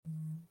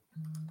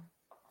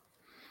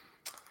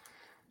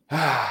What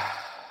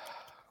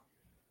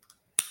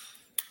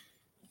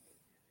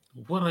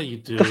are you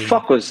doing? What the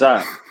fuck was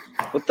that?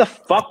 What the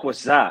fuck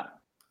was that?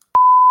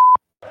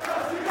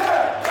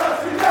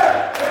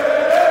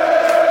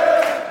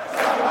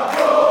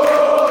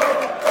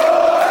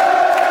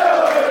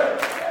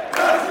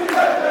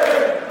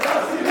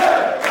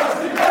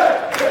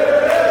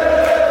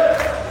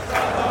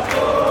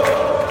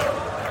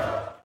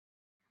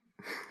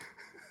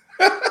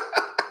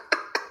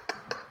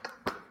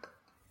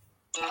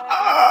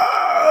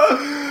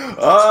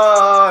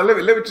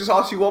 Let me just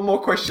ask you one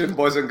more question,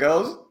 boys and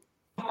girls.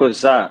 What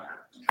was that?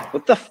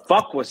 What the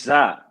fuck was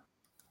that?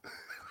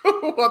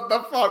 What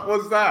the fuck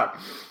was that?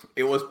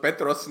 It was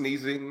Pedro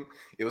sneezing.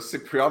 It was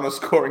Cipriano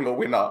scoring a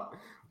winner.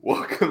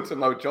 Welcome to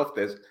No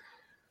Joftes.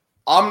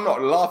 I'm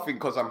not laughing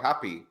because I'm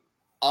happy.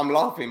 I'm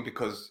laughing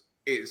because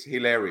it's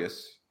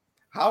hilarious.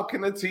 How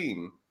can a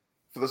team,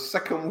 for the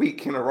second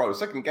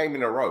game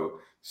in a row,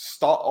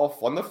 start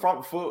off on the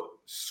front foot,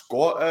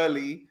 score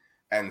early,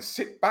 and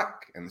sit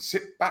back and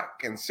sit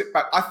back and sit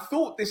back? I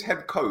thought this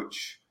head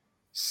coach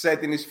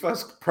said in his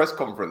first press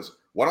conference,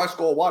 when I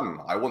score one,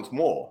 I want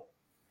more.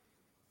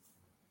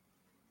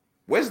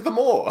 Where's the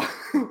more?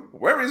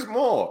 Where is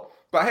more?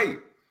 But hey,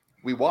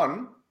 we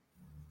won.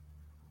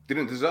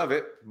 Didn't deserve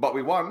it, but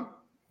we won.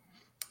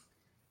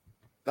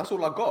 That's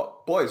all I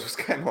got. Boys, what's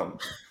going on?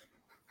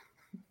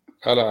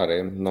 Καλά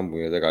ρε, να μου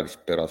είδε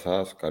καλησπέρα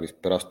σας,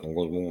 καλησπέρα στον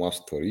κόσμο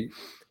μας story.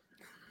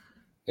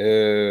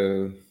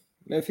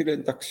 Ναι φίλε,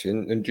 εντάξει,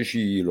 δεν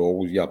έχει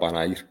λόγους για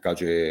παναήρκα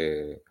και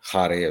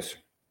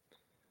χαρές.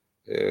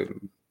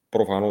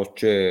 Προφανώς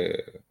και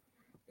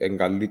είναι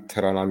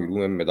καλύτερα να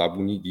μιλούμε μετά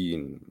που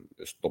νίκη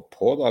στο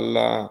πόδ,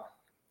 αλλά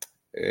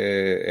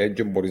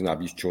έτσι μπορείς να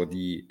πεις και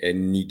ότι είναι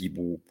νίκη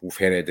που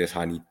φαίνεται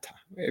σαν ήττα.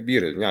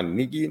 Πήρες μια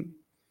νίκη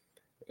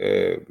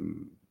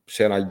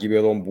σε ένα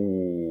γήπεδο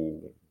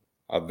που,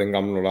 αν δεν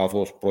κάνω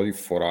λάθος, πρώτη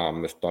φορά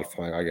μες στο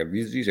ΑΜΕΓΑ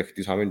κερδίζεις.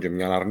 Χτίσαμε και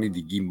μια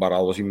αρνητική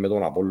παράδοση με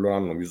τον Απόλλωνα.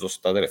 Νομίζω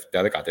στα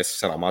τελευταία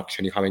 14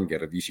 μάτια είχαμε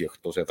κερδίσει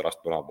εκτός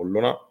έδρας τον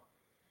Απόλλωνα.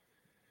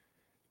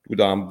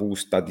 Τούτα από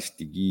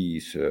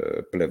στατιστικής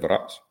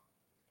πλευράς.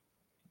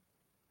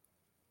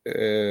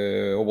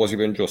 Όπως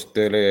είπε και ο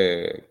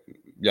Στέλε,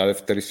 για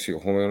δεύτερη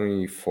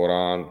συνεχόμενη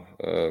φορά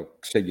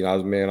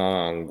ξεκινάς με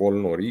έναν γκολ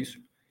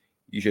νωρίς.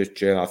 Είχες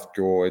και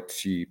ένα-δυο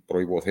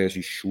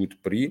προϋποθέσεις σιούτ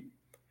πριν.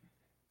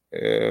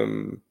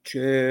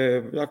 Και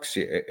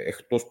εντάξει,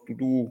 εκτός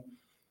τούτου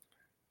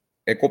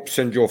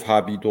έκοψε και ο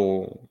Φάπη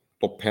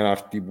το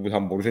πέναρτι που θα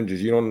μπορούσε και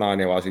εκείνο να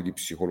ανεβάσει την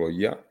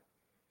ψυχολογία.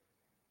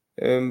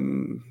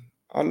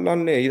 Αλλά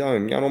ναι, είδαμε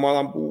μια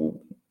ομάδα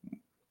που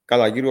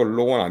κατά κύριο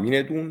λόγο να μην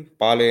έτουν,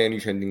 πάλι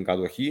είχε την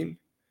κατοχή.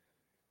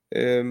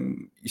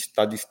 Η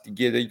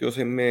στατιστική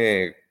τελειώσε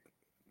με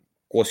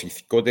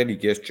 22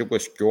 τελικές και από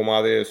δύο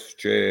ομάδες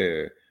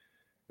και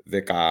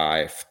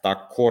 17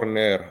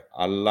 κόρνερ,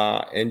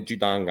 αλλά δεν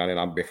ήταν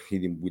κανένα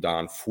παιχνίδι που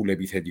ήταν full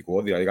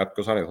επιθετικό. Δηλαδή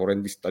κάποιος αν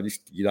εθώρεν τη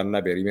στατιστική ήταν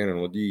να περίμενε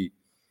ότι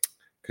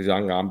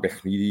ήταν κανένα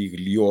παιχνίδι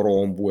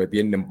γλίωρο που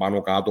έπιανε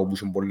πάνω κάτω, που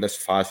είχαν πολλές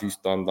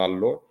φάσεις το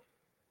αντάλλο.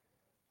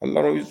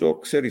 Αλλά νομίζω,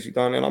 ξέρεις,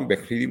 ήταν ένα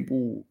παιχνίδι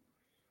που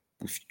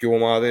δύο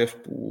ομάδες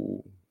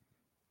που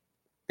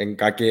είναι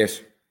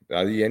κακές.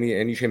 Δηλαδή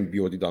δεν είχε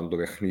ποιότητα το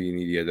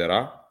παιχνίδι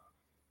ιδιαίτερα.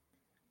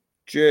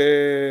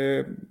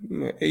 Και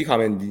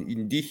είχαμε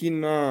την τύχη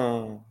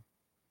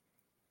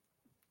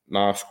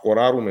να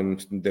σκοράρουμε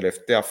στην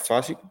τελευταία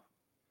φάση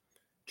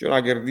και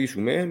να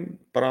κερδίσουμε,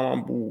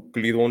 πράγμα που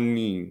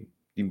κλειδώνει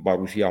την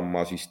παρουσία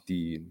μας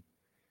στην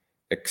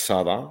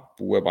εξάδα,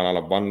 που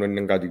επαναλαμβάνω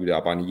είναι κάτι που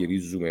δεν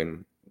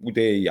πανηγυρίζουμε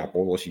ούτε η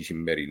απόδοση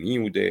σημερινή,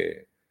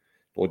 ούτε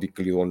το ότι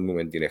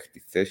κλειδώνουμε την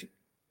έκτη θέση.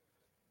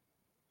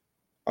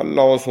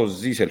 Αλλά όσο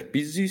ζεις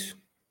ελπίζεις.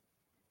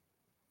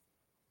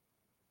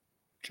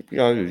 Και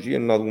πήγαμε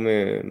να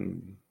δούμε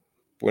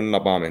πού είναι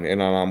να πάμε.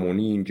 Έναν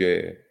αναμονή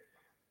και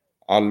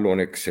άλλων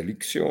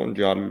εξελίξεων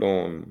και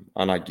άλλων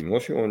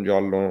ανακοινώσεων και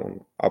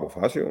άλλων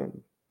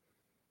αποφάσεων.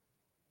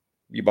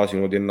 Είπα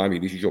ότι να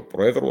μιλήσει και ο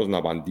πρόεδρος, να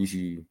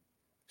απαντήσει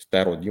στα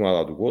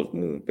ερωτήματα του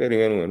κόσμου.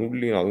 Περιμένουμε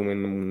όλοι να δούμε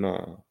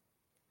να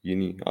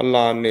γίνει.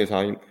 Αλλά ναι,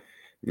 σαν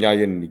μια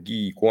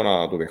γενική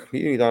εικόνα το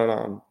παιχνίδι ήταν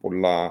ένα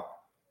πολλά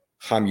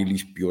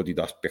χαμηλής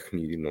ποιότητας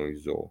παιχνίδι,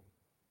 νομίζω,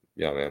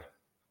 για μένα.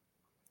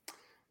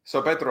 So,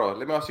 Pedro,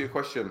 let me ask you a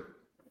question.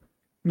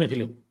 Ναι,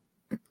 φίλε.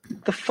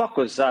 What the fuck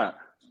was that?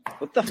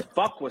 What the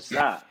fuck was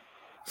that?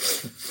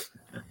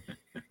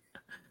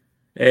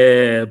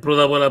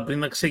 Πρώτα απ' όλα, πριν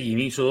να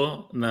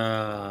ξεκινήσω,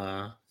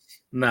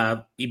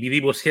 επειδή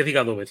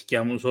υποσχέθηκα το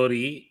παιδιά μου,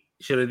 sorry,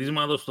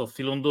 χαιρετίσματο στο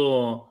φίλο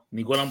του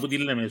Νικόλα που τη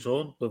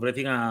Λεμεσό,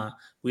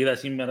 που είδα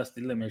σήμερα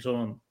στη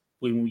Λεμεσό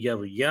που ήμουν για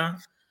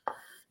δουλειά.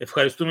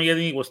 Ευχαριστούμε για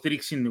την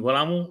υποστήριξη,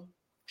 Νικόλα μου,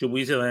 και που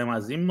είσαι εδώ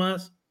μαζί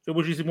μας και που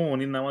έχεις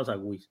υπομονή να μας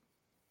ακούεις.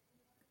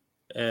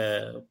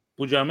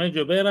 Που για μένα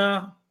και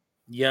πέρα,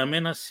 για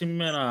μένα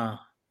σήμερα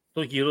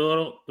το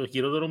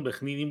χειρότερο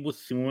παιχνίδι που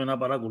θυμούμαι να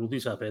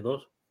παρακολουθήσα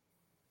φέτος,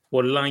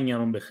 πολλά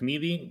νιανό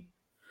παιχνίδι,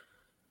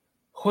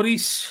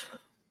 χωρίς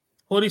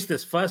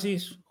τις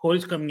φάσεις,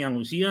 χωρίς καμιά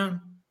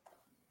ουσία,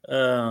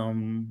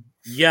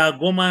 για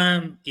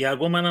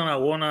ακόμα έναν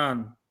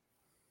αγώνα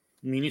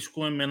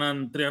μηνίσκουμε με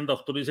έναν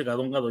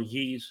 38%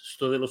 κατοχής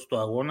στο τέλος του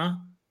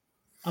αγώνα.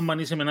 Αν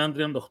είσαι με έναν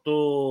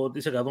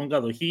 38%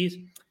 κατοχής,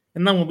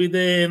 να μου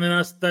πείτε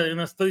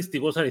ένα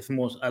στατιστικός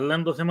αριθμός, αλλά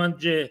είναι το θέμα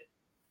και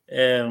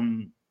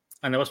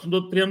ανεβαστούν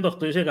το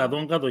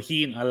 38%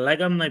 κατοχή, αλλά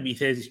έκανα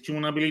επιθέσεις και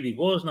ήμουν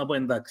απειλητικός, να πω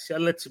εντάξει,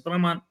 αλλά έτσι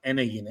πράγμα δεν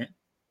έγινε.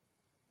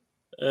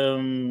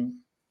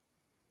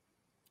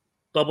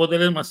 Το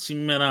αποτέλεσμα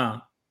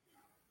σήμερα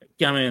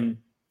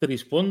πιάμε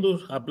 3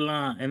 πόντους,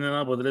 απλά είναι ένα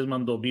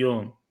αποτέλεσμα το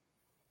οποίο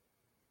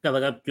κατά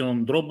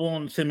κάποιον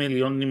τρόπο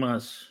θεμελιώνει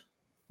μας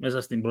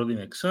μέσα στην πρώτη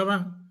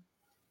εξάδα.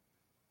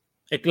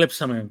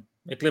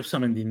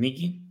 Εκλέψαμε την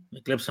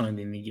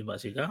νίκη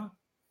βασικά.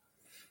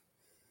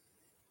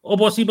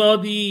 Όπως είπα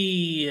ότι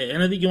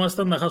είναι δίκαιο μας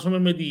να χάσουμε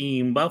με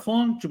την Πάφο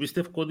και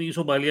πιστεύω ότι η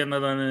ισοπαλία να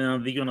ήταν ένα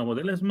δίκαιο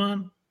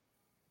αποτέλεσμα.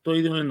 Το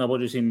ίδιο είναι να πω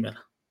και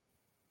σήμερα.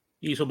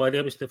 Η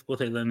ισοπαλία πιστεύω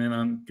θα ήταν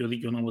ένα πιο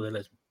δίκαιο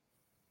αποτέλεσμα.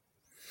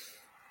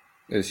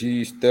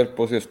 Εσύ, Στέρ,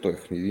 πώς είσαι το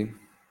παιχνίδι?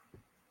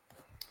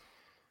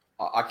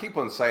 I keep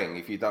on saying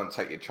if you don't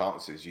take your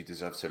chances, you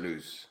deserve to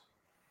lose.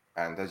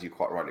 And as you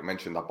quite rightly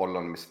mentioned,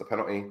 Apollon missed the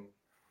penalty.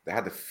 They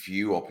had a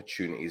few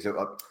opportunities.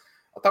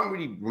 I don't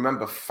really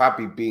remember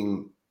Fabi being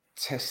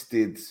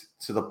tested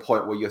to the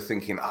point where you're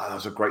thinking, that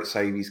was a great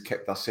save, he's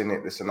kept us in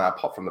it, this and that,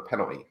 apart from the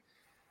penalty.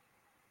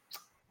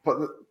 But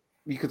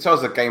you could tell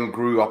as the game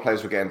grew, our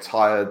players were getting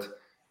tired.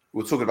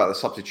 We were talking about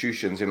the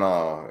substitutions in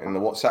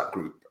the WhatsApp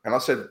group. And I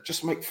said,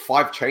 just make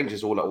 5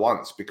 changes all at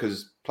once because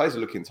players are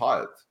looking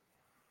tired.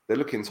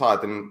 They're looking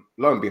tired. And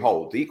lo and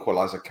behold, the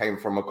equaliser came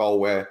from a goal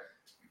where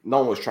no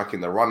one was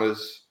tracking the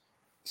runners.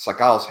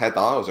 Sagal's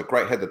header was a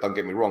great header, don't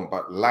get me wrong.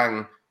 But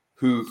Lang,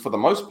 who for the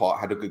most part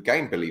had a good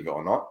game, believe it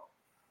or not,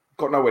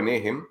 got nowhere near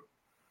him.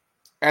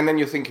 And then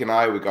you're thinking,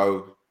 here we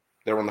go.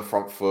 They're on the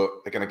front foot.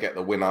 They're going to get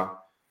the winner.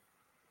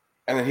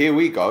 And then here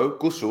we go.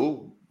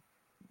 Gusul,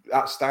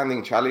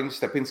 outstanding challenge.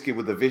 Stepinski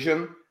with the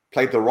vision,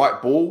 played the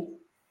right ball.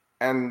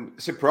 And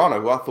Cipriano,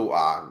 who I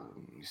thought,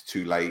 he's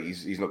too late.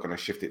 He's not going to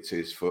shift it to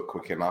his foot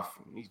quick enough.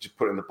 He just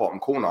put it in the bottom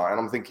corner. And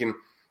I'm thinking,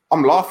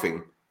 I'm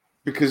laughing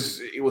because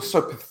it was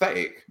so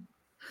pathetic.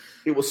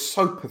 It was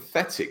so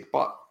pathetic.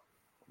 But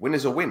win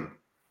is a win.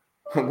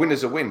 Win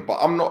is a win. But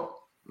I'm not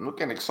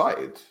getting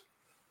excited.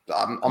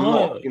 I'm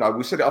not,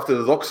 we said it after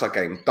the Doxa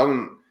game.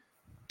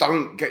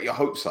 Don't get your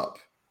hopes up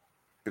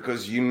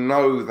because you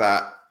know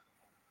that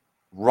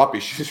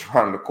rubbish is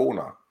around the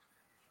corner.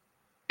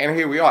 And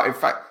here we are. In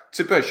fact,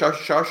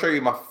 shall I show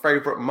you my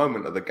favourite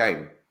moment of the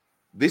game?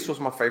 This was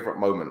my favourite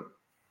moment.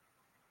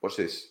 Watch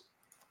this.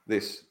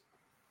 This.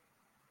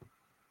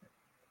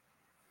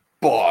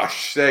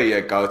 Bosh. There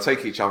you go.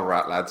 Take each other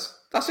out, lads.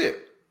 That's it.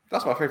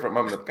 That's my favourite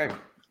moment of the game.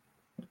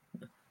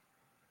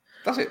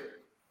 That's it.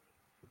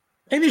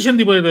 Δεν είχε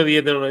τίποτα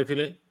ιδιαίτερο, ρε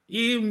φίλε.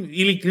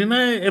 Ειλικρινά,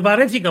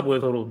 ευαρέθηκα που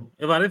εθωρούν.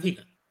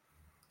 Ευαρέθηκα.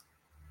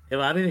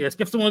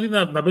 Σκέφτομαι ότι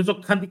να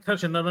παίζω Candy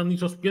Crush να ήταν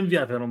ίσως πιο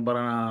ενδιαφέρον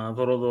παρά να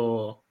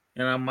θωρώ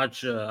ένα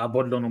μάτς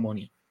Apollon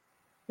Omonoia.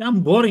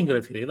 Ήταν boring,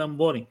 ρε φίλε, ήταν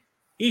boring.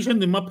 Είχε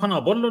την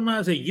μάπα Apollon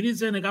να σε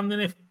γύριζε,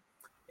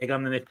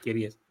 έκαναν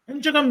ευκαιρίες. Δεν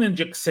έκαναν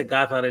και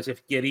ξεκάθαρες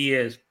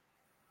ευκαιρίες,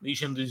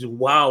 είχε τις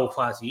wow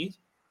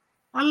φάσεις,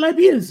 αλλά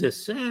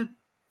επίενσες.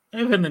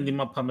 Έφερνε την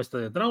μάπα μες στα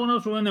τετράγωνα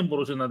σου, δεν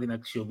μπορούσε να την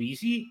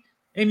αξιοποιήσει,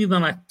 δεν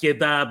ήταν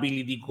αρκετά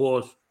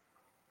απειλητικός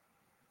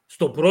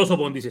στο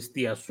πρόσωπο της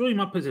εστίας σου, οι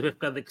μάπες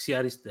έφευκαν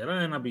δεξιά-αριστερά,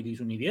 δεν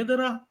απειλήσουν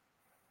ιδιαίτερα.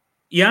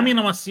 Η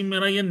άμυνα μας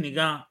σήμερα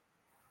γενικά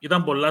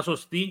ήταν πολλά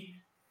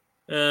σωστή,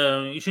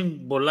 είχε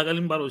πολλά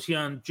καλή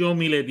παρουσία και ο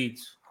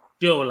Μιλετίτς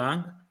και ο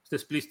Λάγκ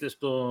στις πλήστες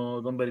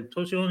των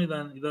περιπτώσεων,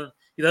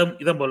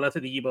 ήταν πολλά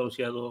θετική η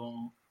παρουσία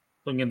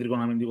των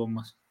κεντρικών αμυντικών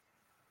μας.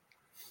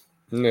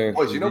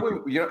 Boys, you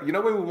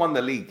know when we won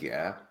the league,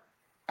 yeah,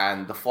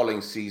 and the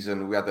following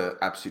season we had an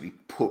absolutely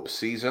poop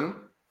season.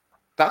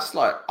 That's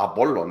like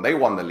Apollon. They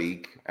won the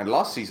league, and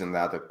last season they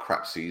had a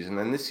crap season,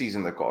 and this season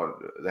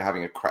they're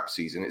having a crap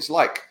season. It's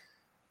like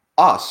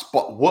us,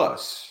 but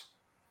worse.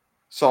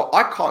 So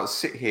I can't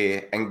sit here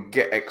and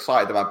get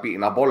excited about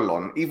beating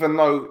Apollon, even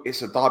though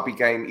it's a derby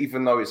game, even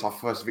though it's our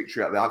first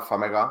victory at the Alpha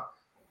Mega.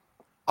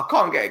 I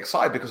can't get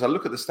excited because I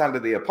look at the standard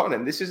of the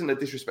opponent. This isn't a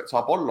disrespect to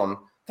Apollon.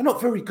 They're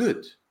not very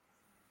good.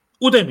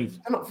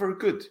 They're not very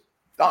good.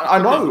 I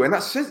know, and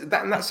that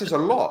says a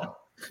lot.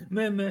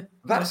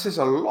 That says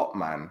a lot,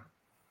 man.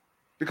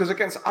 Because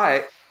against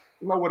Ajax,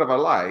 no word of a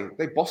lie,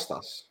 they bossed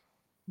us.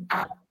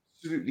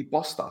 Absolutely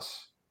bossed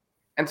us.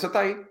 And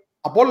today,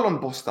 Apollon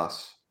bossed us.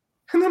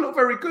 And they're not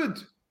very good.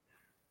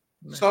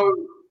 So,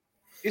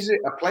 is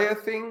it a player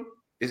thing?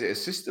 Is it a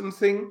system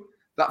thing?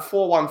 That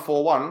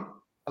 4-1-4-1,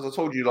 as I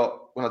told you lot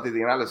when I did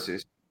the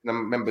analysis, in the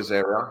members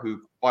area, who,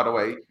 by the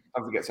way,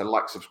 don't forget to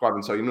like, subscribe,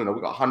 and tell you,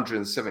 we've got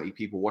 170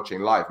 people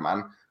watching live, man.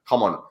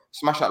 Come on,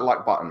 smash that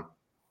like button.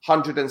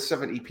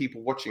 170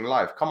 people watching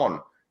live. Come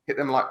on, hit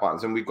them like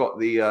buttons. And we've got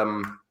the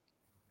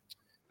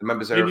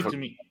members area. Leave it to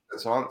me.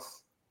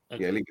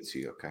 Okay. Yeah, leave it to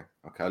you. Okay,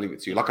 I'll leave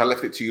it to you. Like I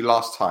left it to you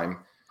last time.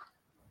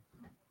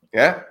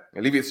 Yeah,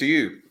 I'll leave it to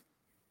you.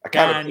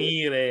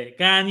 Cani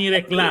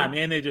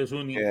reclami,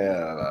 Gesuni.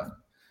 Yeah.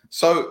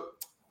 So,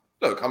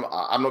 look,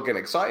 I'm not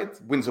getting excited.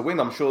 Win's a win.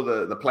 I'm sure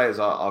the players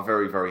are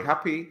very, very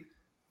happy.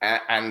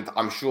 And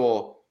I'm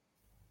sure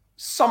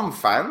some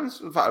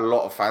fans, in fact, a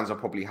lot of fans are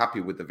probably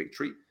happy with the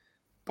victory.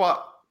 But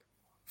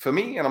for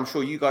me, and I'm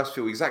sure you guys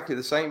feel exactly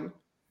the same,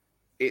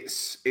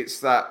 it's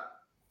that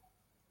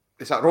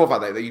rova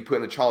that you put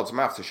in the child's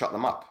mouth to shut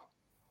them up.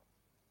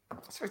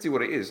 That's effectively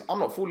what it is. I'm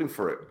not falling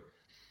for it.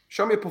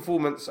 Show me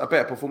a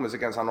better performance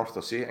against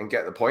Anorthosis and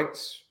get the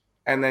points.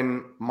 And then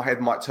my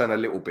head might turn a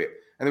little bit.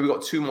 And then we've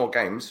got 2 more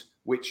games,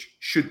 which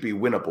should be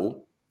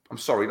winnable. I'm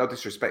sorry, no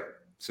disrespect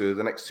to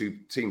the next 2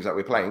 teams that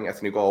we're playing,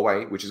 Ethnic go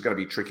away, which is going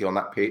to be tricky on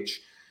that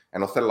pitch,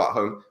 and Othello at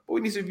home. But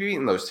we need to be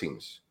beating those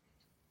teams.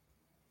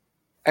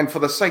 And for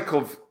the sake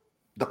of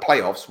the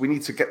playoffs, we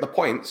need to get the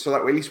points so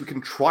that at least we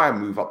can try and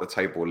move up the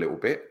table a little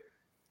bit.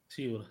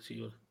 Sure.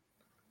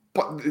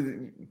 But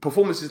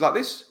performances like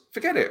this,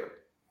 forget it.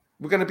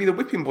 We're going to be the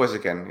whipping boys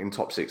again in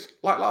top 6,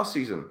 like last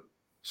season.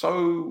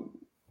 So,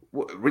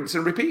 rinse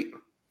and repeat.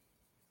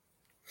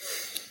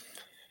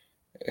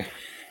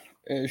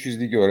 Έχεις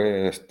δίκιο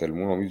ρε Στέλ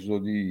μου, νομίζω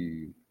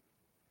ότι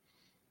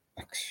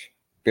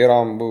πέρα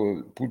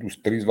από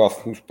τους 3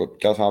 βαθμούς που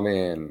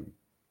πιάσαμε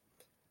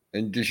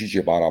δεν έχει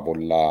και πάρα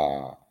πολλά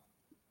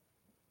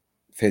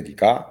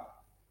θετικά.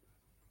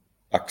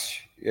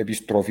 Η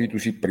επιστροφή του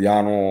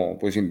Σιπριάνο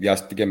που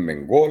συνδυάστηκε με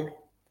γκολ,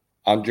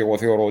 αν και εγώ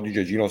θεωρώ ότι και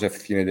εκείνος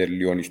ευθύνεται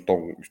λίγο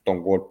στον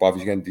γκολ που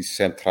άφησε τη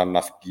σέντρα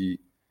να βγει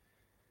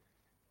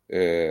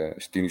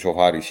στην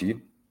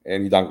ισοφάριση.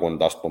 Εν ήταν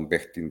κοντά στον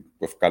παίχτη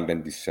που έφκαλε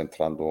τη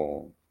σέντρα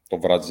το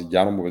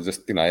Βραζιλιάνο που παίζε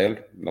στην ΑΕΛ,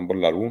 να μπορεί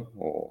να λαλούν,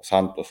 ο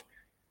Σάντος.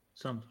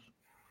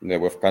 Ναι,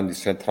 που έφκαλε τη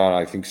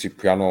σέντρα, I think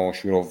Cipriano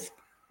should have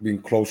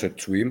been closer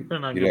to him.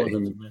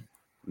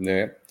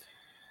 Ναι.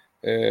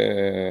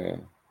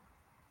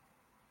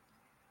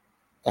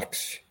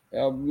 Εντάξει.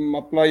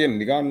 Απλά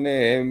γενικά,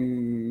 ναι,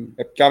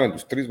 πιάμε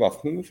τους 3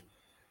 βαθμούς.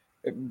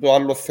 Το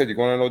άλλο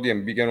θετικό είναι ότι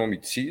εμπήκε ο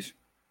Μιτσής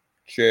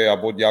και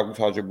από ό,τι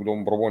άκουσα και από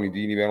τον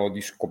προπονητή είπε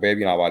ότι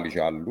σκοπεύει να βάλει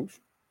και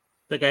άλλους.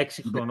 16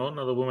 χρονών,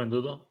 να το πούμε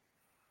τούτο.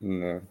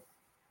 Ναι.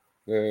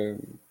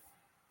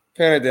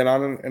 Φαίνεται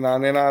να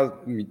είναι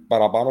ένα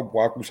παραπάνω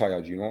που άκουσα για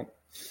εκείνο.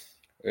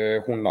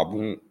 Έχουν να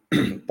πούν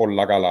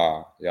πολλά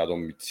καλά για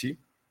τον Μιτσί.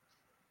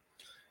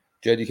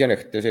 Και έτυχε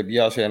χτες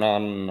επίασε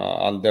έναν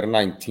Under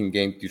 19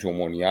 game της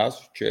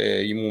Ομονιάς και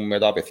ήμουν με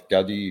τα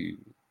παιδιά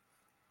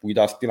που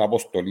ήταν στην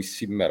αποστολή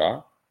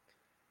σήμερα.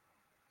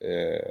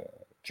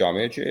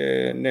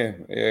 Και ναι,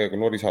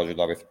 γνώρισα και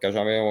τα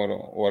παιδιά.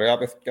 Ωραία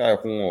παιδιά,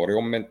 έχουν ωραίο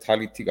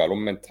mentality, καλό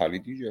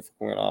mentality και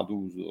εύχομαι να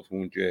τους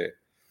δοθούν και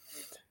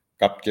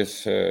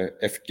κάποιες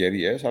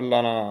ευκαιρίες,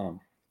 αλλά να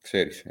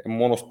ξέρεις,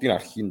 μόνο στην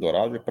αρχή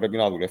τώρα και πρέπει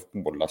να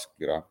δουλεύουν πολλά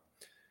σκληρά.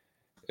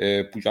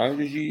 Που και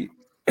εκεί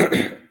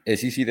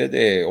εσείς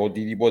είδετε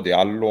οτιδήποτε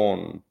άλλο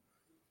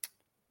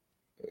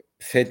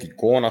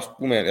θετικό, ας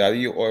πούμε,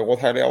 δηλαδή εγώ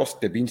θα έλεγα ο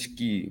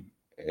Στεπίνσκι,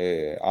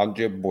 αν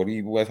και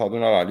μπορεί που θα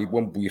τον αλαλεί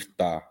που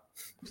ήρθα,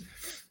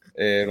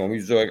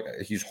 νομίζω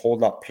his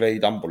hold up play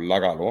ήταν πολλά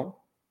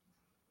καλό.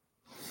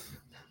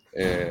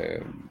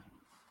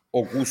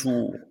 Ο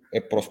Κούσου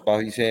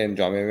προσπάθησε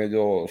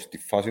στη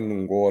φάση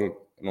του γκολ,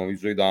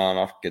 νομίζω ήταν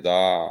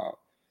αρκετά,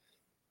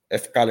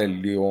 εύκαλε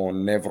λίγο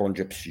νεύρον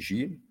και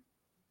ψυχή.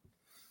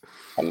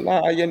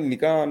 Αλλά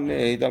γενικά,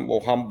 ναι, ήταν ο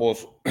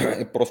Χάμπος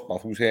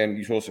προσπαθούσε,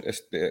 ίσως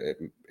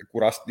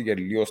κουράστηκε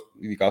λίγο,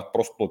 ειδικά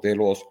προς το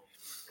τέλος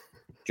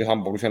και θα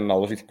μπορούσε να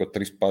δώσει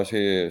 2-3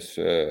 πάσες,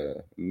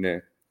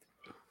 ναι,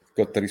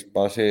 2-3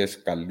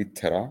 πάσες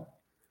καλύτερα.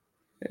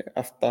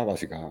 Αυτά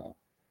βασικά.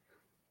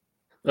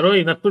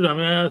 Ρόι, να πω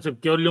σε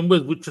ποιο λίγο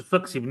μπες βούτσος θα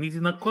ξυπνήσεις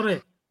να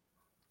κορέ.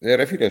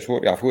 Ρε φίλε,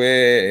 sorry, αφού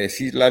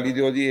εσείς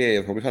λαλείτε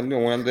ότι θεωρούσαν την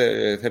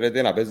Ομόνια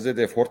θέλετε να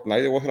παίζετε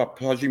Fortnite, εγώ θέλω να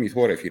πάω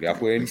κοιμηθώ ρε φίλε,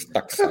 αφού είναι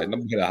σταξά, δεν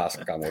μπορείτε να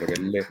σας κάνω ρε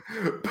πέλε.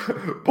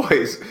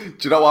 Boys,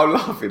 do you know why I'm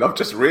laughing? I've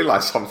just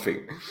realised something.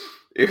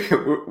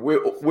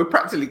 We're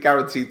practically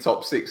guaranteed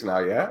top 6 now,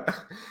 yeah?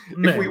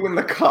 If we win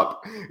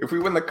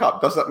the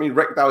cup, does that mean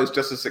Rekdal is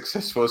just as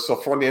successful as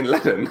Sofroni and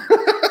Lennon?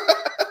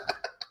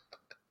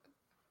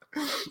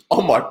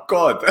 Oh my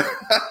god.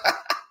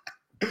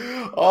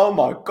 Oh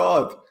my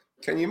god.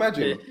 Can you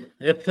imagine?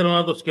 Θέλω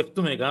να το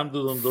σκεφτούμε καν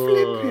τούτο.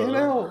 Flipping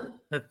hell.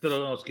 Θέλω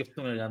να το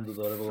σκεφτούμε καν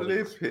τούτο.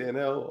 Flipping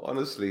hell,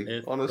 honestly.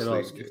 What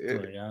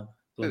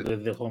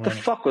the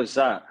fuck was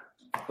that?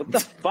 What the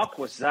fuck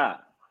was that?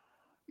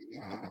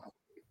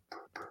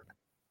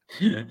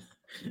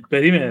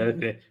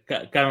 Περίμενε,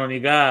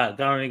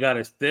 κανονικά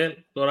ρε Στέλ,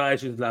 τώρα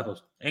έχεις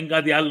λάθος. Εν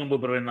κάτι άλλο που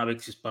πρέπει να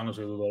παίξεις πάνω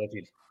σε τούτο ρε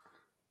φίλε.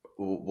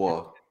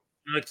 What?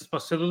 Να παίξεις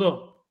πάνω σε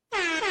τούτο.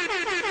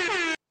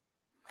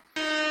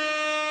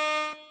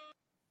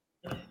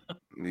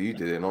 You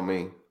did it, not me.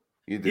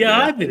 You did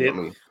Yeah, it. I did it.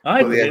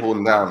 Put the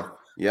headphone down.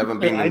 You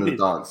haven't been in the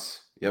dance.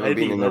 You haven't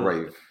been in the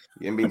rave.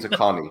 You haven't been to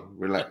Carney.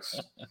 Relax.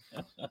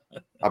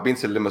 I've been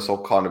to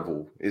Limassol Carnival.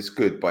 It's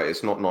good, but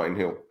it's not Notting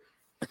Hill.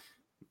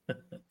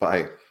 But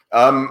hey,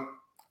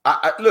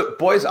 look,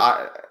 boys.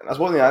 That's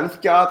one thing. I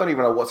don't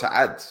even know what to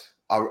add.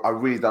 I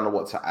really don't know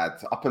what to add.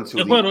 Up until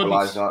Έχω the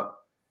ερώτηση. equalizer.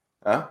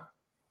 Huh?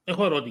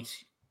 Έχω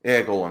ερώτηση.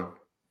 Yeah, go on.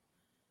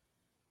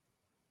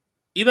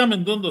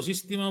 Είδαμε το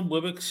σύστημα που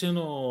έπαιξε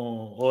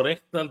ο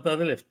Ρέχταλ τα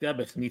τελευταία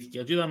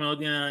παιχνίδια και είδαμε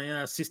ότι είναι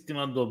ένα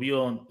σύστημα το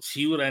οποίο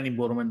σίγουρα δεν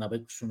μπορούμε να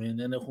παίξουμε,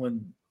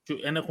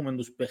 δεν έχουμε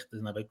τους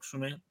παίχτες να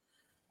παίξουμε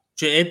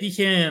και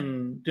έτυχε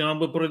την ώρα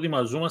που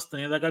προετοιμαζόμασταν,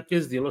 είδα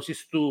κάποιες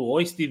δηλώσεις του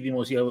όχι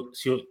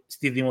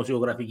στη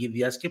δημοσιογραφική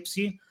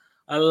διάσκεψη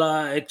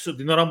αλλά έξω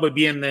την ώρα που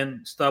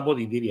πήγαινε στα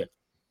αποδυτήρια.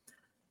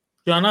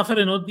 Και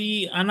ανάφερε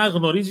ότι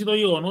αναγνωρίζει το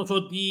γεγονός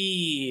ότι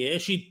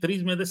έχει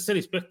 3 με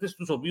 4 παίκτες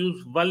τους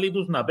οποίους βάλει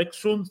τους να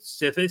παίξουν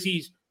σε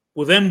θέσεις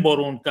που δεν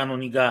μπορούν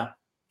κανονικά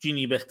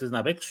οι παίκτες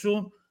να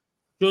παίξουν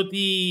και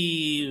ότι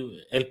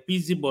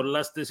ελπίζει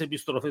πολλά στις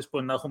επιστροφές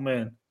που να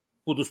έχουμε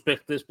που τους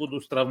παίκτες, που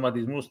τους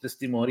τραυματισμούς, τις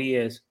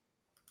τιμωρίες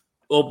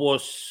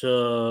όπως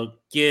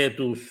και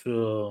τους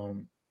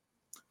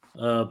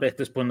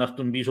παίκτες που να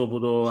έρθουν πίσω από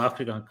το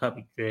African Cup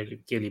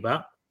κλπ.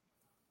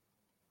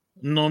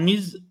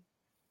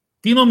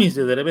 Τι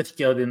νομίζετε ρε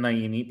παιδιά ότι να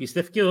γίνει?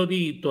 Πιστεύετε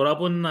ότι τώρα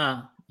που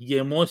να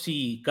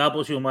γεμώσει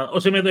κάπως η ομάδα,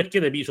 όσο με το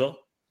έρχεται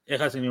πίσω,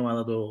 έχασε η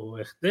ομάδα το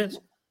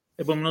εχθές,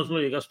 επομένως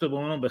λογικά στο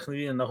επόμενο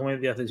παιχνίδι να έχουμε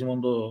διαθέσιμο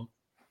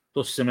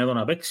το Σεμέδο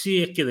να παίξει,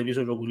 έρχεται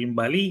πίσω το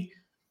Κουλιμπαλί.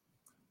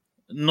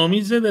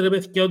 Νομίζετε ρε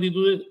παιδιά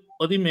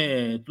ότι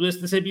με τούτες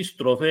τις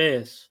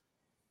επιστροφές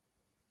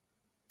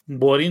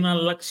μπορεί να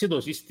αλλάξει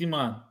το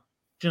σύστημα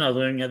και να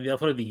δούμε μια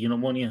διαφορετική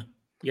Ομόνοια?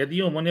 Γιατί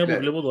η Ομόνοια που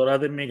βλέπω τώρα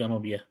δεν με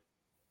ικανοποιεί.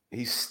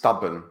 He's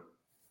stubborn.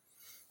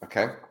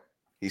 Okay?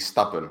 He's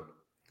stubborn.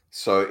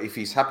 So if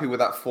he's happy with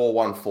that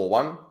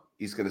 4-1-4-1,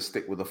 he's going to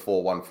stick with the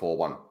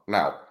 4-1-4-1.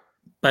 Now,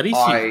 I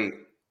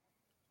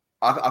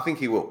think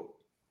he will.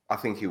 I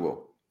think he will.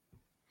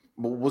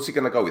 What's he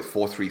going to go with?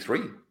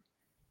 4-3-3?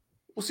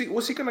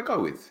 What's he going to go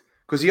with?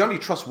 Because he only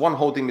trusts one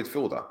holding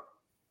midfielder.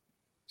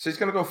 So he's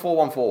going to go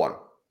 4-1-4-1.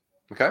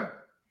 Okay?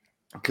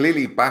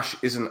 Clearly, Bash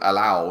isn't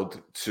allowed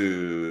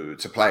to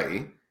play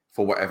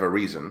for whatever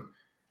reason.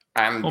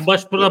 Ο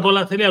Μπάς πρώτα απ'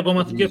 όλα θέλει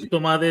ακόμα 2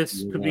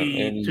 εβδομάδες to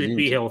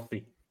be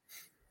healthy.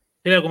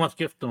 Θέλει ακόμα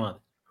 2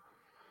 εβδομάδες.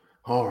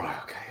 All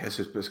right, okay.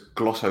 Let's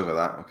gloss over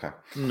that. Okay.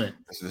 Ναι.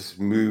 Let's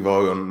move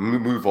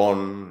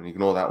on.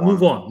 Ignore that one.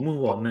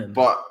 Move on.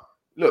 But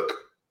look,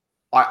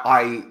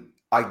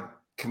 I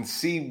can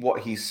see what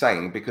he's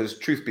saying because,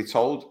 truth be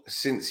told,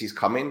 since he's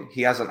come in,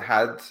 he hasn't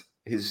had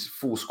his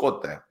full squad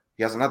there.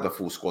 He hasn't had the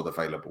full squad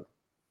available.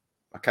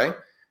 Okay,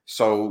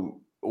 so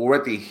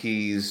already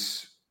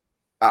he's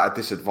at a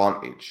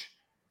disadvantage.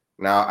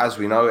 Now, as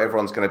we know,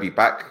 everyone's going to be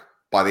back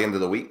by the end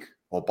of the week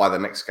or by the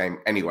next game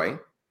anyway.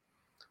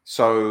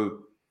 So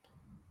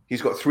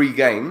he's got 3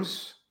 games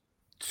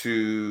to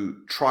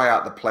try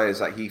out the players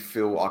that he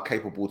feel are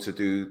capable to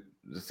do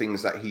the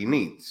things that he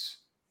needs.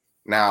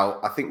 Now,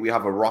 I think we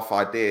have a rough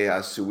idea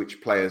as to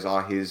which players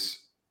are his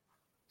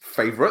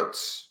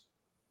favorites.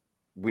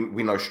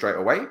 We know straight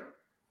away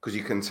because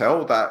you can tell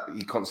that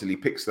he constantly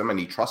picks them and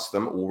he trusts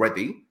them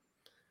already.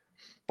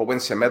 But when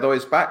Semedo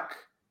is back,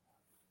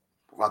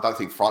 I don't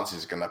think Francis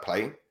is going to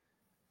play.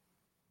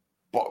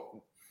 But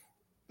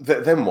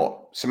then what?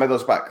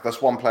 Semedo's back.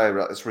 That's one player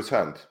that's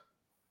returned.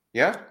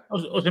 Yeah?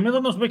 Ο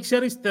Semedo μας παίξει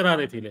αριστερά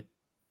ρε φίλε.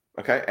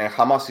 Okay, and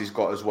Hamas he's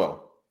got as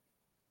well.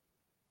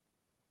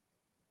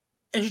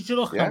 Έχει και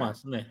το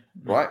Hamas, ναι.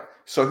 Right?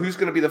 So who's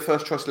going to be the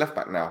first choice left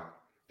back now?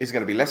 Is it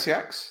going to be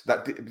Lesiaks? That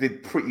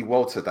did pretty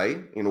well today,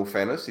 in all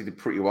fairness. He did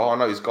pretty well. I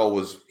know his goal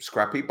was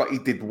scrappy, but he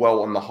did well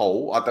on the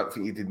whole. I don't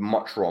think he did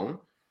much wrong.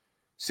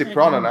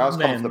 Cipriano now has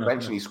come off the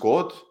bench and he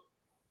scored.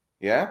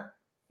 Yeah?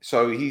 So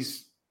he's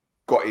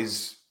got his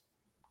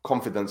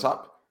confidence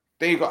up.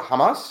 Then you've got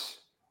Hamas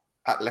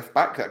at left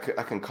back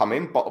that can come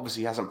in, but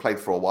obviously he hasn't played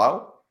for a while.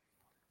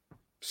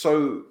 So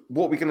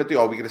what are we going to do?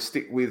 Are we going to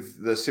stick with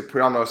the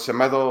Cipriano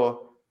Semedo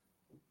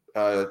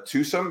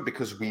twosome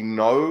because we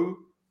know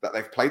that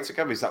they've played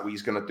together? Is that what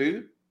he's going to do?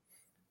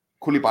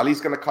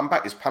 Koulibaly's going to come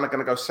back. Is Pana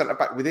going to go centre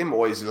back with him,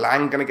 or is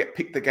Lang going to get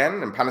picked again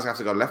and Pana's going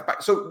to have to go left back?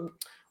 So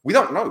we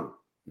don't know.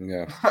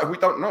 Yeah. We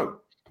don't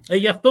know.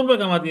 Γι' αυτό που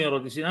έκανα την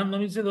ερώτηση. Αν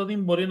νομίζετε ότι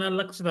μπορεί να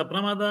αλλάξει τα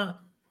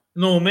πράγματα,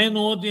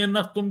 νοωμένου ότι να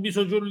έρθουν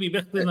πίσω και όλοι οι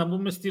παίχτες να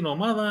μπούμε στην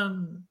ομάδα.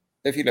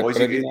 Has he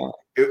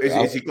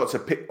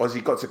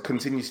got to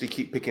continuously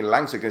keep picking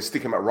Lang, so he can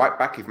stick him at right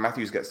back if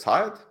Matthews gets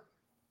tired?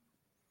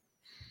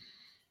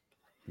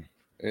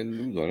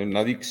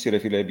 Να δείξει ρε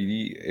φίλε,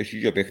 επειδή έχει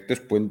και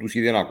παίχτες που δεν τους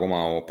είδαν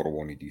ακόμα ο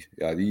προπονητής.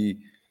 Δηλαδή...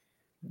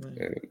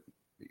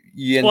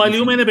 Ο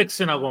Αλιού δεν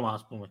έπαιξε ακόμα,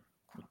 ας πούμε,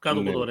 κάτω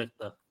από το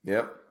Ρέχτα.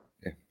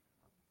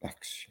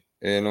 Εντάξει.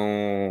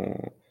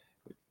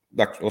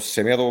 Ο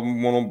Σεμέδο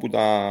μόνο που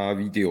τα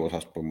βίντεο,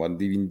 ας πούμε, αν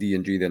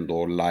DVD και είδαν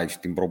το live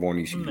στην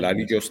προπονήση.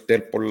 Δηλαδή και ο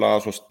Στέλ πολλά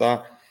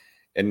σωστά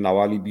να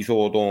βάλει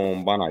πίσω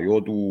τον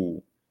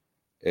Παναγιώτου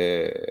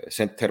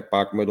center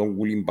back με τον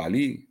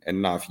Κουλιμπαλί,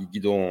 να φύγει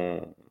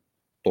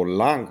τον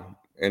Λάγκ,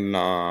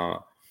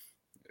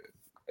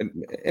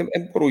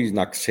 δεν μπορείς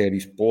να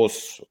ξέρεις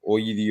πώς ο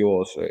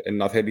ίδιος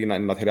να θέλει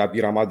να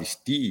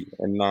πειραματιστεί,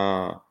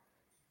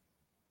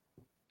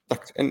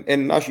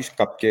 Εν να έχεις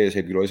κάποιες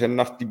επιλογές, εν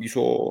να έρθει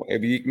πίσω,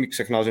 επειδή μην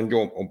ξεχνάς και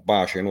ο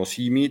Μπάσεν, ο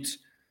Σίμιτς.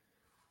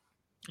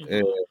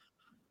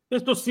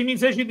 Στο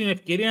Σίμιτς έχει την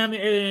ευκαιρία,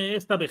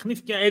 στα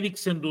παιχνίδια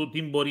έδειξε του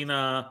τι μπορεί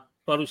να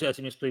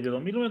παρουσιάσει μες στο επίπεδο.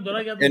 Μιλούμε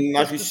τώρα για Εν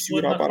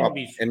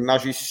να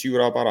έχεις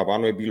σίγουρα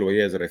παραπάνω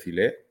επιλογές, ρε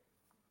φίλε.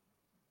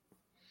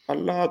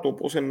 Αλλά το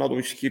πώς να το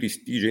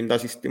ισχυριστεί και τα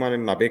συστήματα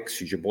να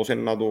παίξει και πώς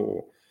να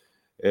το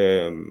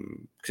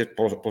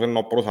πώς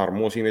να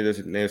προσαρμόσει με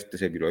τις νέες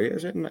τις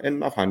επιλογές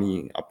να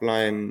φανεί. Απλά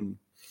εν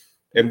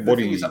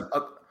μπορεί...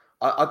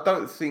 I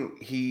don't think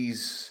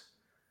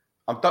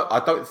I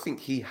don't think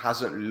he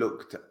hasn't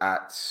looked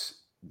at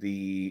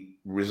the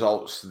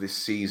results this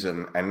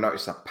season and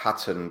noticed a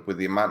pattern with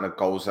the amount of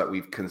goals that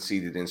we've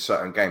conceded in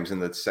certain games in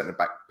the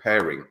centre-back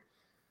pairing.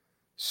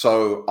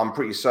 So I'm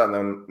pretty certain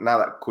that now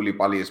that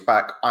Koulibaly is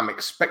back, I'm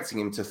expecting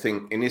him to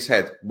think in his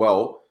head,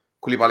 well,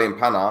 Koulibaly and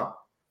Pana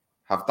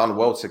have done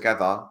well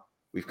together.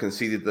 We've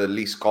conceded the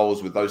least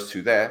goals with those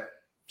two there,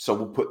 so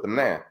we'll put them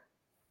there.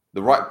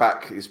 The right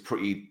back is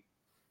pretty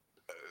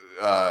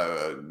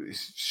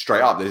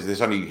straight up.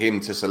 There's only him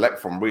to select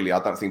from, really. I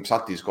don't think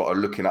Psati's got a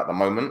look in at the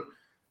moment.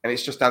 And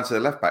it's just down to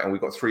the left back, and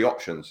we've got 3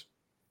 options.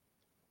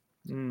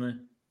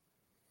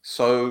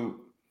 So,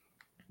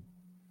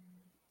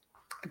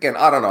 again,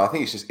 I don't know. I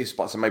think it's just ifs,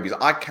 buts, and maybes.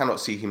 I cannot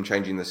see him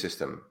changing the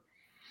system.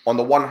 On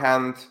the one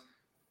hand,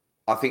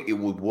 I think it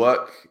would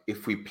work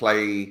if we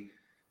play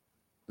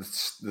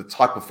the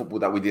type of football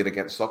that we did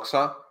against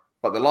Doxa.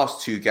 But the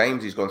last 2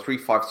 games, he's gone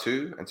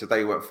 3-5-2, and today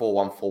he went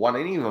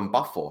 4-1-4-1, and even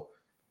Buffalo,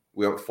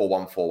 we went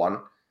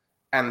 4-1-4-1,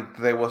 and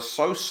they were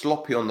so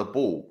sloppy on the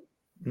ball.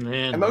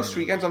 And those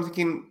 3 games, I'm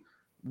thinking,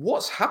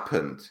 what's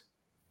happened?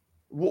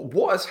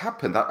 What has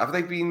happened? Have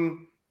they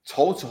been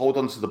told to hold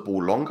on to the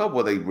ball longer?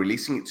 Were they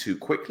releasing it too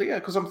quickly?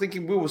 Because I'm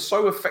thinking we were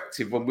so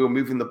effective when we were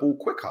moving the ball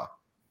quicker.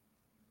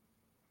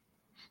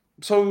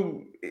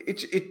 So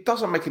it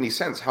doesn't make any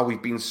sense how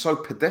we've been so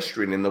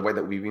pedestrian in the way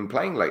that we've been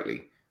playing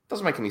lately. It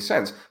doesn't make any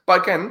sense.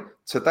 But again,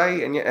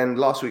 today and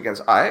last week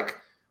against AEK,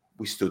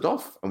 we stood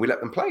off and we let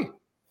them play.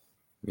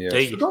 Yeah.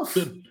 Stood off.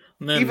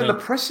 Even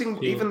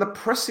the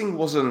pressing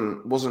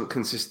wasn't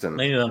consistent.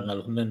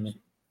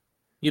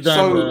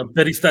 Ήταν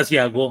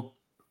περιστασιακό.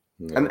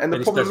 And the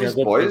problem is,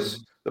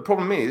 boys, the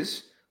problem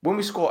is when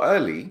we score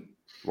early,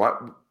 right?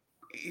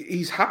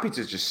 He's happy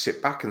to just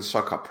sit back and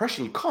soak up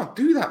pressure. You can't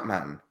do that,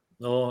 man.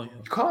 Oh,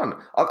 you can't.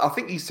 I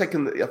think he's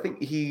taken. I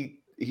think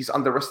he's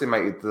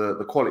underestimated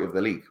the quality of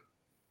the league.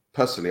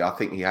 Personally, I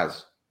think he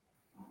has,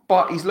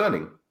 but he's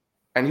learning,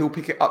 and he'll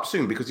pick it up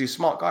soon because he's a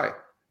smart guy.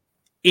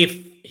 If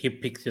he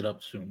picks it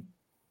up soon,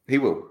 he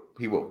will.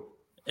 He might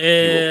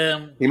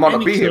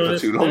not be here for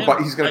too long,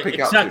 but he's going to pick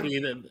it up soon.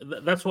 Exactly.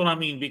 That's what I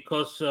mean,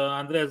 because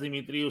Andreas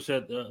Dimitriou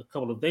said a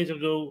couple of days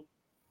ago,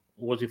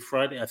 was it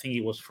Friday? I think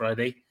it was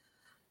Friday.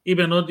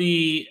 Είπε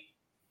ότι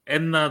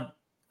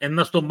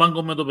ένα στον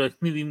πάγκο με το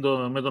παιχνίδι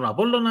με τον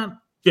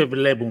Απόλλωνα και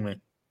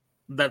βλέπουμε.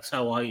 That's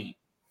how I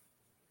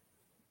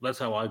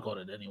got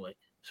it anyway.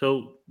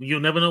 So you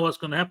never know what's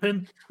going to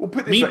happen.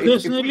 Me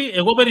personally,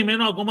 εγώ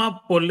περιμένω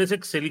ακόμα πολλές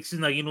εξελίξεις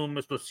να γίνουν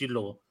μες στο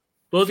σύλλογο.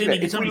 Τότε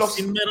νικήσαμε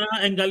σήμερα,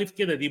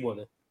 εγκαλύφθηκε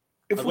τίποτε.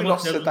 If we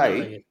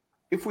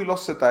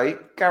lost today,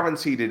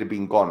 guaranteed it'd have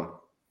been gone.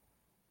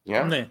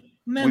 Yeah?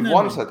 We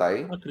won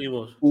today,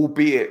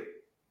 albeit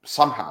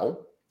somehow.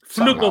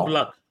 Fluke of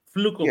luck.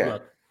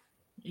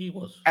 It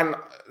was. And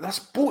that's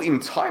bought in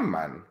time,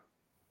 man.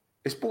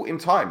 It's bought in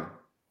time.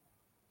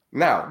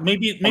 Now,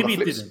 maybe it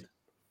didn't.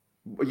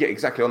 Yeah,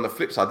 exactly. On the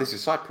flip side, this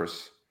is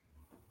Cyprus.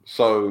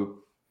 So,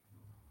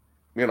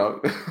 you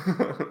know.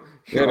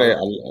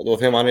 Το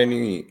θέμα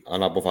είναι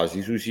αν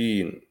αποφασίσουν,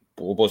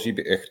 όπως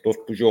είπε, εκτός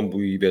που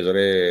είπες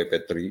ρε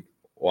Πέτρη,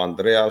 ο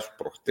Ανδρέας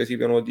προχτές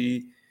είπε ότι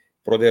η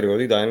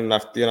προτεραιότητα είναι να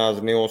έρθει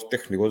ένας νέος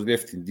τεχνικός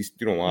διευθυντής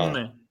στην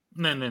ομάδα.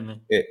 Ναι.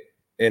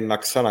 Να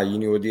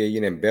ξαναγίνει ότι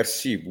έγινε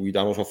πέρσι που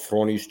ήταν ο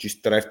Σοφρόνης και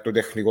ύστερα έρθει ο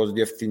τεχνικός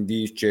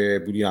διευθυντής και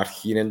που την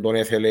αρχή δεν τον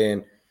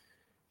έφελε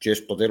και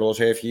στο τέλος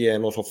έφυγε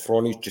ο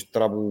Σοφρόνης και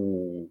ύστερα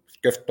που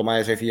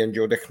σκέφτομας έφυγε και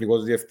ο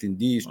τεχνικός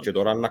διευθυντής και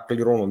τώρα να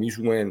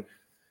κληρονομήσουμε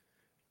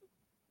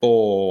το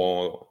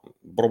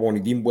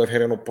προπονητή που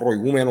έφερε ο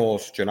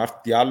προηγούμενος και να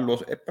έρθει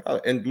άλλος,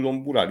 εν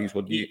τούτον που λαλείς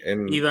ότι...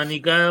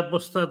 Ιδανικά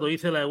πώς θα το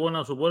ήθελα εγώ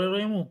να σου πω, ρε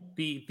Ροή μου,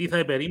 τι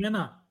θα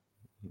περίμενα.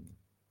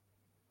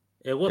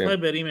 Εγώ θα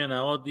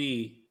περίμενα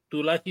ότι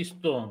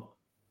τουλάχιστον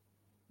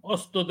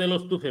ως το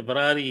τέλος του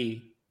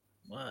Φεβράρι,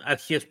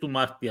 αρχές του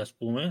Μάρτη ας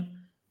πούμε,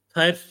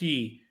 θα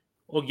έρθει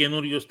ο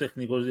καινούριος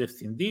τεχνικός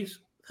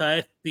διευθυντής, θα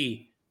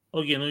έρθει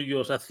ο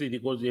καινούριος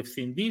αθλητικός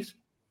διευθυντής,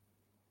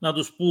 να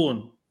τους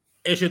πούν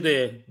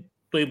έχετε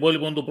το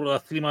υπόλοιπο του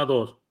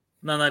πρωταθλήματος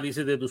να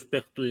αναλύσετε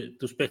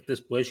τους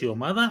παίκτες που έχει η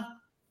ομάδα.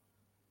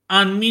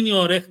 Αν μείνει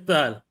ο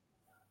Ρέχταλ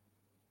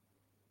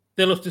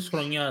τέλος της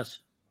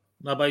χρονιάς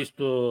να πάει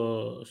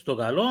στο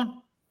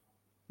καλό,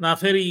 να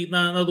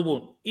του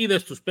πούν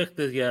είδες τους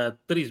παίκτες για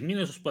 3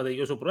 μήνες ως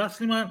πατεγιός ο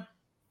πρωτάθλημα,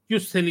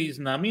 ποιους θέλεις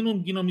να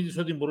μείνουν, ποιοι νομίζεις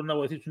ότι μπορούν να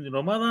βοηθήσουν την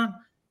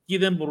ομάδα, ποιοι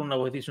δεν μπορούν να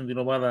βοηθήσουν την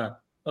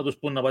ομάδα, να τους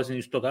πούν να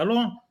πάσουν στο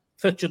καλό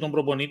φέρε τον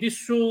προπονητή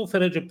σου,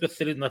 φέρε και ποιος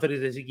θέλεις να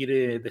φέρεις εσύ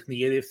κύριε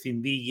τεχνική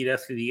διευθυντή, κύριε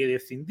αθλητική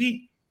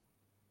διευθυντή,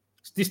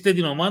 στήστε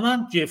την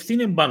ομάδα και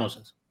ευθύνη πάνω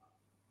σας.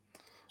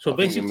 So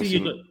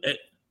basically,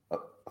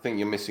 I think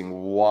you're missing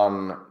one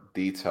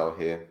detail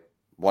here,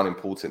 one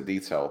important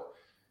detail.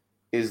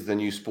 Is the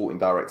new sporting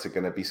director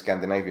going to be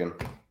Scandinavian?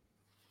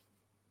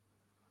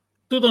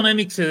 Τούτον δεν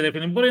ήξερε, ρε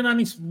φίλε.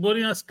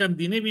 Μπορεί να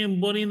Σκανδινέβιεν,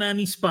 μπορεί να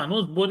είναι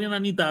Ισπανός, μπορεί να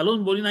είναι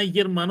Ιταλός, μπορεί να είναι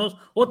Γερμανός.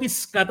 Ό,τι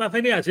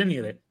καταφέρει ας είναι,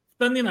 ρε.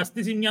 Φτάνει να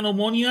στήσει μια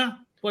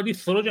Ομόνια που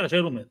αντιθωρώ και να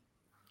ξέρουμε.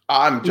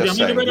 I'm just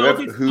saying,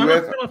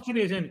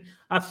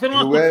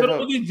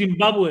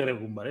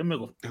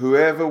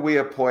 whoever we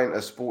appoint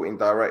as sporting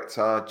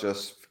director,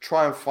 just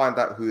try and find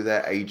out who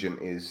their agent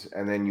is,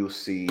 and then you'll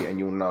see and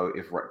you'll know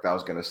if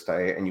Rekdal's going to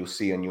stay, and you'll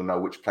see and you'll know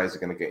which players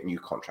are going to get new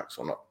contracts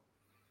or not.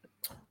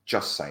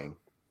 Just saying.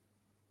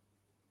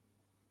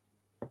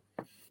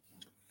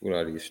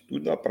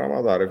 Τούτα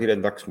πράγματα, ρε φίλε,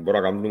 εντάξει,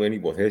 μπορούμε να κάνουμε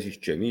υποθέσεις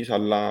και εμείς,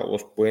 αλλά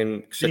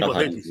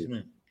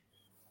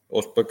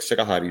ώσπου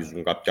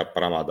ξεκαθαρίζουν κάποια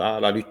πράγματα,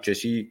 δηλαδή και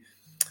εσύ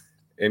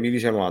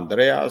μίλησε ο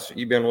Ανδρέας,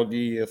 είπε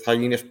ότι θα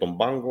γίνει στον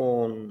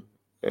πάγκο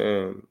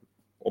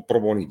ο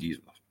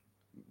προπονητής μας.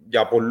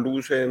 Για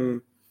πολλούς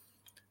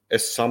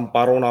σαν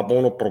παρόν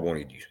απόν ο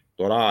προπονητής.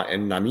 Τώρα,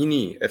 να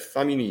μείνει,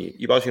 θα μείνει,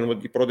 είπα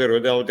ότι η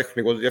προτεραιότητα ο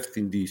τεχνικός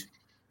διευθυντής.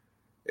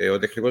 Ο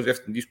τεχνικός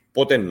διευθυντής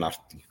πότε να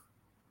έρθει.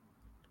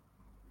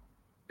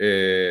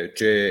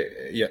 Και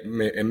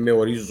με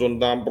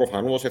ορίζοντα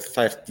προφανώς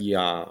θα έρθει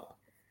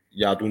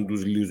για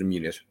τους λίγους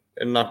μήνες.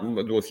 Να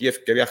δοθεί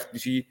ευκαιρία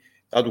χτίσει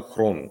του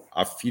χρόνου.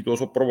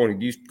 Αφήτως ο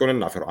προπονητής, ποιον είναι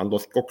να φέρω. Αν το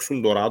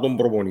θυκόξουν τώρα τον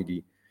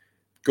προπονητή,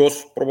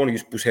 ποιος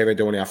προπονητής που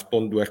σέβεται τον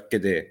εαυτόν του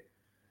έρχεται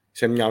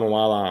σε μια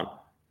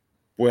ομάδα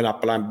που είναι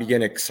απλά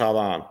μπήκαινε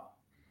εξάδα,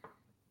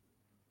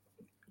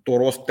 το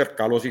ρόστερ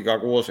καλός ή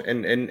κακός,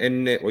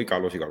 όχι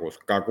καλός ή κακός,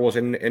 κακός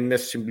είναι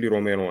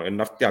συμπληρωμένο,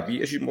 να έρθει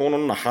απεί, έχει μόνο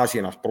να χάσει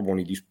ένας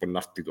προπονητής που είναι να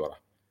έρθει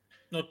τώρα.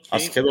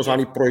 Ασχέτως αν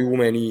οι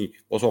προηγούμενοι,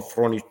 ο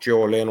Σοφρόνης και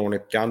ο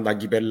Λένον πιάνε τα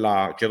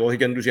κύπελλα και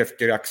δόθηκαν τους η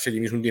ευκαιρία να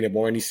ξεκινήσουν την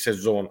επόμενη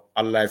σεζόν,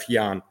 αλλά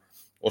έφυγαν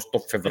ως το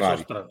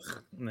Φεβράρι.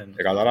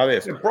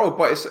 Καταλάβες? Bro,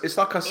 but it's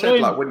like I said,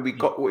 like when we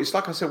got, it's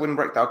like I said when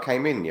Rekdal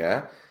came in,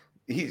 yeah?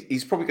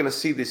 He's probably going to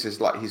see this as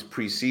like his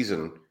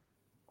pre-season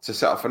to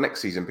set up for next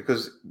season,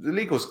 because the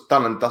league was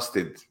done and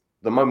dusted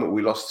the moment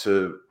we lost to,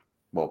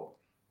 well,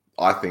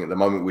 I think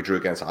the moment we drew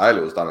against Ayala,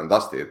 it was done and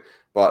dusted,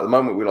 but the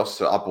moment we lost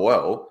to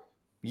Apollon,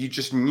 you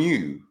just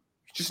knew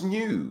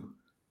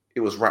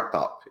it was wrapped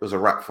up. It was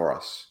a wrap for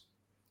us.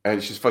 And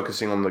it's just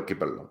focusing on the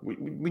Gibella.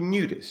 We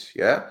knew this,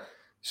 yeah?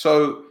 So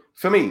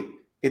for me,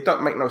 it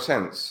don't make no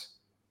sense.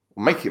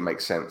 Make it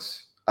make sense.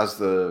 As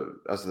the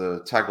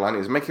tagline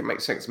is, make it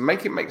make sense.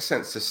 Make it make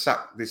sense to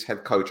sack this head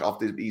coach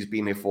after he's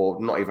been here for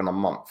not even a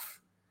month.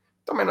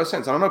 Don't make no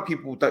sense. And I know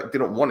people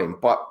didn't want him,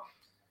 but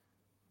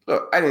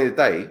look, at the end of the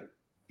day,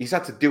 he's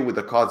had to deal with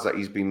the cards that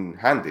he's been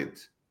handed.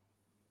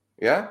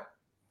 Yeah?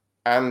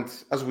 And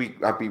as we've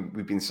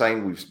been saying,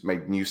 we've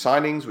made new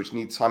signings which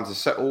need time to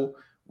settle.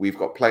 We've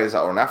got players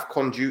that are on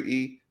AFCON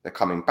duty. They're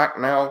coming back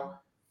now.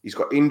 He's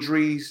got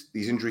injuries.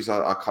 These injuries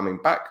are coming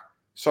back.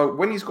 So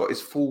when he's got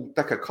his full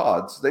deck of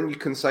cards, then you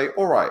can say,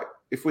 all right,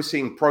 if we're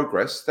seeing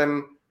progress, then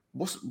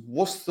what's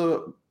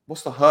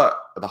the hurt,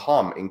 the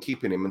harm in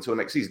keeping him until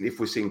next season if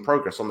we're seeing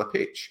progress on the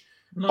pitch?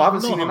 But I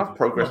haven't seen enough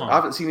progress. I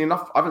haven't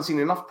seen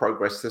enough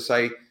progress to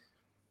say,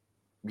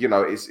 you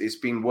know, it's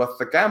been worth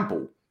the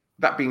gamble.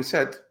 That being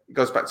said, it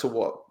goes back to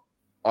what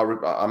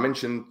I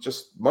mentioned just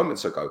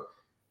moments ago.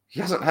 He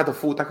hasn't had a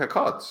full deck of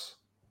cards.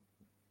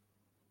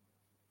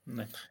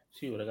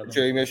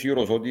 Και είμαι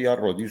σίγουρος ότι αν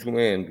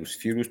ρωτήσουμε τους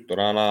φίλους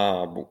τώρα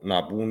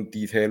να πούν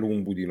τι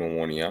θέλουν που την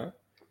Ομόνοια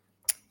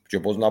και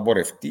πώς να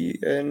πορευτεί,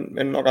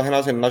 ο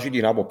καθένας να έχει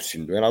την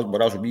άποψη του. Ένας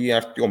μπορεί να σου πει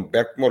έρθει ο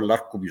Μπέρκ με ο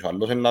Λάρκου πίσω,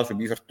 άλλος να σου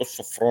πει φέρ' το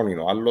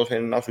Σοφρόνινο, άλλος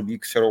να σου πει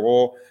ξέρω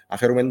εγώ να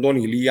φέρουμε τον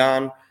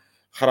Ηλίαν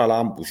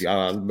Χαραλάμπους,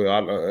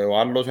 ο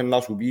άλλος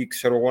να σου πει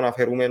ξέρω εγώ να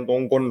φέρουμε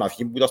τον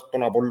Κοναφή που ήταν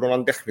στον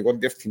Απόλλωνα τεχνικό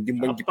διευθυντή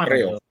που είναι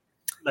Κυπρέο.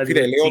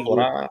 Φίλε λέω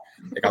τώρα,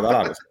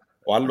 καταλάβες.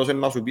 Ο άλλος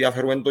να σου πει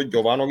αφαιρούμε τον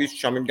Γιωβάνοβιτς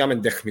και να μην πιάμε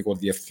τεχνικό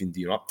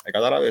διευθυντή.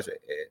 Κατάλαβες,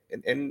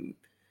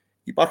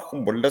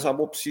 υπάρχουν πολλές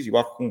απόψεις,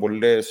 υπάρχουν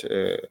πολλές...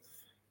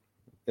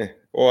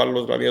 Ο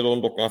άλλος δηλαδή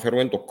να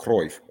αφαιρούμε τον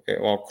Κρόιφ.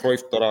 Ο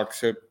Κρόιφ τώρα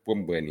ξέρει πού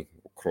είναι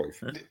ο Κρόιφ.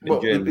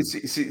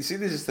 See,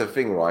 this is the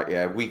thing, right?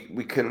 Yeah,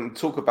 we can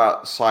talk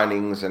about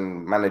signings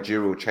and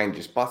managerial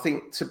changes, but I think,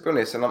 to be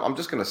honest, and I'm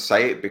just going to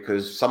say it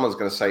because someone's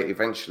going to say it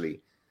eventually,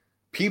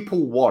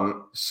 people want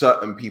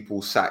certain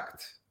people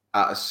sacked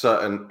at a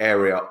certain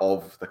area of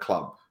the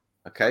club,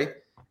 okay?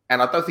 And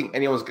I don't think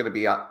anyone's going to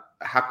be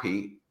happy,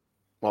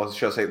 well,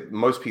 should I say,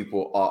 most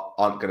people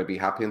aren't going to be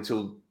happy until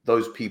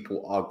those people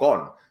are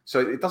gone. So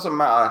it doesn't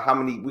matter how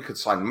many, we could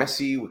sign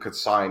Messi, we could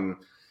sign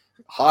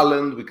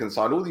Haaland, we can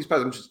sign all these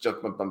players.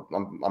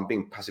 I'm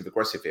being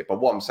passive-aggressive here, but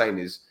what I'm saying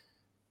is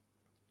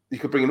you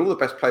could bring in all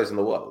the best players in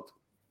the world,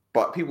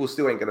 but people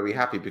still ain't going to be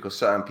happy because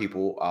certain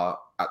people are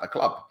at the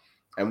club.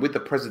 And with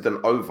the president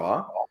over,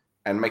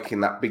 and making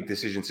that big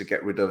decision to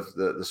get rid of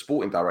the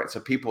sporting director,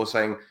 people are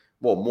saying,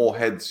 more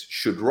heads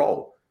should roll,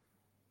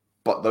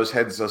 but those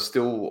heads are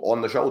still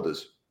on the shoulders.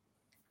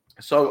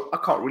 So I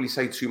can't really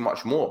say too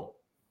much more.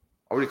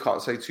 I really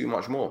can't say too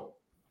much more.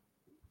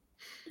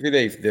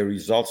 If the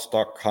results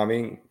start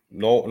coming,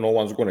 no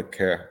one's going to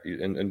care.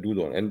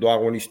 Εν το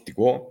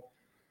αγωνιστικό,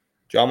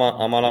 και άμα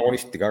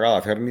αγωνιστικά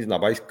καταφέρνεις να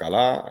πάεις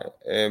καλά,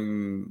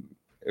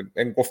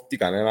 δεν κόφτει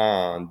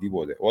κανένα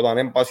τίποτε. Όταν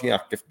έμπαση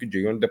αρκεύκει και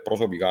γίνονται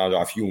προσωπικά,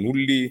 αφιούν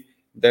όλοι,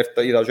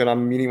 είδα και ένα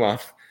μήνυμα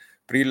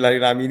πριν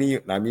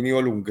να μείνει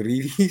ο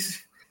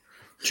Λουγκρίδης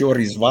και ο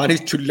Ρισβάνης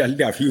και όλοι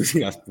άλλοι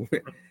αφιούν, ας πούμε.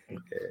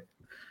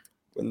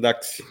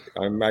 Εντάξει,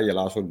 με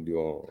αγελάσω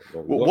λίγο.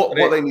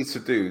 What they need to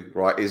do,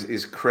 right,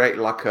 is create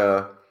like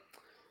a,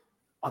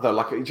 I don't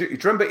know, do you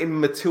remember in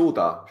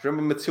Matilda? Do you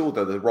remember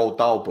Matilda, the Roald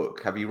Dahl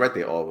book? Have you read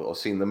it or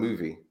seen the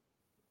movie?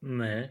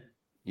 Ναι.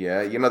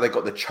 Yeah, you know they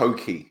got the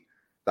chokey,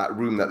 that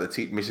room that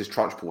Mrs.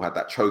 Trunchbull had,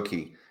 that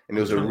chokey, and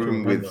it was a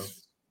room with,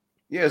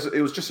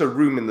 it was just a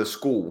room in the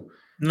school.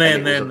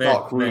 It was a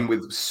dark room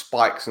with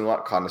spikes and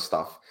that kind of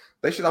stuff.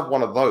 They should have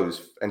one of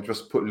those and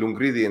just put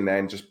Lungridi in there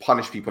and just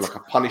punish people like a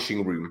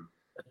punishing room.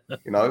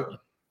 You know,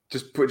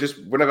 just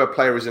whenever a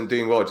player isn't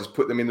doing well, just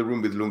put them in the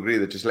room with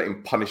Lungridi, just let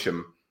him punish him.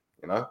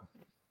 You know,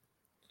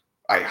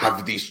 I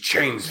have these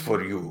chains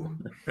for you.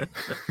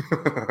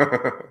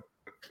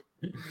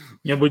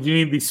 Μια από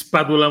εκείνη τη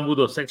σπάτουλα μου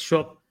το sex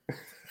shop.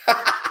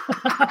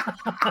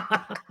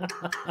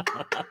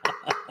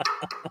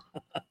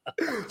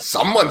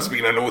 Someone's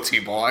been a naughty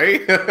boy.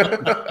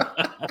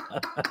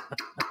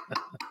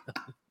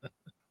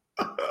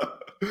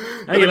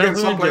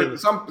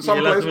 Some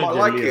players might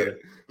like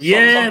it.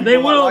 They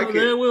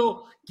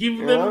will give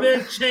them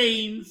their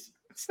chains,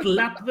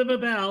 slap them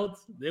about.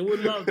 They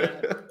will love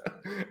that.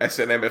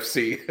 SNMFC.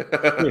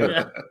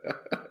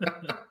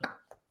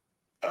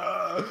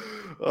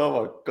 Oh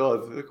my God!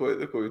 Look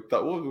what we've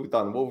done.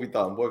 What have we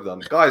done?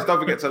 Guys, don't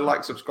forget to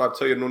like, subscribe,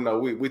 tell your nonna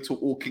we talk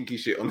all kinky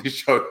shit on this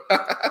show.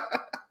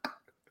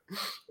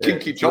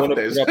 Kinky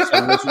choppers.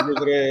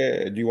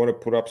 Do you want to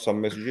put up some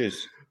messages?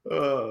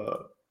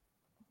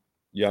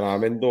 Για να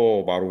μην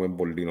το πάρουμε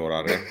πολύ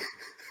ώρα, ρε.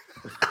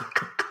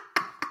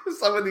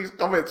 Some of these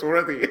comments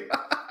already.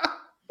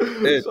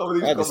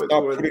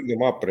 Stop putting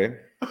them up, ρε.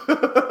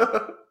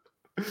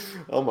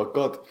 Oh my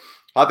God.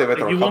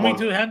 You want me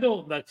to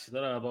handle?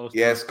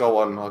 Yes, go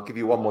on. I'll give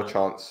you one more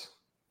chance.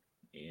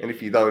 And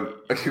if you don't,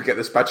 you get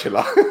the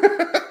spatula.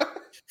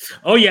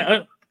 Oh,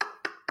 yeah.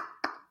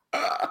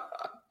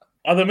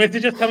 Are the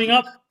messages coming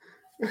up?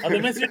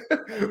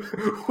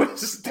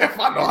 Where's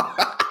Stefano?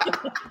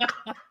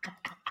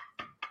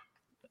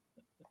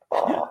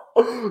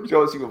 Do you know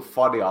what's even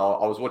funny?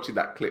 I was watching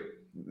that clip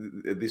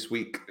this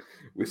week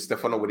with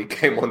Stefano when he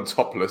came on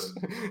topless.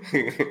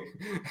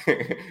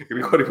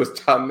 Everybody was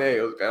down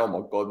there. I was like, oh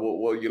my God,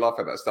 what are you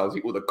laughing at? I was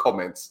all the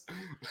comments.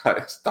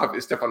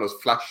 Stefano's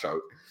flash show.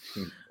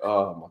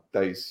 Oh my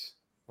days.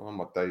 What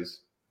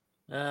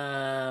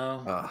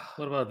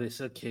about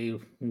this? Okay.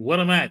 What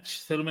a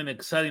match. Θέλουμε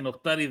εξάρι,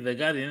 νοχτάρι,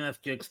 δεκάρι, ένα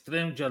και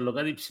εξτρέμ και άλλο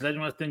κάτι ψηλά και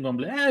είμαστε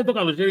κομπλέ. Το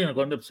καλοκαίρι είναι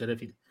κόντεψε ρε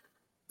φίλε.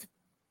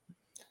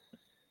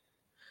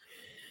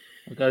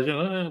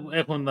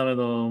 Έχοντα με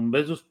τον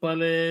Μπέζος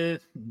πάλι,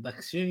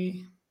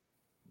 εντάξει,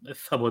 δεν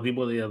θα πω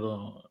τίποτα για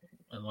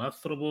τον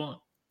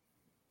άνθρωπο.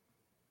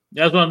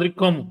 Γεια σου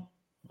Αντρίκο μου,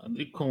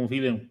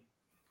 φίλε μου.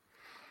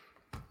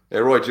 Hey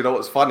Roy, do you know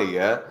what's funny,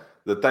 yeah?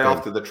 The day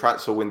after the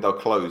transfer window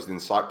closed in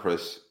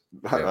Cyprus,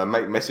 a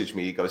mate messaged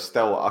me, he goes,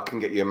 Stel, I can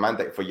get you a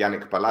mandate for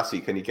Yannick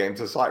Balassi, can you get him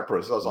to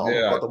Cyprus? I was like,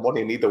 oh my God, the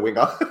money, need the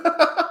winger.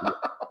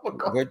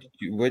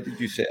 Where did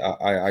you say,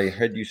 I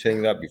heard you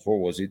saying that before,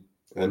 was it?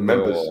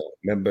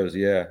 Members,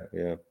 yeah.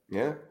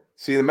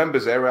 See, the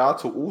members area, I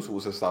talk all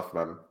sorts of stuff,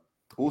 man.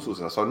 All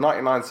sorts of stuff. So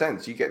 99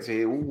 cents, you get to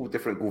hear all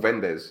different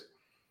Guvendes,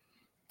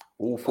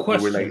 all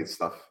football-related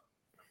stuff.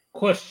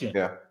 Question.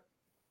 Yeah.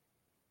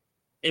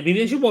 Επειδή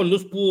έχει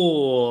πολλούς που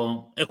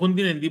έχουν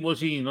την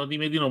εντύπωση ότι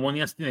με την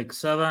Ομόνοια στην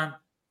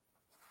Εξάδα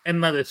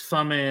να τις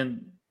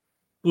φάμε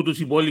που τους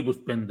υπόλοιπους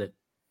 5.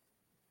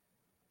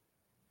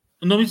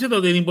 Νομίζετε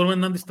ότι δεν μπορούμε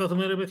να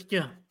αντισταθούμε ρε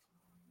παιδιά?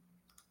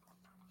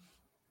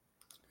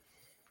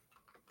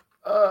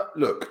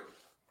 Look,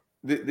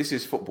 this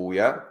is football,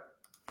 yeah?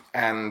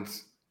 And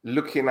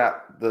looking at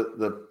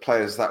the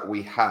players that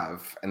we have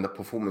and the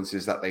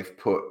performances that they've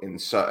put in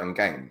certain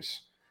games,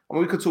 I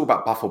mean, we could talk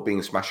about Buffalo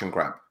being smash and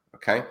grab,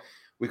 okay?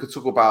 We could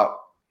talk about,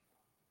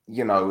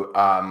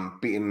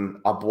 beating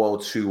Apollon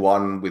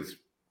 2-1 with,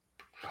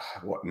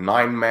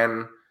 9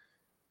 men.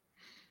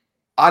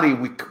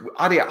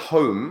 Adi at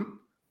home,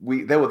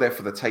 they were there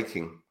for the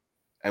taking,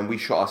 and we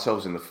shot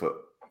ourselves in the foot,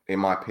 in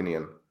my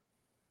opinion.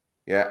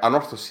 Yeah,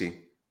 anorthosi.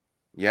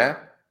 Yeah.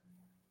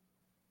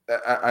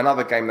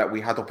 Another game that we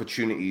had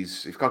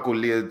opportunities. If Gago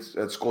Lead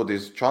had scored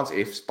his chance,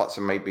 ifs, buts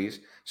and maybes.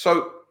 So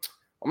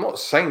I'm not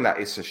saying that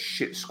it's a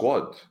shit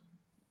squad.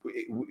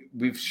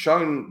 We've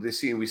shown this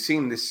season, we've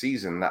seen this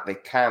season that they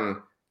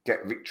can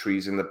get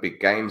victories in the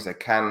big games. They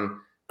can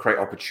create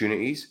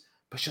opportunities,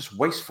 but it's just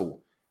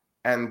wasteful.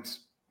 And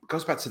it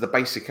goes back to the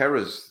basic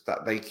errors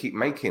that they keep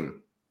making.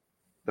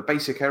 The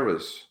basic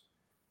errors.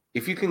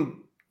 if you can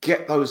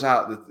get those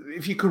out,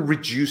 if you can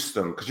reduce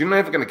them, because you're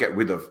never going to get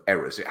rid of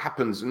errors. It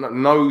happens.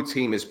 No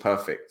team is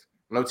perfect.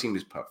 No team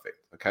is perfect,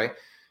 okay?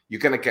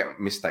 You're going to get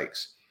mistakes.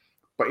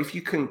 But if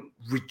you can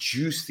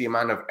reduce the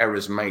amount of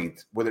errors made,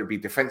 whether it be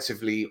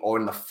defensively or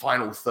in the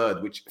final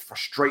third, which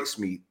frustrates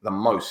me the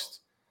most,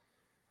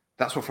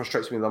 that's what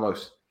frustrates me the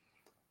most.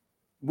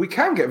 We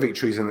can get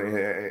victories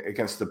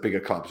against the bigger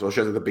clubs, or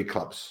show the big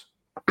clubs.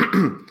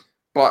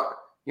 But,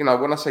 you know,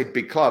 when I say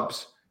big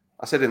clubs,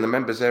 I said in the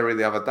members area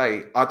the other day,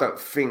 I don't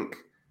think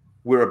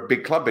we're a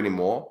big club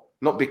anymore,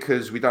 not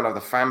because we don't have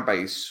the fan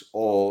base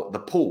or the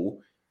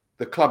pool.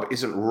 The club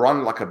isn't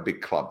run like a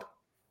big club.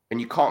 And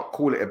you can't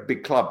call it a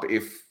big club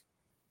if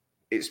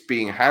it's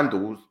being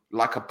handled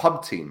like a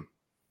pub team.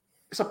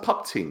 It's a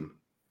pub team.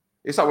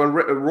 It's like when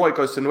Roy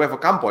goes to Nuevo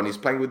Campo and he's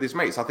playing with his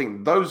mates. I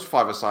think those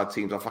five-a-side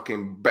teams are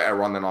fucking better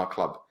run than our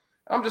club.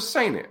 I'm just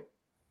saying it.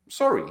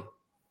 Sorry.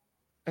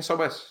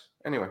 SOS.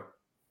 Anyway.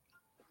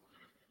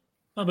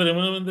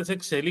 Περιμένουμε τις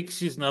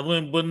εξελίξεις να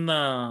δούμε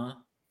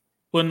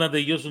μπορεί να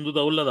τελειώσουν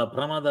τούτα όλα τα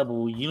πράγματα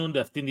που γίνονται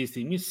αυτή τη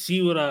στιγμή.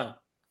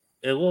 Σίγουρα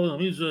εγώ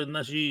νομίζω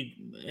να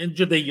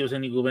δεν τελειώσε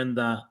η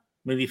κουβέντα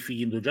με τη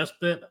φυγή του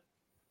Τζάσπερ.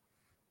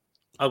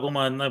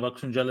 Ακόμα να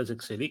υπάρξουν και άλλες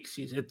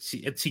εξελίξεις.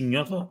 Έτσι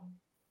νιώθω.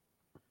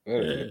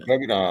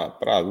 Πρέπει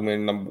να δούμε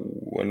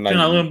και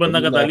να δούμε μπορεί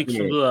να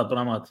καταλήξουν τούτα τα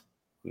πράγματα.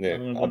 Ναι,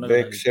 αν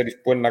δεν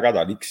ξέρεις πού είναι να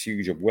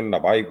καταλήξει και πού είναι να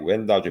πάει η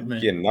κουβέντα και ποιοι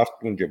είναι να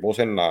έρθουν και πώς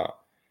είναι να...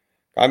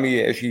 Κάμει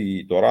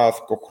έχει τώρα 2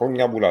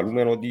 χρόνια που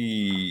λαλούμε ότι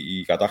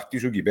η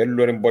κατάκτηση του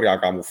κυπέλλου δεν μπορεί να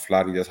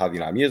καμουφλάρει τις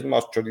αδυναμίες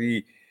μας και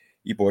ότι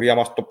η πορεία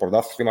μας στο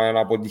πρωτάθλημα είναι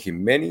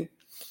αποτυχημένη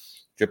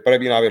και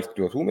πρέπει να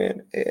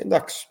βελτιωθούμε.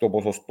 Εντάξει, το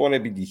ποσοστό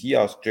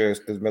επιτυχίας και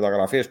στις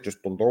μεταγραφές και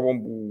στον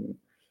τρόπο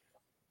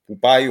που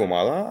πάει η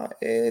ομάδα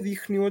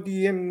δείχνει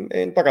ότι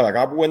τα κατά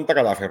κάπου δεν τα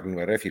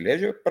καταφέρνουμε ρε φίλε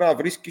και πρέπει να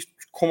βρίσκεις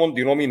τους common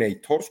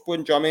denominators που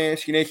εντιαμε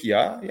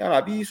συνέχεια για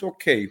να πεις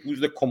OK, who's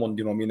the common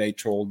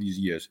denominator all these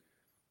years?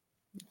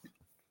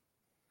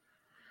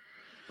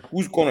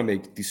 Who's gonna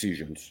make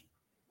decisions?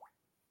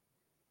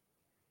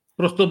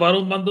 Προς το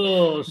παρόν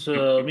πάντως,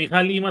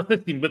 Μιχάλη, είμαστε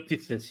στην πέμπτη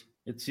θέση.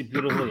 Έτσι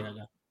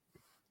πληροφοριακά.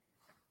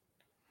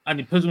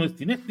 Αν παίζουμε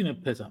στην έκτη,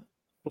 πέσαμε.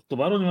 Προς το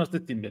παρόν είμαστε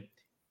στην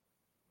πέμπτη.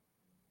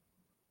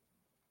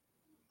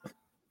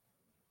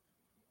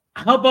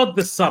 How about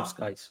the subs,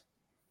 guys?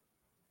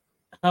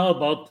 How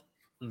about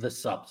the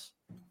subs?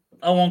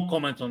 I won't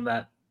comment on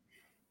that.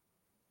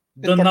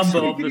 The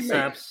number of the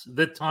subs,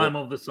 the time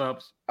of the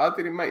subs.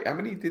 How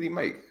many did he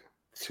make?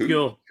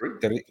 2?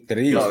 3?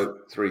 3. No,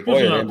 3.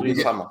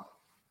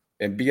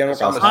 Εμπήγαινε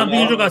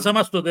ο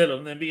Κασάμα στο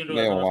τέλος. Ναι,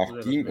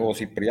 ο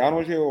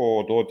Σιπριάνος και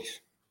ο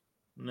Τότης.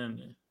 Ναι,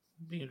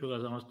 πήγαινε ο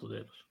Κασάμα στο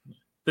τέλος.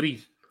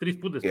 3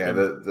 πούτες. Yeah,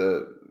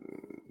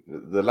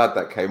 the lad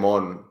that came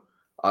on,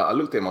 I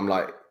looked at him, I'm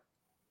like,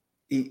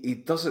 he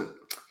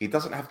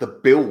doesn't have the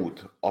build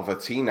of a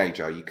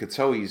teenager. You could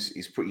tell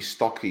he's pretty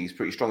stocky, he's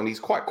pretty strong, and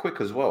he's quite quick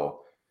as well.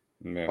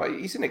 Yeah. But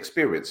he's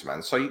inexperienced,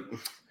 man. So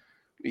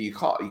you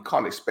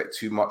can't expect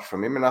too much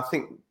from him. And I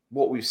think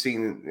what we've seen,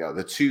 you know,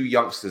 the 2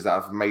 youngsters that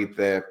have made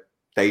their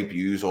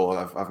debuts or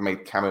have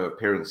made cameo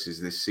appearances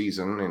this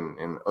season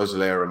in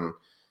Özler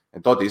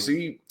and Dodi. So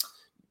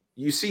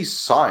you see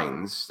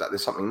signs that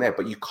there's something there,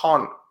 but you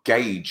can't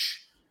gauge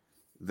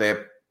their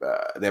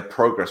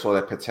progress or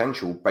their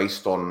potential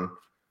based on,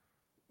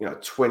 you know,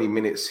 20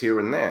 minutes here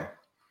and there.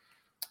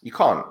 You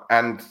can't.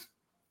 And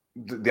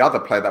the other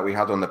player that we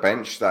had on the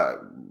bench that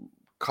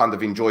kind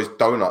of enjoys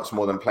donuts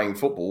more than playing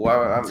football, I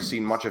haven't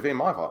seen much of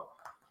him either.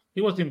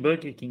 He was in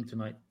Burger King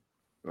tonight.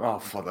 Oh,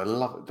 for the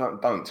love!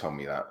 Don't tell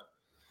me that.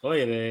 Oh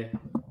yeah,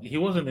 he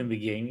wasn't in the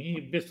game.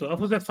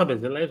 Αφού δεν θα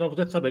παίζει, δηλαδή αφού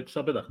δεν θα παίξει,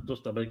 θα πεταχτώ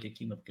στα Burger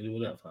King και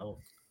δεν θα φάω.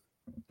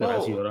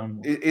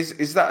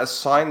 Is that a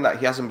sign that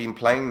he hasn't been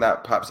playing?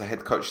 That perhaps the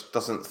head coach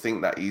doesn't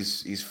think that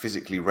he's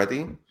physically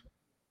ready?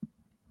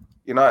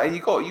 You know, and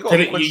you got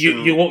a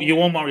question. You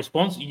want my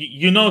response?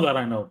 You know that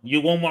I know. You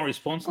want my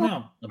response now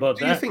about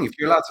that? Do you think if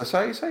you're allowed to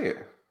say it?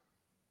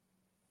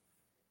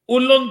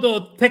 Όλον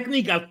το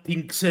technical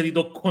team ξέρει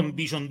το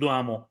condition του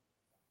άμμου.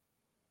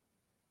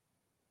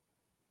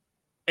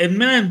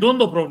 Εμένα εντός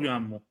το πρόβλημα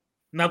μου.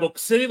 Να το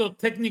ξέρει το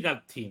technical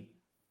team.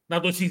 Να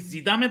το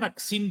συζητά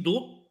μεταξύ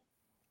του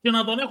και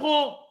να τον έχω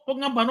τον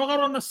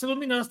καμπανόκαρο να σε δουν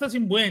την κατάσταση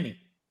που είναι.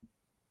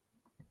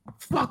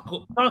 Fuck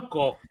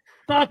off.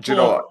 Do you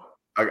know what?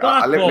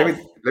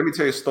 Let me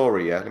tell you a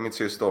story, yeah? Let me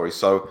tell you a story.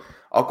 So,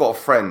 I've got a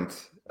friend,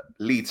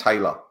 Lee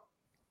Taylor.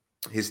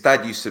 His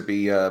dad used to be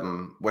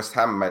West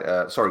Ham,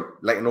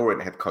 Leyton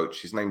Orient head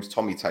coach. His name's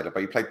Tommy Taylor,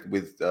 but he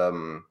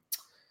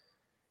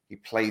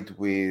played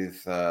with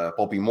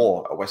Bobby Moore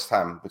at West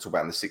Ham. We're talking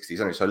about in the 60s.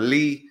 Anyway, so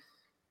Lee,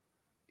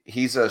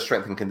 he's a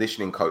strength and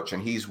conditioning coach,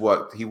 and he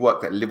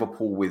worked at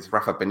Liverpool with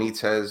Rafa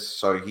Benitez.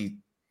 So he,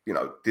 you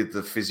know, did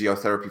the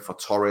physiotherapy for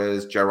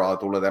Torres, Gerrard,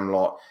 all of them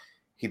lot.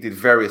 He did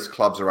various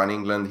clubs around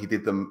England. He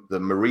did the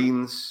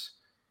Marines.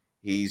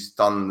 He's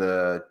done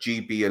the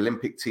GB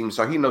Olympic team.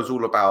 So he knows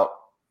all about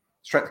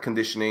strength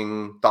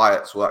conditioning,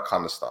 diets, all that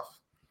kind of stuff.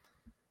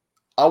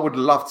 I would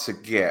love to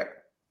get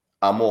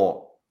Amor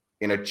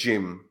in a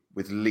gym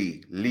with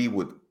Lee. Lee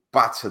would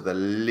batter the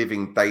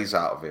living days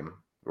out of him,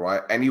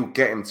 right? And he'll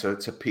get him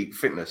to peak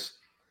fitness.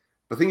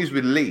 The thing is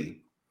with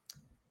Lee,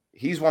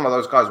 he's one of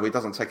those guys where he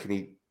doesn't take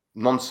any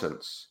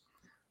nonsense.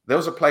 There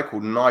was a player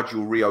called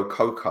Nigel Rio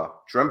Coca.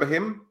 Do you remember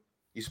him?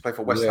 He used to play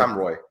for West Ham,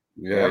 Roy.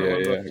 Yeah.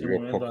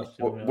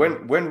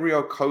 When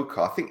Rio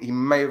Coca, I think he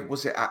may have,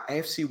 was it at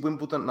AFC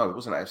Wimbledon? No, it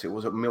wasn't AFC. It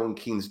was at Milton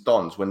Keynes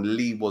Dons when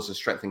Lee was a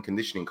strength and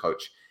conditioning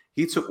coach.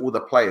 He took all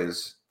the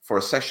players for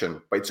a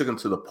session, but he took them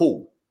to the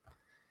pool.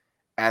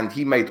 And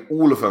he made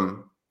all of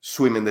them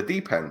swim in the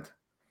deep end.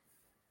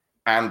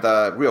 And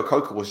Rio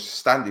Coca was just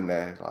standing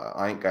there, like,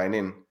 I ain't going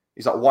in.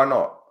 He's like, why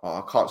not? Oh,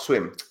 I can't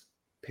swim.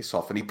 Piss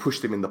off. And he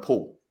pushed him in the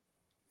pool.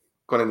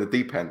 Got in the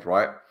deep end,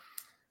 right?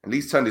 And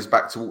Lee's turned his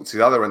back to walk to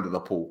the other end of the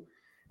pool.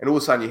 And all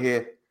of a sudden you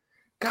hear,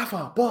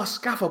 Gaffer, boss.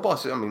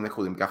 I mean, they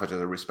call him Gaffer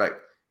just a respect.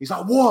 He's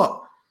like,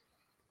 what?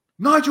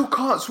 Nigel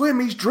can't swim.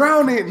 He's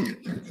drowning.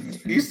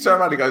 He's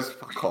turned around. He goes,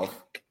 fuck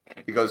off.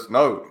 He goes,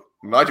 no,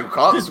 Nigel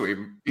can't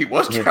swim. He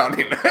was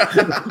drowning.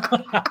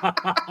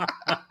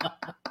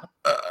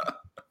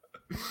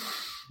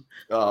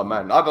 Oh,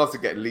 man. I'd love to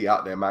get Lee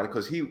out there, man,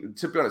 because he,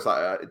 to be honest,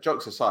 like,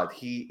 jokes aside,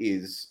 he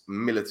is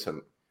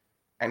militant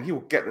and he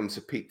will get them to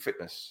peak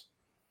fitness.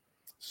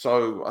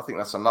 So I think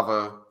that's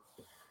another...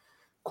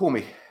 Call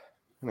me.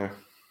 You know.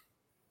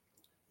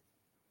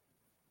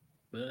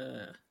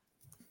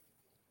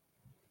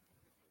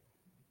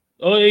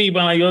 Όχι, η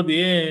Παναγιώτη,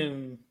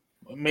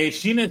 με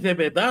εκείνες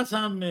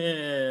επετάσαν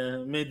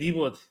με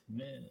τίποτε.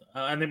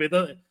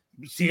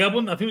 Σιγά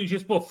που να αφήνουν και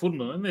στο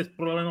φούρνο, δεν είναι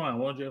προλαβαίνω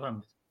αγώ και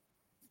φάμε.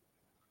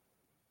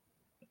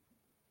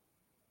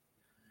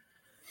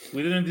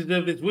 We didn't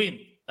deserve this win,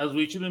 as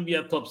we shouldn't be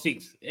at top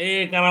 6.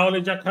 Καλά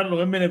όλε και Κάρλο,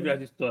 δεν με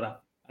νευριάζεις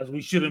τώρα. As we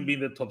shouldn't be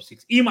in the top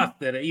 6.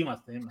 Είμαστε.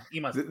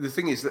 The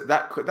thing is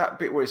that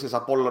bit where it says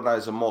Apollon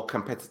is a more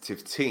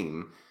competitive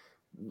team,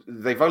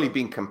 they've only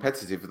been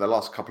competitive for the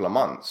last couple of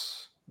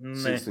months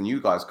since the new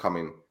guys come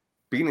in.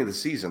 Beginning of the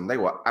season, they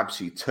were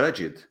absolutely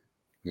turgid.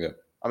 Yeah.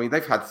 I mean,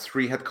 they've had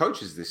 3 head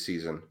coaches this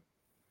season.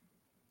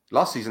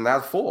 Last season, they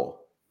had 4.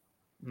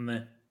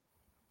 Ναι.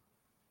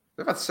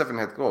 They've had 7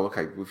 head coaches.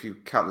 Okay, if you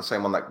count the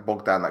same one that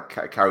Bogdan that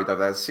carried over,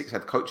 they had 6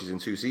 head coaches in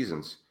 2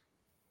 seasons.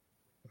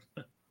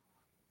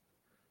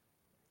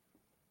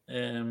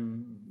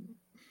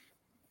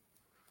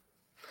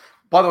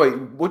 By the way,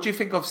 what do you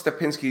think of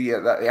Stepinski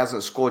that he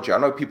hasn't scored yet? I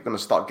know people are going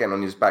to start getting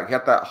on his back. He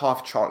had that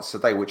half chance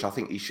today, which I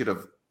think he should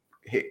have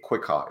hit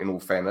quicker, in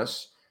all fairness.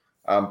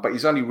 But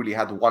he's only really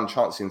had 1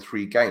 chance in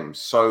 3 games.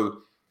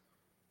 So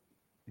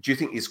do you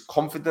think his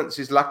confidence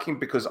is lacking?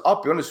 Because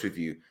I'll be honest with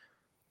you,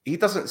 he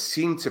doesn't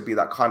seem to be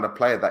that kind of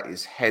player that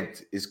his head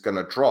is going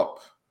to drop.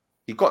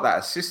 He got that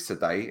assist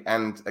today.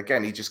 And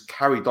again, he just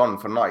carried on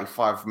for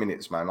 95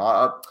 minutes, man.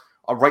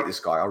 I rate this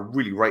guy. I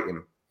really rate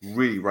him.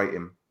 Really rate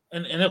him.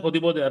 Δεν έχω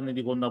τίποτε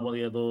αρνητικό να πω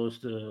για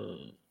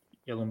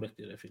τον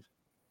παίχτη, ρε φίλε.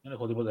 Δεν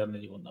έχω τίποτε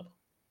αρνητικό να πω.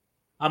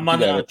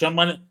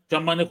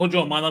 Αν έχω και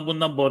ομάδα που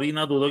να μπορεί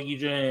να του δώσει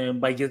και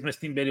μπαγιές μες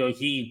στην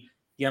περιοχή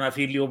για να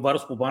φύγει ο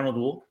βάρος που πάνω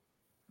του,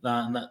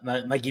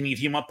 να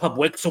κινηθεί μάπα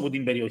από έξω από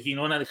την περιοχή,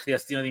 ενώ να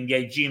χρειαστεί να την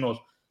πιάει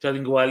εκείνος και να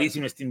την κουβαλήσει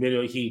μες στην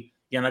περιοχή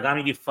για να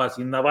κάνει τη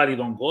φάση, να βάλει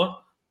τον γκολ,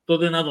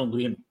 τότε να τον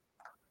κρίνω.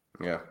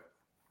 Yeah.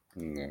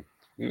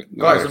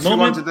 Guys,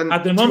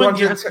 at the moment,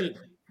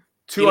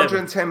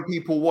 210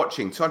 people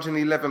watching,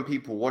 211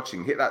 people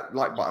watching. Hit that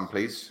like button,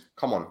 please.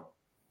 Come on.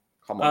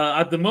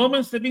 At the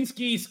moment,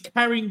 Stepinski is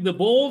carrying the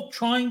ball,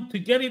 trying to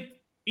get it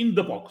in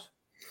the box.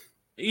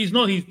 It's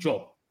not his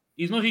job.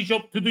 It's not his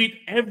job to do it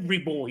every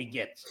ball he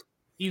gets.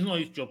 It's not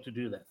his job to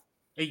do that.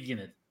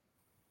 Again.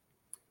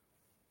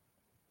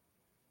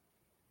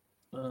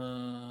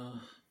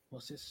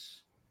 What's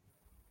this?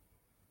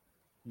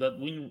 That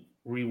we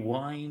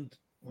rewind.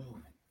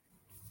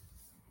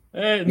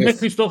 Ναι,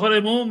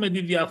 Χριστόφορε μου, με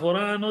τη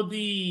διαφορά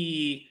ότι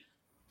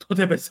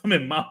τότε παίζαμε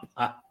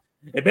μάπα.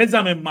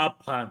 Παίζαμε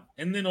μάπα.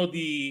 Δεν είναι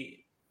ότι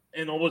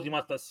είναι όπως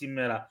είμαστε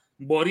σήμερα.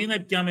 Μπορεί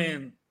να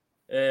πιάμε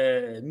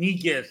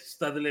νίκες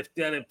στα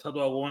τελευταία λεπτά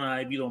του αγώνα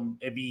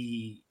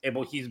επί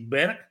εποχής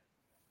Μπέρκ,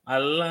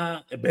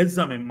 αλλά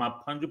παίζαμε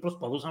μάπα και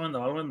προσπαθούσαμε να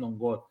βάλουμε τον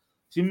γκολ.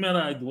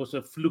 Σήμερα it was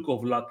a fluke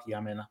of luck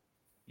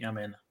για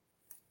μένα.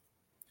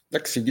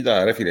 Εντάξει,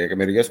 κοίτα ρε φίλε,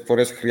 μερικές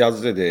φορές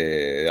χρειάζεται,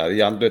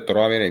 δηλαδή αν το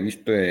τρώμε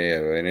εμείς το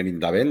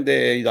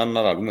 95 ήταν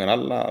να τα λούμε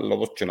άλλα, αλλά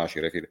όπως και να έχει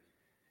ρε φίλε.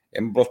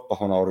 Εν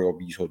προσπαθώ να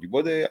ωρεοποιήσω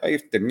τίποτε,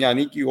 ήρθε μια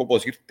νίκη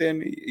όπως ήρθε,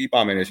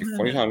 είπαμε,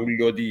 συμφωνήσαμε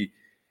όλοι ότι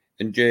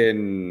είναι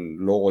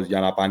λόγος για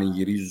να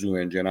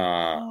πανηγυρίζουμε και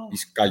να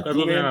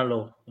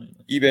ισκαγιούμε.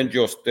 Είπεν και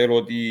ο Στέλ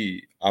ότι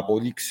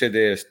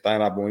αποδείξετε στα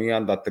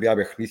εναπομείναν τα 3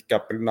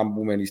 παιχνίδια πριν να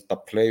μπούμε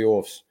στα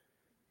play-offs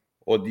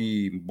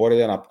ότι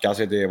μπορείτε να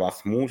πιάσετε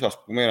βαθμούς,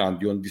 ας πούμε,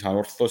 αντίον της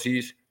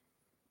ανόρθωσης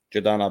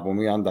και τα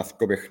αναπομείναν τα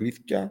 2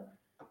 παιχνίδια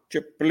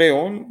και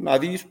πλέον να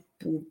δεις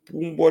που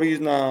μπορείς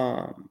να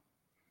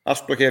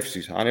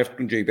στοχεύσεις. Αν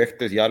έρθουν και οι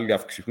παίχτες οι άλλοι,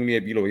 αυξηθούν οι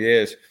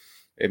επιλογές,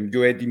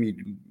 πιο έτοιμοι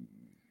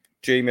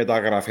και οι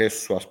μεταγραφές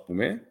σου, ας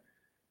πούμε,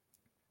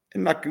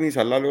 να κρίνεις,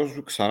 αλλά λέω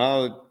σου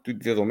ξανά, τη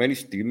δεδομένη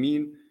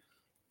στιγμή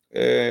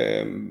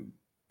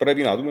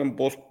πρέπει να δούμε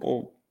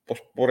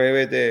πώς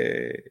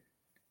πορεύεται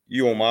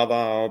η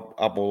ομάδα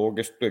από εδώ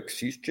και στο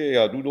εξής και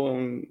για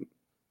τούτον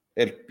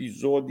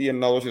ελπίζω ότι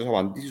να δώσεις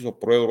απαντήσεις ο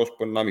πρόεδρος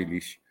που να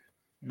μιλήσει.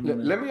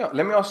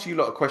 Let me ask you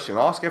a question.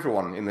 I'll ask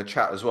everyone in the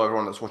chat as well,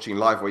 everyone that's watching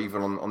live or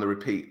even on the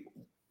repeat.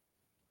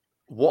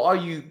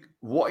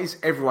 What is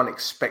everyone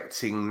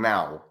expecting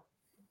now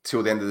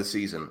till the end of the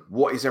season?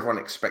 What is everyone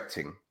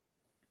expecting?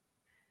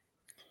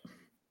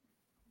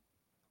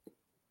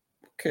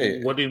 Okay.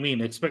 What do you mean?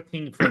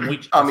 Expecting from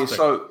which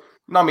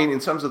I mean,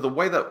 in terms of the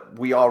way that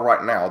we are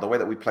right now, the way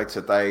that we played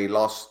today,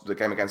 the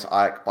game against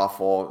Ajax,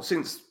 Buffon,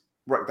 since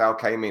Rekdal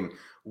came in,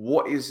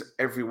 what is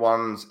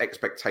everyone's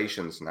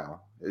expectations now?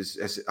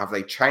 Have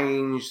they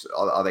changed?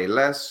 Are they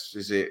less?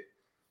 Is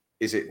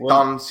it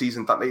done?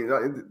 Season done?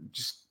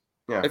 Just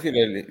yeah.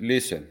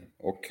 Listen,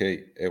 okay.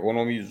 Εγώ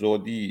νομίζω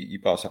ότι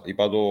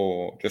είπα το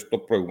και στο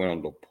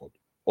προηγούμενο το pod.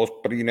 Ως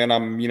πριν ένα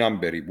μήνα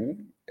περίπου,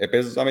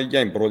 επέζαμε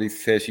για την πρώτη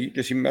θέση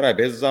και σήμερα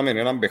επέζαμε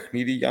έναν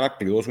παιχνίδι για να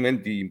κλειδώσουμε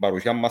την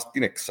παρουσία μας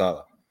στην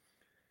εξάδα.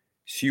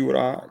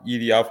 Σίγουρα οι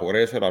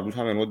διαφορές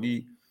ελαλούσαμε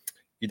ότι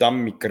ήταν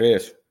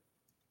μικρές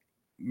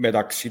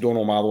μεταξύ των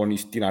ομάδων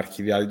στην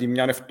αρχή. Δηλαδή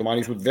μια εβδομάδα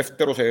ήσουν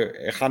δεύτερος,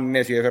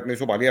 έχανες ή έφερνες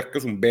ισοπαλία,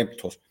 έρχεσουν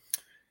πέμπτος.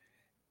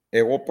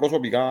 Εγώ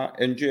προσωπικά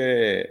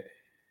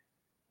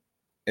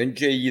εν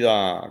και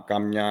είδα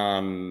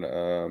καμιά,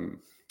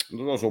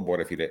 δεν θα σου πω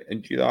ρε φίλε,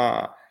 εν και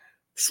είδα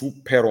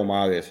σούπερ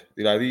ομάδες.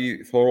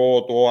 Δηλαδή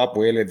θωρώ το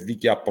ΑΠΟΕΛ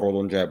δίκαια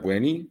πρώτον και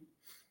ΑΠΟΕΝΗ,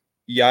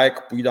 η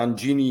ΑΕΚ που ήταν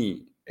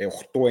γίνει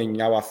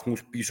 8-9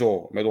 βαθμούς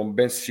πίσω με τον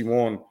Μπεν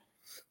Σιμών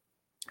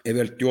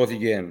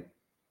ευελτιώθηκε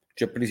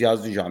και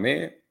πλησιάζει για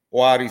μέ.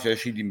 Ο Άρης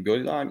έχει την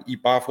ποιότητα, η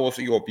Πάφος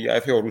η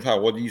οποία θεωρούσα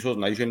εγώ ότι ίσως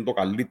να είχε το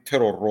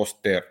καλύτερο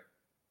ρόστερ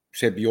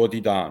σε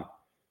ποιότητα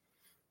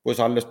που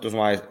σε άλλες τις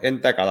ομάδες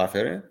δεν τα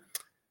κατάφερε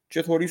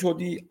και θεωρήσω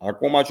ότι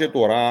ακόμα και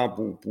τώρα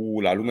που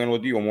λαλούμε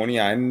ότι η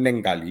Ομόνια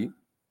είναι καλή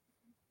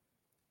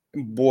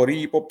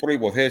μπορεί υπό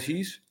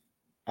προϋποθέσεις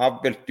να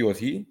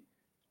βελτιωθεί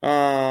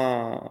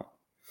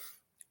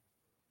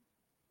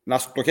να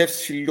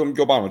στοχεύσει λίγο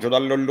πιο πάνω και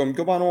όταν λέω λίγο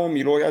πιο πάνω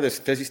μιλώ για τις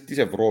θέσεις της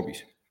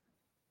Ευρώπης.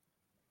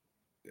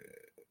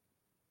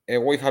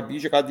 Εγώ είχα πει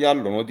και κάτι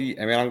άλλο, ότι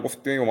εμένα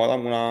κόφτει η ομάδα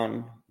μου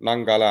να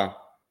είναι καλά.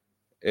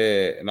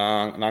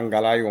 Να είναι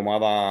καλά η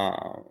ομάδα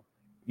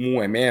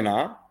μου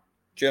εμένα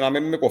και να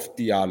μην με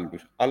κοφτεί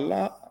άλλους.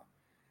 Αλλά,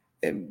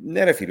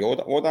 ναι ρε φίλε,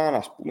 όταν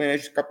ας πούμε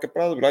έχεις κάποια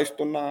πράγματα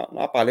τουλάχιστον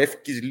να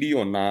παλεύκεις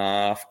λίγο,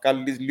 να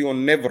βγάλεις λίγο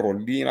νεύρο,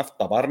 λίγο να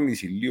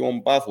αυταπάρνεις,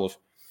 λίγο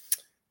πάθος.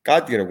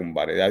 Κάτι ρε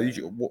κουμπάρε. Δηλαδή,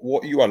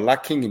 what you are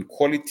lacking in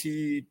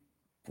quality,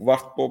 που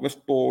βάρτω μες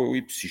στο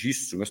ψυχή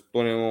σου, μες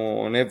στο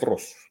νεύρο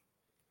σου.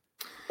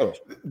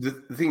 The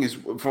thing is,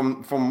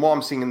 from what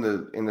I'm seeing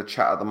in the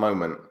chat at the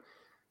moment,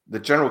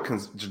 the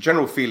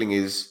general feeling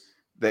is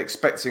they're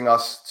expecting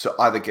us to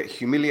either get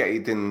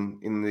humiliated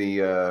in the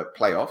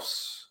playoffs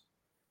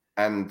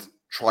and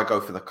try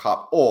go for the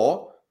cup, or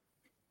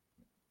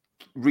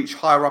reach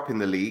higher up in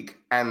the league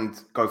and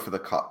go for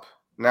the cup.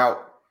 Now,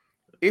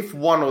 if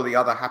one or the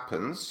other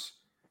happens,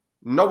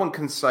 no one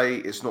can say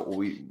it's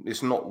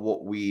not what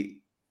we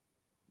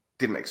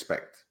didn't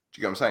expect. Do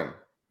you get what I'm saying?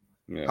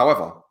 Yeah.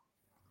 However,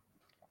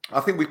 I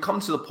think we've come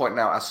to the point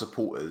now as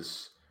supporters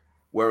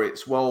where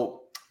it's, well,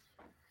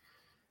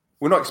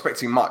 we're not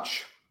expecting much.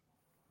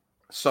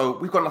 So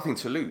we've got nothing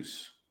to lose.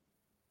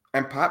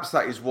 And perhaps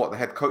that is what the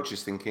head coach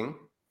is thinking.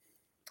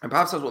 And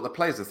perhaps that's what the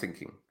players are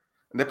thinking.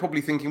 And they're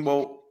probably thinking,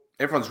 well,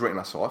 everyone's written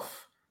us off.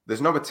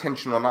 There's no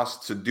attention on us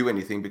to do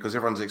anything because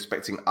everyone's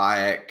expecting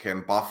Ajax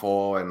and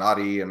Buffon and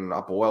Ari and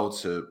Apollon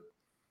to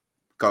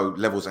go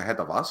levels ahead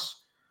of us.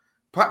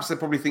 Perhaps they're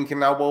probably thinking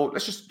now, well,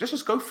 let's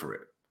just go for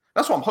it.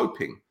 That's what I'm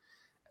hoping.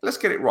 Let's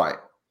get it right.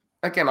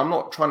 Again, I'm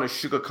not trying to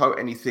sugarcoat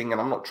anything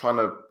and I'm not trying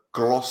to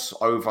gloss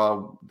over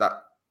that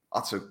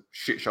utter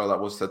shit show that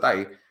was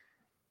today.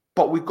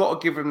 But we've got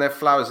to give them their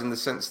flowers in the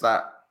sense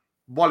that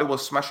while it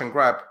was smash and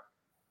grab,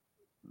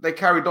 they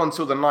carried on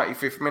till the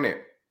 95th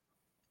minute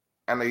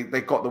and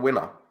they got the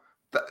winner.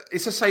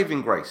 It's a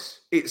saving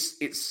grace.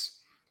 It's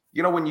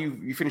you know when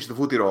you finish the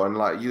futiro and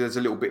like there's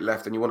a little bit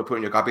left and you want to put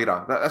in your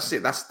gabira. That's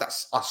it.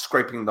 That's us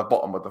scraping the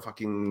bottom of the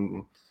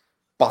fucking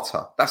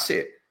butter. That's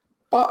it.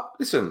 But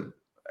listen,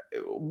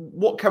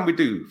 what can we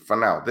do for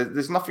now?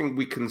 There's nothing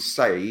we can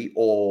say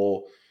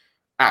or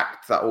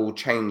act that will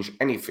change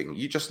anything.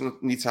 You just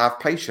need to have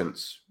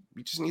patience.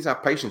 You just need to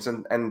have patience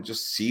and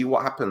just see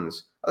what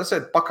happens. As I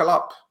said, buckle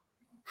up.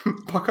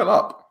 Buckle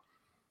up.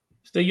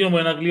 Στέγιο μου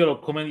ένα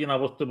γλύωρο comment για να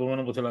πω στο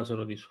επόμενο που θέλω να σε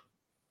ρωτήσω.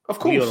 Of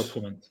course.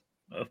 Comment.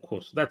 Of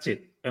course. That's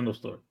it. End of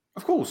story.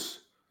 Of course.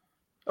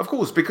 Of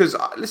course. Because,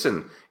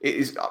 listen, it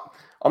is.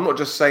 I'm not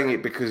just saying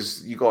it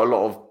because you got a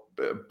lot of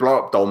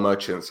blow-up doll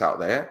merchants out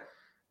there.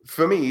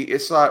 For me,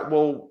 it's like,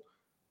 well,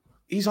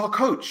 he's our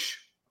coach.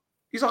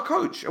 He's our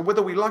coach. And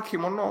whether we like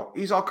him or not,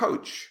 he's our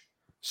coach.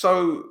 So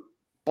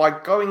by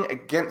going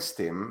against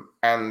him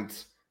and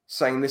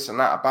saying this and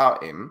that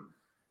about him,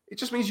 it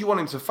just means you want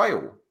him to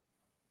fail.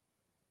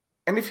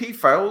 And if he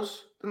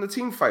fails, then the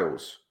team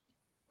fails.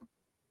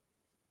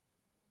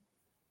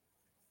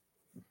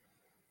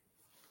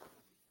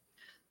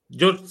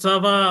 George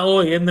Sava,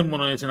 όχι, δεν είναι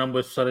μόνο έτσι να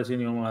μπορεί να σου αρέσει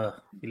η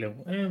ομάδα.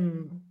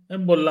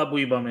 Είναι πολλά που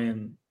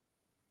είπαμε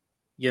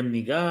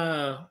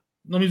γενικά.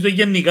 Νομίζω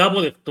γενικά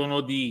αποδεκτών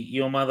ότι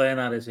η ομάδα δεν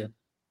άρεσε.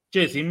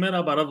 Και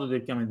σήμερα παρά το ότι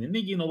έπιαμε την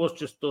νίκη, όπως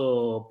και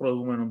στο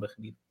προηγούμενο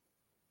παιχνίδι.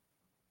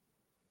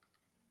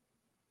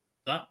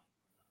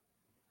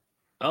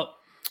 Oh,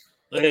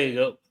 there you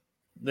go.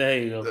 There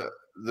you go.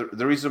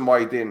 The reason why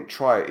he didn't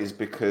try it is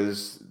because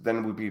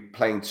then we'd be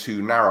playing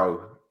too narrow,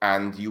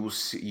 and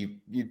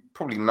you'd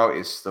probably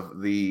notice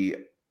the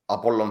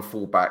Apollon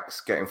fullbacks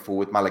getting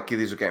forward,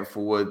 Malakidis are getting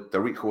forward,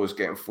 Darico was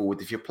getting forward.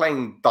 If you're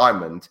playing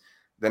diamond,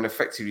 then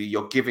effectively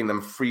you're giving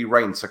them free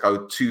rein to go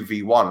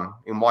 2v1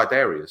 in wide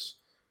areas.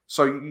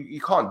 So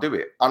you can't do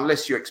it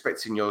unless you're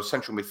expecting your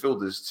central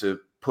midfielders to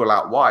pull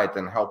out wide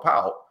and help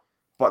out,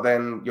 but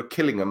then you're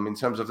killing them in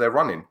terms of their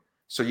running.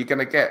 So you're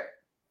going to get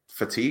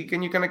fatigue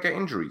and you're going to get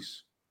injuries.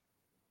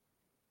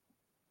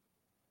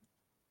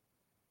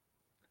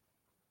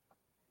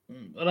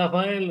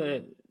 Ραφαέλ,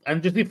 αν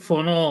και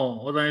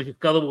συμφωνώ όταν έχεις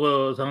κάτω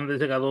από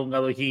 40%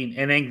 κατοχή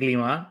εν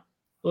έγκλημα,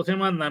 το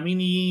θέμα να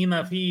μείνει ή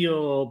να φύγει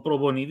ο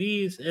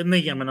προπονητής, είναι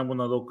για μένα που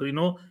να το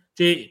κρίνω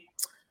και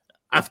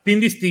αυτή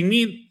τη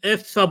στιγμή δεν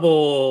θα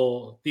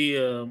πω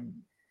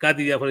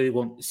κάτι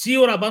διαφορετικό.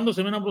 Σίγουρα πάντως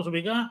σε μένα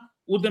προσωπικά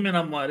ούτε με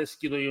να μου αρέσει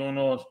και το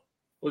γεγονός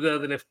ότι τα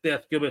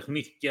τελευταία δύο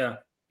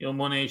παιχνίδια η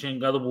Omonoia είχε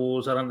κάτω από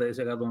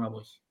 40%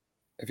 απόχη.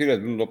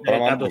 Φίλε, το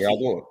πράγμα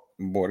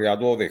μπορεί να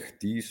το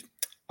δεχτείς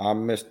αν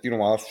μες στην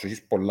ομάδα σου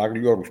έχεις πολλά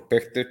γλυόρους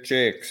παίχτες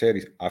και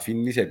ξέρεις,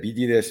 αφήνεις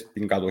επίτηδες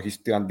την κατοχή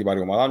στην αντίπαλη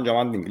ομάδα και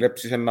αν την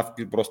κλέψεις να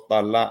φύγεις μπροστά,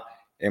 αλλά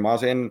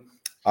εμάς είναι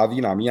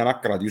αδυναμία να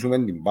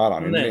κρατήσουμε την μπάλα.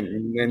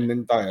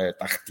 Είναι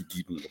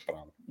τακτική του το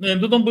πράγμα. Ναι,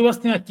 τούτο που είπα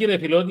στην αρχή ρε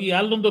φίλε, ότι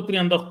άλλον το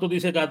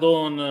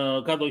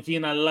 38% κατοχή,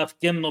 αλλά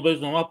φκένω,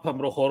 παίζω μάπα,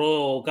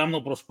 προχωρώ,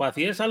 κάνω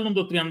προσπάθειες, άλλον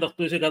το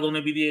 38%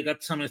 επειδή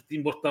κάτσαμε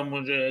στην πόρτα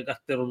μου και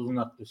καθαίρω τους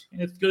ναύτους.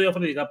 Είναι δύο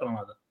διαφορετικά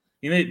πράγματα.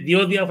 Είναι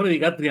δύο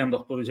διαφορετικά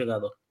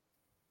 38%.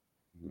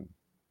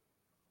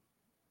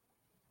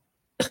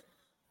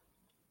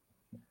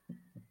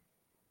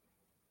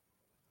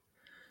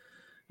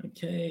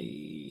 Okay,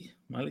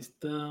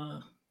 μάλιστα.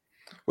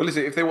 Well,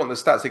 listen, if they want the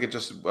stats, they could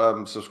just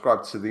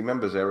subscribe to the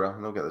members area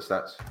and they'll get the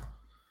stats.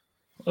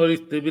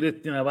 Ορίστε, πήρε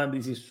την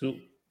απάντηση σου.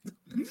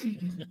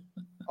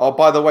 Oh,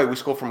 by the way, we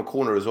scored from a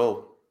corner as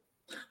well.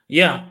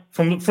 Yeah,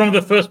 from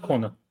the first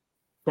corner.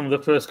 From the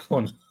first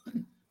corner.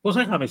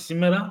 Πόσα είχαμε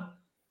σήμερα?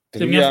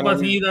 Σε μια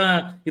σπάση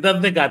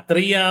ήταν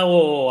 13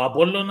 ο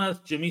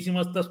Απόλλωνας και εμείς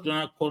ήμασταν στο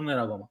ένα corner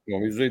ακόμα.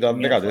 Νομίζω ήταν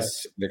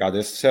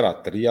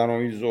 14-3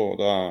 νομίζω.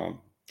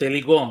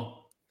 Τελικό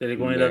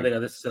ήταν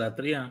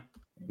 14-3.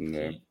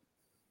 Ναι.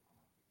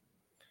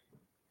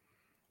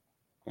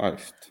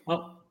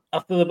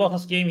 After the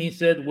Buffas game, he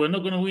said, "We're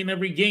not going to win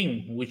every game,"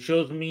 which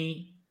shows me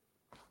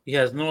he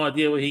has no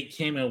idea where he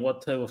came and what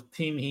type of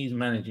team he's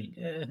managing.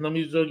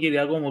 Νομίζω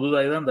Κυριακό μου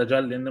τούτα ήταν τα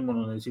τζάλι, δεν είναι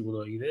μόνο εσύ που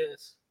το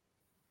είδες.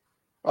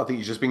 I think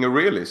he's just being a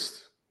realist.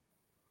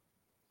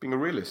 Being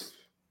a realist.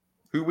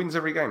 Who wins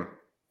every game?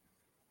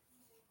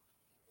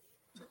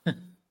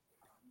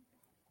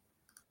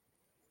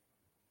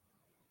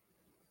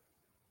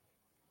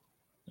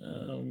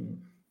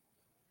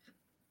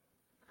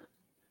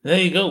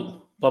 There you go.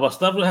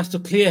 Papastavros has to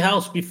clear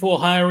house before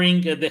hiring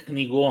a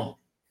technico.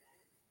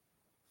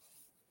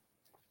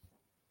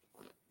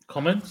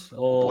 Comments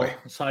or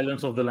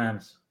silence of the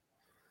lambs?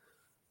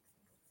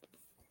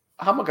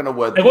 How am I going to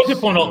word this?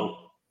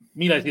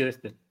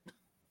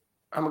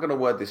 How am I going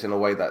to word this in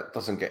a way that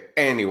doesn't get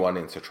anyone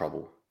into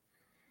trouble?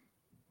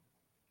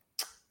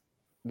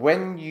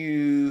 When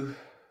you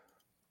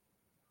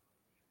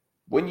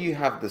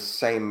have the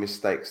same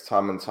mistakes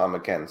time and time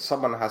again,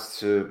 someone has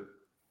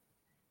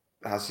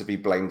to be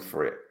blamed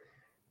for it.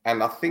 And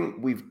I think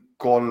we've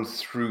gone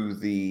through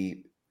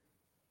the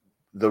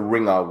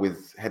ringer with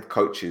head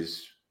coaches.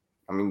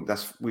 I mean,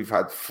 we've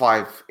had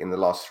 5 in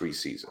the last 3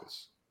 seasons.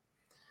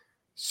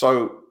 So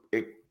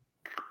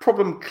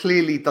problem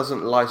clearly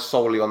doesn't lie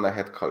solely on the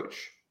head coach.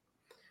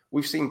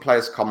 We've seen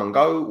players come and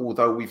go,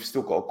 although we've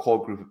still got a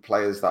core group of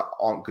players that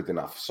aren't good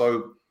enough. So,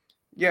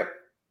 yeah,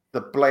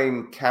 the blame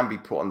can be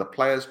put on the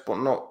players, but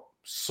not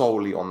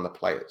solely on the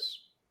players.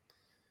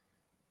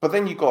 But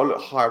then you've got to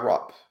look higher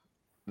up,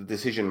 the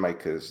decision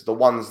makers, the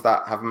ones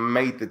that have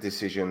made the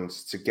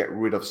decisions to get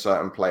rid of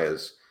certain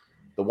players,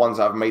 the ones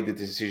that have made the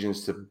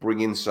decisions to bring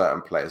in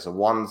certain players, the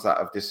ones that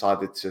have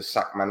decided to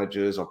sack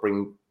managers or bring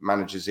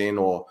managers in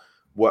or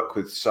work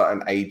with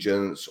certain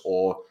agents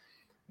or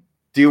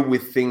deal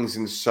with things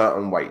in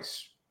certain ways.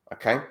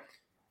 Okay.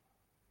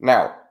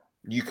 Now,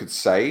 you could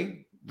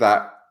say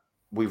that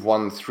we've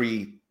won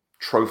 3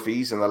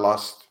 trophies in the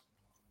last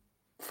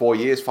 4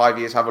 years, 5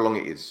 years, however long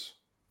it is.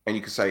 And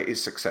you could say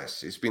it's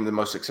success. It's been the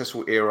most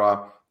successful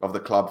era of the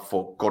club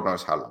for God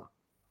knows how long.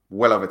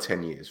 Well over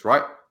 10 years,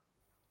 right?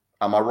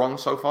 Am I wrong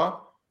so far?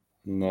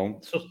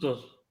 No.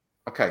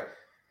 Okay.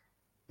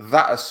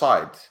 That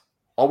aside,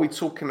 are we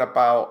talking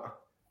about,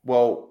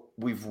 well,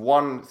 we've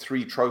won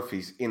 3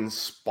 trophies in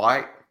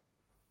spite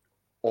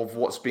of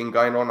what's been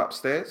going on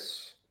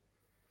upstairs?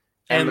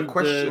 And the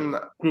question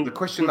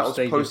that was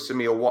posed to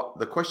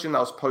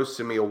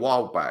me a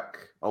while back,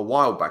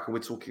 and we're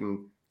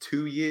talking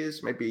 2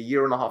 years, maybe a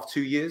year and a half,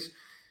 2 years.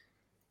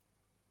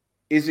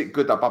 Is it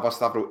good that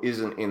Papastavro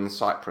isn't in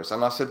Cyprus?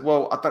 And I said,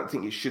 well, I don't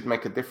think it should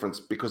make a difference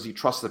because he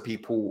trusts the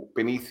people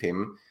beneath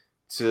him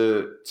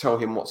to tell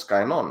him what's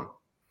going on.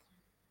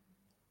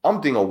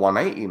 I'm doing a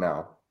 180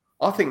 now.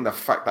 I think the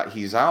fact that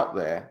he's out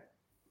there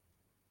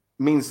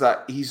means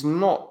that he's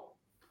not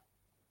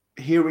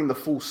hearing the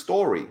full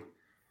story.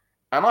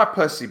 And I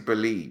personally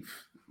believe,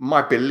 my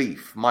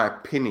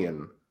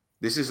opinion,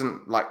 this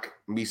isn't like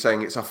me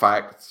saying it's a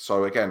fact.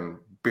 So again,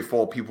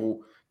 before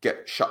people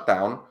get shut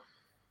down,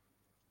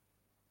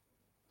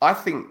 I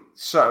think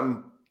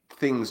certain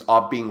things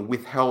are being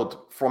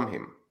withheld from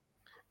him.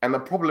 And the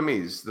problem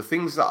is the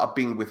things that are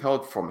being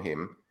withheld from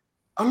him,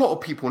 a lot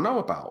of people know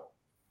about.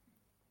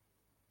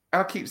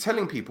 And I keep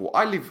telling people,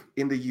 I live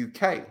in the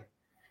UK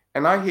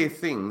and I hear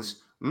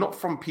things not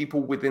from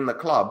people within the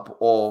club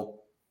or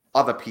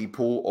other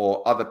people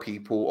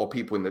or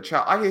people in the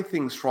chat. I hear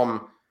things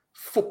from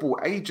football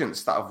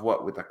agents that have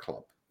worked with the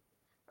club.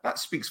 That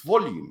speaks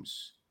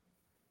volumes.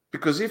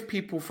 Because if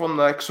people from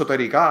the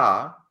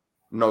Exoterica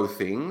know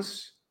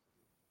things,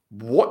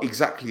 what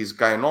exactly is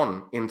going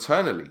on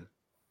internally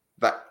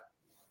that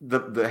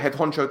the head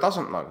honcho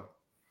doesn't know?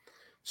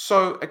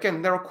 So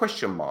again, there are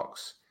question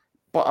marks.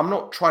 But I'm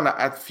not trying to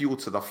add fuel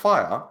to the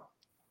fire.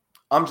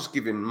 I'm just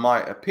giving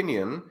my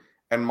opinion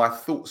and my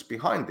thoughts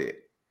behind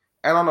it.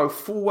 And I know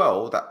full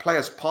well that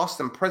players past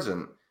and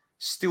present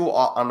still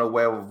are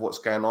unaware of what's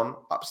going on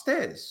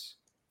upstairs.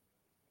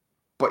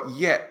 But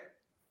yet,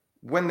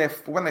 when they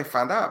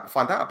find out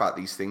about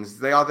these things,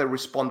 they either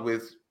respond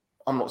with,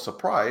 I'm not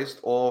surprised,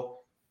 or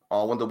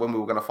I wonder when we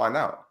were going to find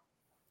out.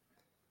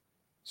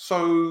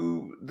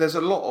 So there's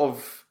a lot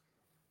of,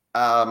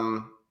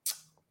 how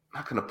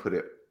can I put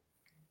it?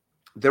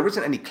 There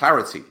isn't any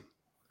clarity,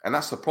 and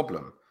that's the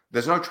problem.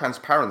 There's no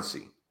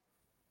transparency.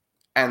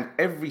 And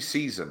every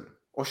season,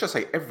 or should I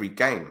say every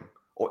game,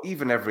 or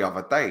even every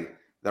other day,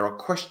 there are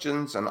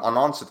questions and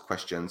unanswered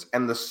questions,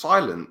 and the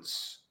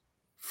silence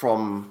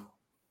from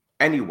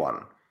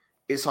anyone,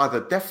 it's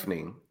either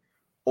deafening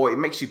or it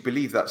makes you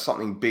believe that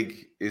something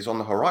big is on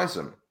the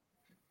horizon.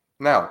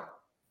 Now,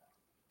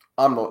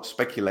 I'm not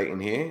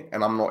speculating here,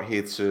 and I'm not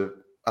here to,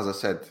 as I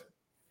said,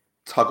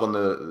 tug on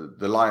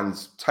the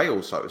lion's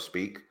tail, so to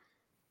speak.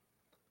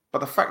 But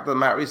the fact of the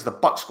matter is the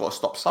buck's got to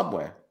stop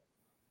somewhere.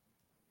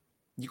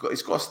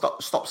 It's got to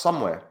stop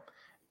somewhere.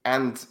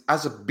 And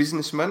as a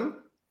businessman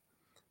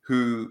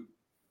who,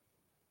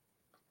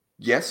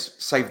 yes,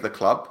 saved the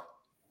club,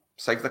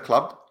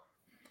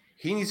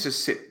 he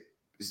needs to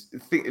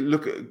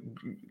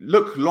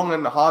look long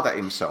and hard at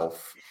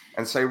himself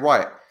and say,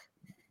 right,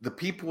 the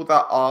people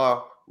that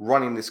are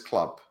running this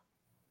club,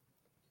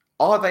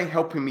 are they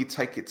helping me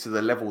take it to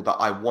the level that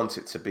I want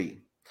it to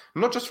be?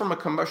 Not just from a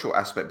commercial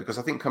aspect, because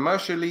I think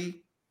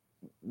commercially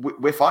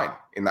we're fine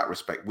in that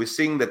respect. We're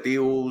seeing the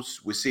deals,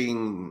 we're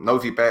seeing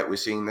Novibet, we're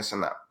seeing this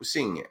and that, we're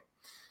seeing it.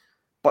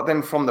 But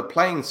then from the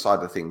playing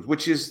side of things,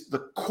 which is the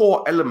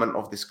core element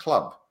of this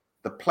club,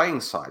 the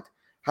playing side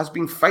has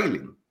been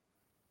failing.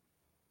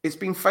 It's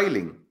been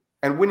failing.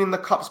 And winning the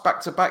cups back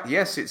to back,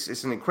 yes,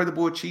 it's an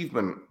incredible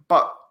achievement,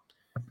 but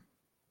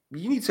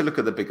you need to look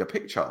at the bigger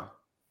picture.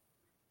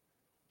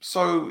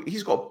 So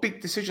he's got a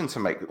big decision to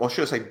make, or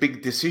should I say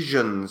big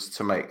decisions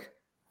to make.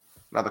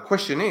 Now the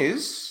question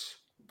is,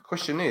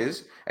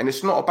 and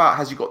it's not about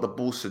has he got the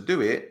balls to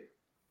do it.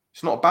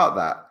 It's not about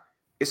that.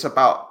 It's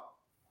about,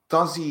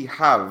 does he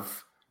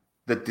have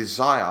the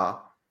desire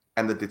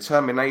and the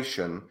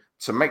determination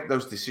to make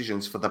those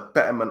decisions for the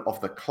betterment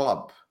of the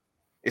club?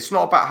 It's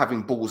not about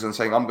having balls and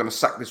saying, I'm going to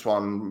sack this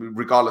one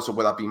regardless of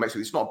whether I've been mixed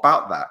with. It's not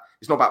about that.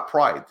 It's not about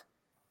pride.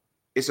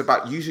 It's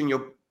about using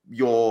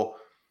your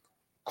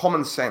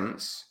common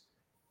sense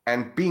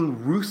and being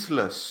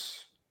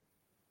ruthless.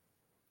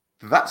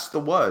 That's the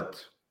word,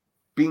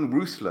 being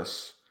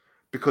ruthless,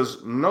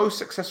 because no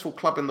successful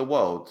club in the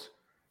world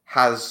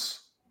has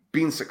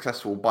been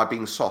successful by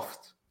being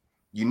soft.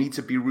 You need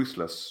to be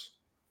ruthless.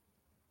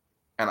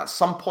 And at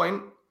some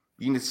point,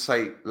 you need to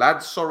say,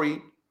 lads,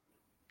 sorry,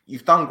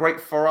 you've done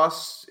great for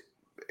us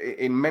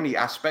in many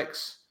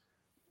aspects,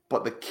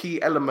 but the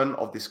key element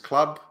of this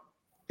club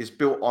is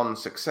built on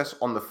success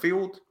on the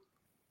field,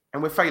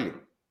 and we're failing.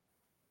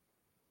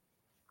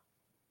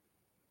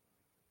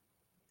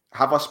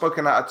 Have I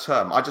spoken out of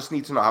term? I just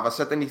need to know, have I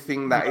said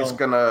anything that is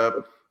going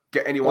to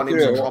get anyone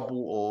into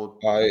trouble? Or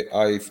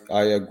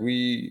I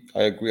agree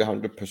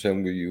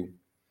 100% with you,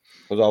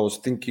 because I was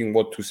thinking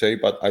what to say,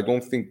 but I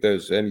don't think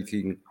there's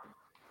anything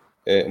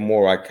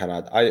more I can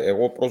add.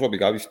 Εγώ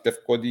προσωπικά πιστεύω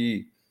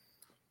ότι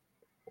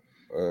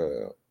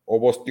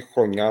όπως τη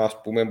χρονιά,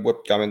 ας πούμε, που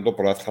έπιαμε το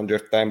πρωτάθλημα και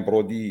ήρθαμε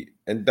πρώτοι,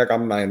 δεν τα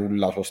έκαναν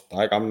ούλα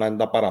σωστά, έκαναν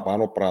τα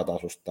παραπάνω πράγματα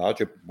σωστά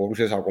και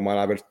μπορούσες ακόμα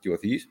να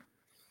βελτιωθείς.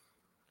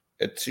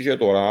 Έτσι και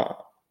τώρα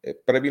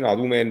πρέπει να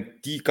δούμε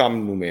τι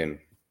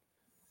κάνουμε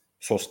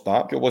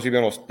σωστά και όπως είπε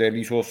ο Στέλ,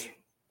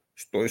 ίσως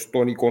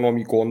στον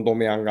οικονομικό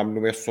τομέα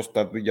κάνουμε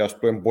σωστά δουλειά,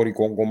 στο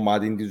εμπορικό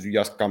κομμάτι της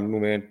δουλειάς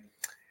κάνουμε,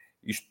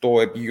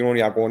 στο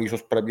επικοινωνιακό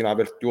ίσως πρέπει να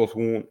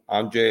βελτιωθούν,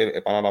 αν και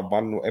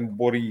επαναλαμβάνω, δεν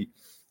μπορεί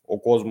ο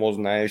κόσμος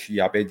να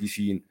έχει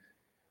απέτηση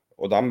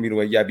όταν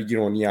μιλούμε για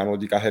επικοινωνία,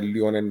 ότι κάθε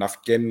λίγο να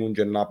βγαίνουν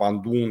και να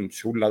απαντούν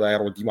σε όλα τα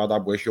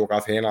ερωτήματα που έχει ο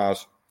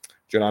καθένας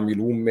και να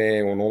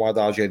μιλούμε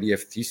ονόματα και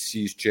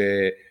διευθύνσεις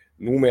και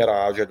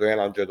νούμερα και το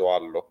ένα και το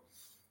άλλο.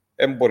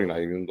 Δεν μπορεί να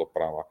γίνει το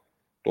πράγμα.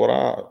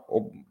 Τώρα,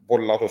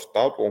 πολλά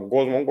σωστά, τον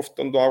κόσμο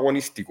κόφτουν το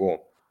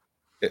αγωνιστικό.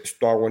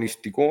 Στο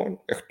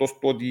αγωνιστικό, εκτός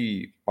του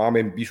ότι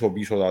πάμε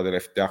πίσω-πίσω τα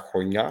τελευταία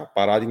χρόνια,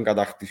 παρά την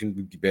κατάκτηση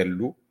του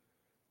κυπέλλου,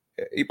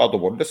 είπα το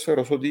πολλές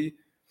φορές ότι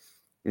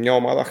μια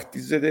ομάδα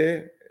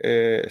χτίζεται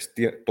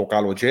το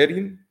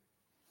καλοκαίρι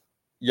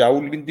για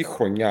όλη τη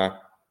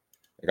χρονιά.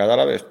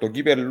 Κατάλαβες, το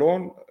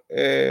κύπελλο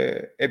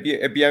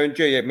έπιαμε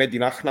και με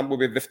την Άχνα που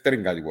είπε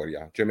δεύτερη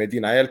κατηγορία και με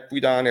την ΑΕΛ που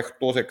ήταν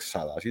εκτός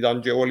εξάδας.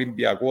 Ήταν και ο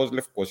Ολυμπιακός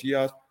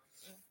Λευκωσίας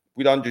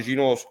που ήταν και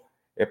εκείνος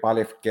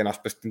επάλευκε να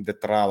σπες την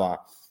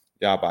τετράδα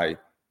για να πάει.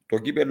 Το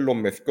κύπελλο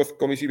με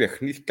 2,5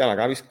 παιχνίδια να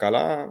κάνεις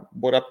καλά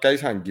μπορεί να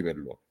πιάσεις έναν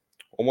κύπελλο.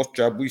 Όμως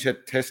και που είσαι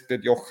τεστ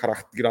ο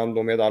χαρακτήραν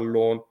των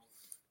μεταλλών,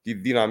 τη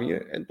δύναμη,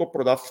 είναι το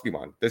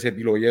πρωτάθλημα. Τις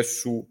επιλογές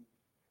σου,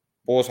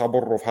 πώς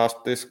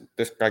απορροφάς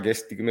τις κακές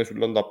στιγμές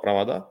όλα τα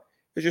πράγματα.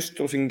 Και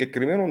στο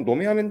συγκεκριμένο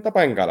τομέα δεν τα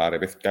πάει καλά, ρε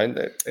παιδιά.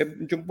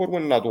 Δεν μπορούμε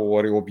να το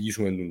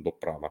ωρεοποιήσουμε το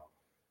πράγμα.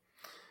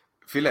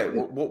 Φίλε,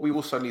 what we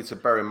also need to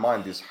bear in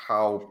mind is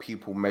how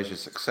people measure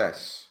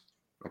success.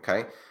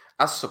 Okay?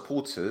 As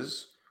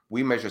supporters,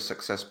 we measure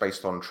success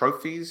based on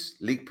trophies,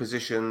 league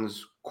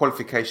positions,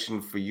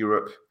 qualification for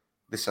Europe,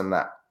 this and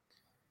that.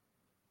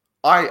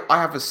 I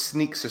have a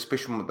sneak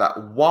suspicion that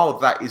while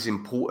that is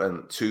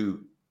important to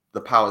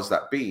the powers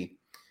that be,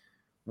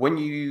 when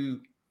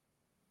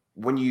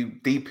you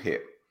deep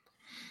it,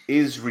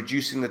 is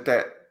reducing the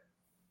debt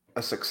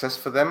a success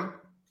for them?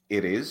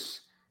 It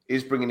is.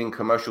 Is bringing in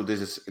commercial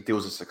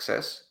deals a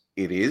success?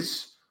 It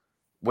is.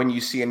 When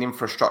you see an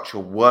infrastructure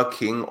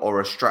working or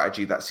a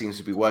strategy that seems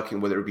to be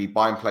working, whether it be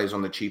buying players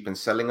on the cheap and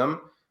selling them,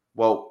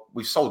 well,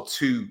 we've sold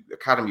 2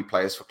 academy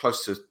players for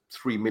close to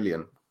 3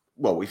 million.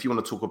 Well, if you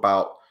want to talk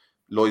about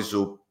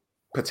Loizel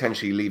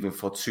potentially leaving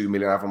for 2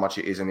 million, however much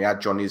it is, and you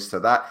add John Is to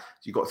that,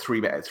 you got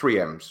 3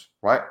 M's,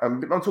 right?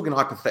 I'm talking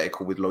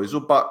hypothetical with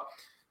Loizel, but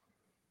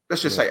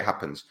let's just say it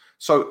happens.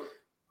 So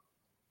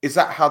is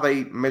that how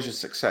they measure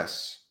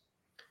success?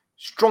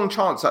 Strong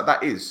chance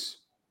that is,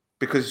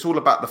 because it's all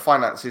about the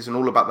finances and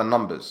all about the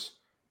numbers,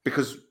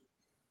 because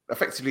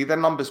effectively they're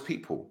numbers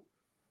people.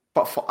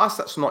 But for us,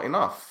 that's not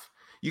enough.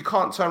 You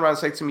can't turn around and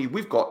say to me,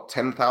 we've got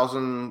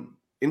 10,000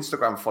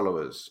 Instagram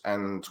followers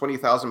and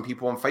 20,000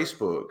 people on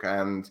Facebook,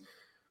 and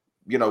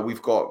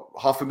we've got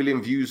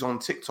 500,000 views on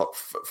TikTok.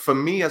 For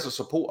me as a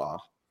supporter,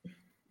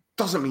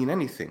 doesn't mean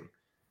anything.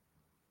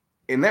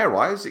 In their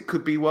eyes, it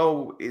could be,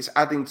 well, it's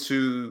adding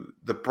to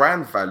the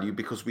brand value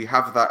because we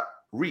have that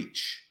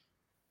reach.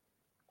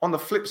 On the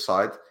flip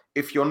side,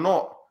 if you're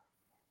not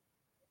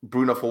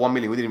Bruno for 1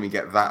 million, we didn't even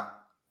get that.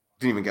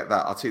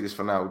 I'll tell you this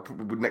for now.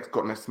 We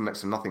got next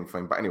to nothing for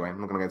him. But anyway,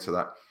 I'm not going to get into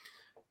that.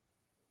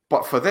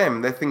 But for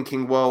them, they're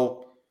thinking,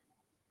 well,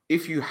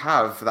 if you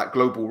have that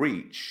global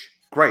reach,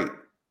 great.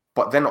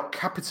 But they're not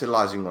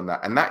capitalizing on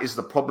that. And that is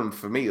the problem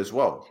for me as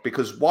well.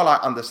 Because while I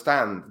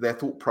understand their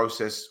thought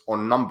process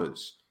on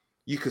numbers,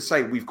 you could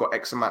say we've got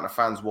X amount of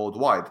fans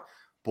worldwide,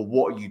 but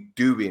what are you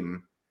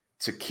doing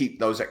to keep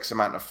those X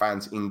amount of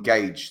fans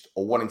engaged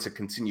or wanting to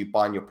continue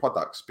buying your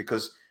products?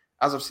 Because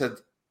as I've said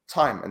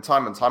time and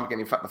time again,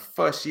 in fact, the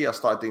first year I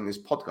started doing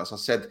this podcast, I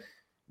said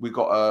we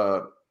got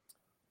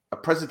a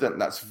president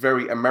that's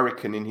very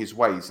American in his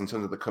ways in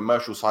terms of the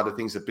commercial side of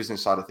things, the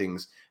business side of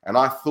things. And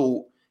I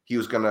thought he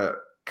was going to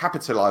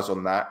capitalize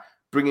on that,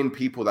 bring in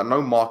people that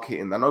know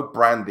marketing, that know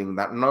branding,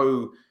 that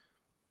know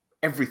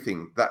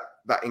everything that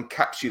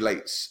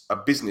encapsulates a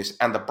business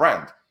and a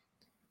brand.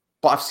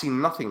 But I've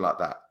seen nothing like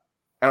that.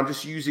 And I'm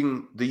just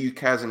using the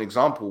UK as an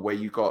example where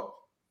you got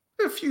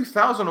a few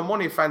thousand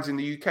Omonoia fans in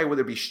the UK,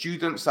 whether it be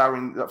students that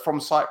are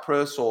from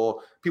Cyprus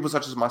or people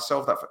such as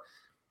myself.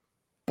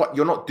 But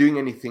you're not doing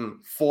anything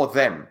for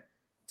them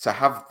to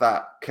have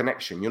that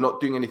connection. You're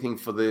not doing anything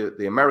for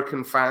the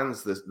American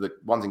fans, the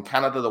ones in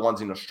Canada, the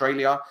ones in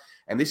Australia.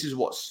 And this is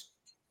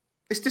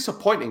it's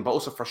disappointing, but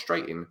also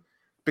frustrating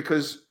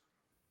because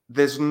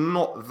there's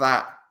not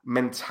that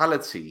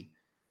mentality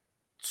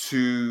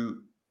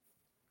to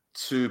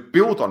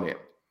build on it.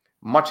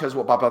 Much as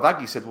what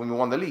Babadagi said when we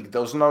won the league,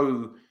 there's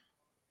no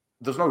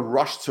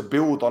rush to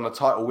build on a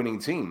title-winning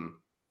team.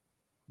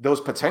 There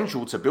was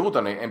potential to build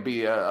on it and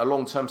be a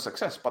long-term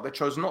success, but they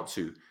chose not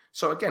to.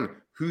 So again,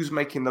 who's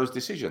making those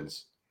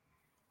decisions?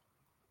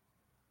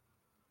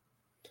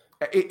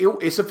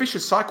 It's a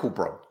vicious cycle,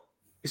 bro.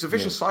 It's a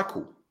vicious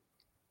cycle.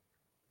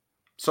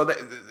 So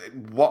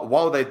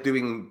while they're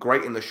doing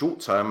great in the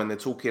short term and they're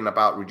talking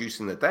about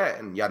reducing the debt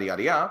and yada,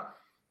 yada, yada,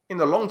 in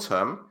the long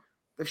term,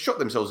 they've shot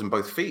themselves in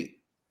both feet.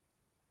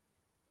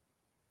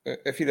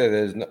 I feel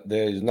that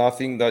there is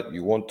nothing that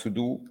you want to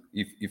do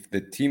if the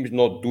team's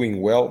not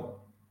doing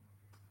well.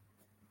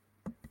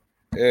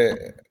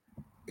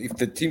 if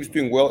the team's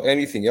doing well,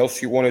 anything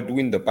else you want to do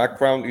in the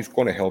background is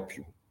going to help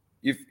you.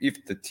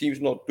 If the team's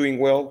not doing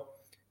well,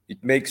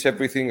 it makes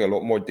everything a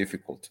lot more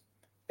difficult.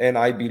 And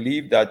I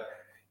believe that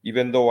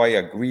even though I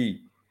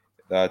agree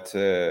that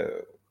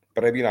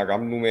πρέπει να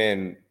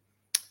κάνουμε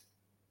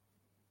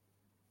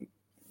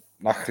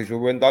να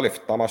χρησιμοποιούμε τα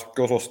λεφτά μας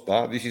πιο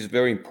σωστά, this is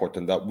very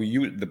important that we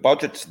use the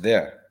budget's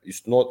there.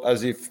 It's not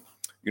as if,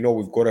 you know,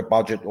 we've got a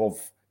budget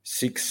of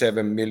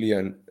 6-7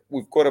 million.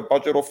 We've got a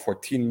budget of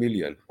 14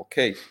 million.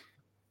 Okay,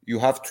 you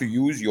have to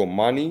use your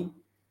money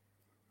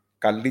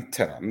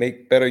καλύτερα,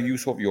 make better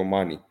use of your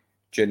money.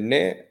 Και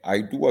ναι,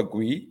 I do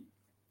agree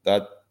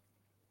that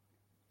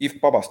if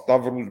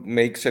Papastavros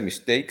makes a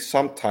mistake,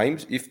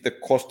 sometimes if the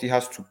cost he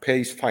has to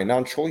pay is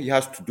financial, he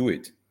has to do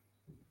it.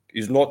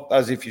 It's not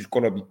as if he's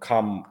going to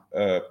become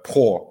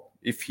poor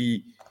if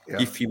he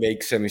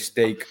makes a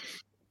mistake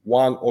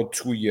 1 or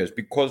 2 years,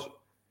 because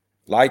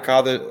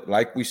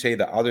like we say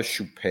that others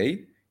should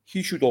pay,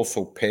 he should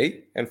also pay,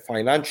 and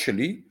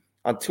financially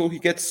until he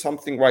gets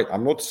something right.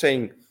 I'm not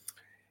saying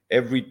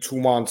every 2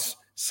 months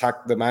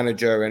sack the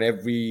manager and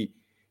every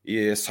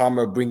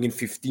summer bring in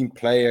 15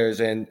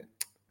 players,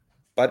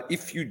 but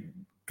if you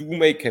do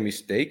make a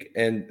mistake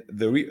and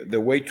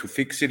the way to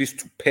fix it is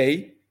to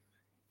pay,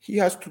 he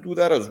has to do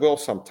that as well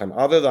sometime,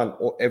 other than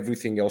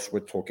everything else we're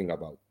talking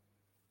about.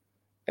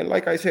 And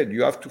like I said,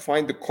 you have to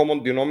find the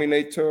common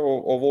denominator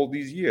of all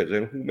these years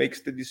and who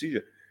makes the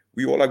decision.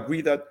 We all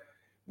agree that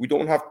we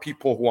don't have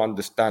people who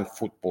understand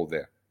football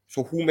there.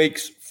 So who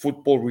makes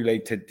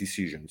football-related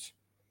decisions?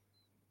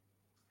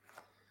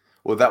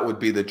 Well, that would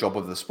be the job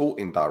of the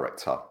sporting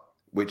director,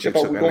 which Yeah,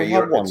 but we don't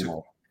have one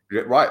now.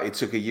 Right, it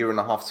took 1.5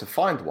 years to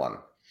find one.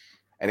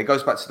 And it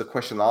goes back to the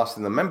question asked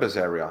in the members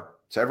area,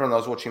 to everyone that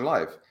was watching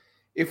live.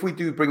 If we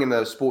do bring in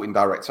a sporting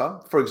director,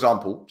 for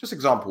example,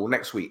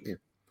 next week,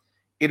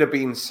 it'd have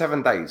been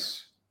 7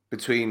 days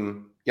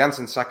between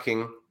Janssen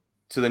sacking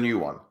to the new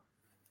one.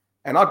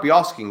 And I'd be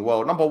asking,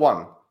 well, number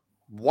one,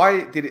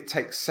 why did it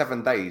take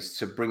 7 days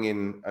to bring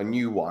in a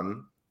new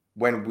one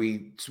when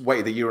we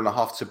waited 1.5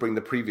 years to bring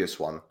the previous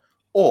one?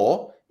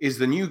 Or is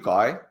the new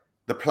guy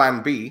the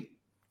plan B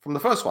from the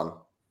first one?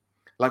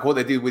 Like what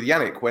they did with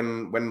Yannick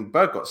when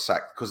Berg got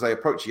sacked, because they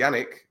approached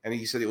Yannick and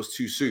he said it was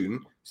too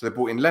soon. So they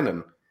brought in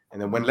Lennon.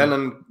 And then when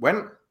Lennon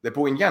went, they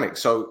brought in Yannick.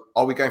 So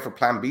are we going for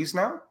plan Bs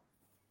now?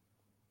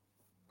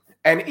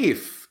 And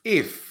if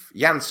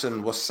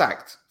Janssen was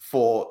sacked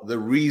for the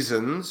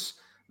reasons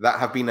that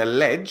have been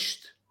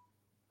alleged,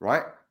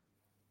 right?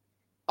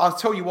 I'll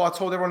tell you what I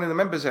told everyone in the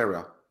members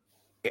area.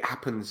 It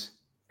happens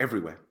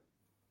everywhere.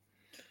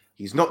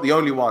 He's not the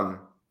only one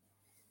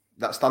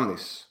that's done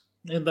this.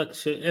 And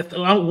that's it.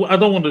 I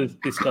don't want to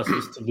discuss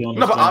this, to be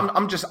honest. No, but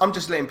I'm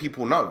just letting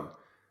people know.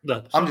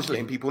 I'm just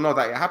letting people know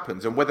that it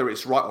happens, and whether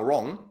it's right or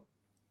wrong,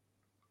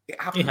 it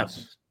happens. It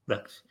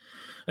happens.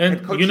 And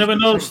you never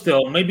know.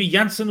 Still, maybe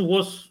Janssen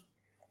was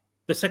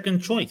the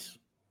second choice.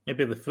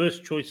 Maybe the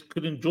first choice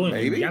couldn't join.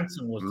 Maybe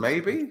Janssen was.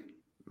 Maybe.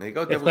 There you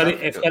go.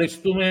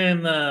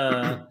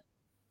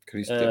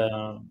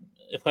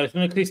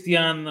 Ευχαριστούμε,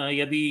 Κρίστιαν,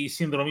 για τη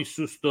συνδρομή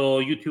σου στο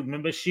YouTube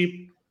Membership.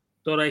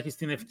 Τώρα έχεις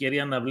την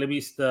ευκαιρία να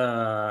βλέπεις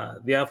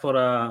τα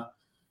διάφορα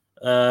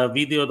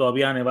βίντεο τα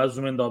οποία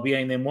ανεβάζουμε, τα οποία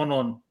είναι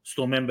μόνο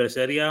στο Members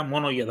Area,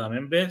 μόνο για τα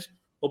Members,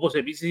 όπως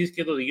επίσης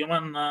και το δικαίωμα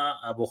να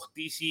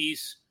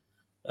αποκτήσεις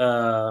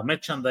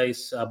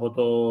merchandise από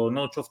το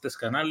No Choftes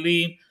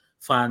κανάλι,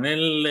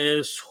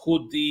 φανέλες,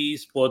 hoodies,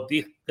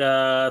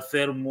 ποτήρκα,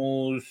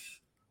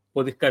 θέρμους,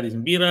 ποτήρκα της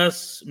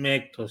μπύρας, με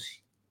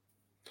έκπτωση.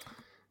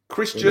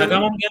 Να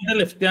κάνω μια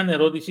τελευταία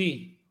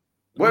ερώτηση.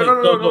 Pause.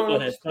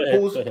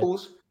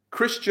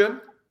 Christian,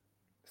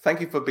 thank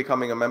you for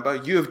becoming a member.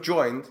 You have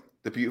joined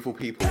the beautiful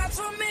people. That's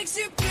what makes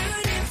you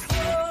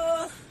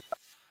beautiful.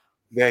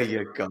 There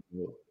you go.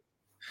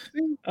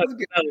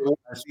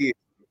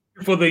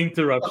 For the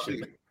interruption.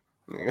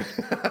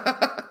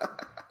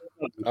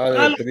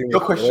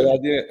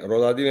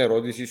 Ρώτα την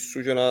ερώτηση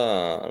σου και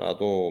να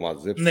το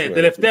μαζέψουμε. Ναι,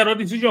 τελευταία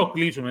ερώτηση και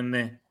κλείσουμε,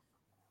 ναι.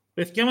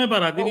 Παιδιά, με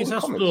παρατήρησα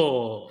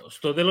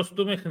στο τέλος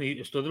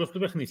του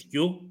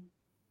παιχνιδιού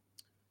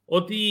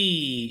ότι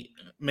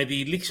με τη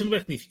λήξη του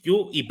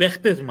παιχνιδιού οι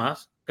παίχτες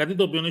μας, κάτι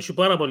το οποίο έχει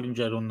πάρα πολύ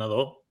ενδιαφέρον να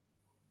δω,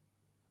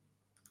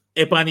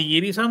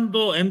 επανηγυρίσαν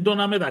το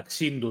έντονα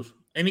μεταξύ τους.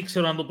 Δεν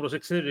ήξερα αν το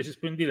προσέξετε εσείς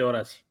που είναι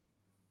τηλεόραση.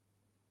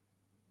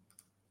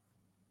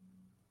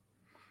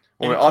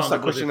 Ask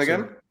that question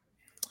again.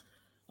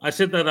 I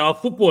said that our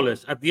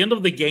footballers, at the end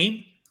of the game,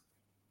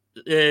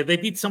 they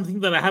did something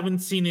that I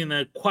haven't seen in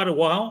quite a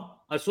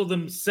while. I saw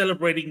them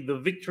celebrating the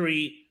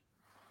victory,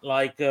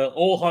 like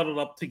all huddled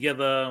up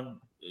together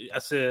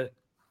as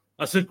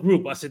a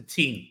group, as a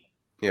team.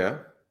 Yeah.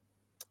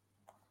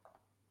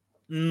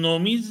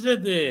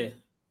 Νομίζετε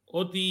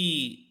ότι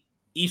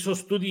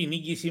ίσως τούτη η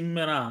νίκη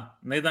σήμερα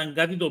να ήταν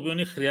κάτι το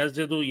οποίο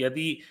χρειάζεται,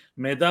 γιατί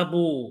μετά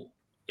που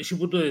έχει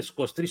που το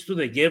 23 του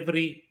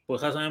Δεκέμβρη που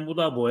χάσαμε από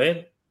το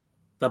ΑΠΟΕΛ,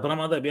 τα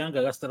πράγματα πήγαν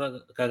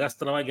κακά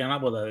στραβά και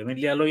ανάποδα. Με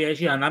λίγα λόγια,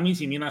 έχει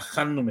 1,5 μήνα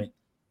χάνουμε.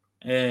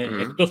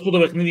 Εκτός που το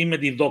παιχνίδι με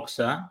τη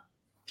Δόξα,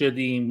 και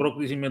την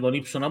πρόκληση με τον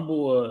ύψονα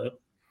που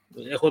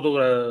έχω το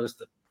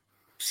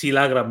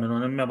ψηλά γραμμένο,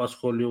 δεν με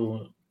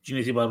απασχολούν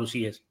οι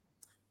παρουσίες.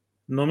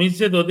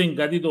 Νομίζετε ότι είναι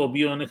κάτι το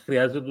οποίο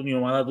χρειάζεται η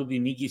ομάδα του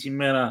την νίκη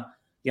σήμερα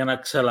για να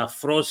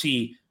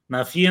ξαλαφρώσει,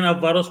 να φύγει ένα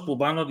βάρος που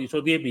πάνω της,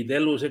 ότι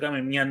επιτέλους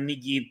έκαμε μια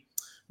νίκη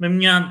με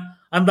μια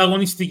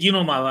ανταγωνιστική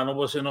ομάδα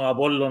όπως είναι ο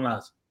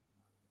Απόλλωνας,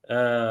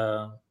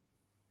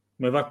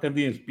 με βάρκα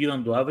την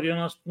ελπίδα του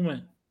αύριο, ας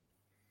πούμε.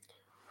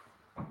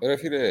 Ρε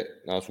φίλε,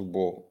 να σου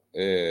πω,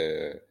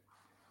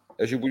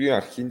 έχει που την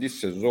αρχή της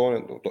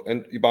σεζόν,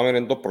 είπαμε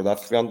είναι το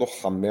πρωτάθλημα των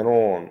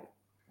χαμένων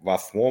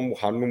βαθμών που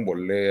χάνουν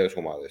πολλές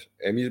ομάδες.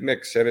 Εμείς με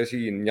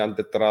εξαίρεση μια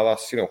τετράδα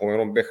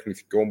συνεχομένων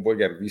παιχνιδιών που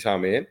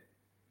κερδίσαμε,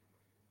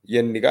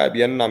 γενικά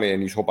πιέναμε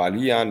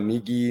ισοπαλία,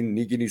 νίκη,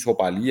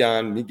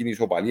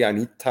 ισοπαλία,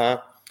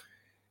 νύχτα.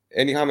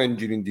 Εν είχαμε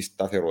γίνει τη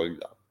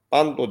σταθερότητα.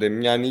 Πάντοτε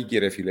μια νίκη,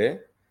 ρε φίλε,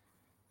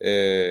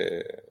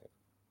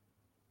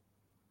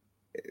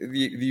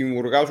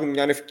 δημιουργάσουν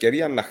μια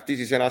ευκαιρία να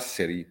χτίσεις ένα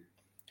σερί.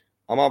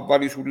 Άμα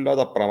βάλεις όλα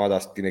τα πράγματα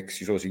στην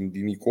εξίσωση,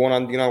 την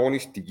εικόνα, την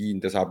αγωνιστική,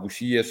 τις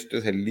απουσίες,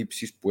 τις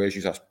ελλείψεις που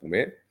έχεις, ας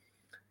πούμε,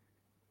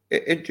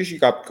 έτσι έχει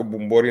κάποιον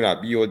που μπορεί να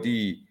πει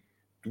ότι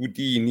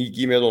τούτη η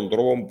νίκη με τον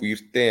τρόπο που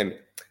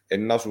ήρθε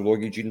να σου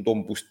δώσει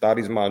τον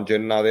πουστάρισμα και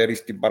να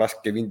δέρεις την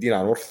Παρασκευή την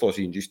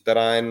ανόρθωση και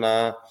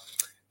ύστερα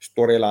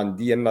στο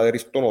Ρελαντί να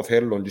δέρεις τον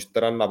Οθέλλον και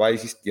ύστερα να πάει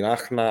στην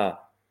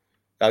Άχνα.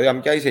 Δηλαδή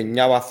αν πιάσεις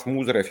 9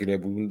 βαθμούς ρε φίλε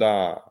που είναι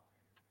τα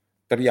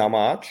 3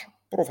 μάτς,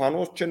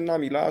 προφανώς και να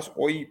μιλάς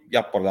όχι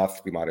για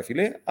πρωτάθλημα ρε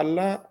φίλε,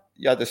 αλλά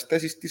για τις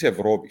θέσεις της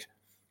Ευρώπης.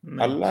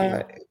 Ναι,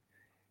 αλλά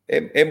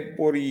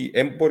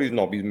δεν μπορείς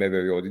να πεις με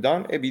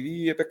βεβαιότητα,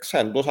 επειδή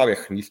έπαιξαν τόσα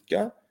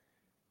παιχνίδια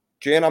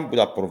και ένα από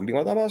τα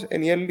προβλήματα μας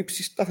είναι η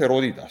έλλειψη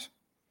σταθερότητας.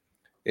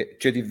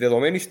 Και τη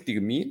δεδομένη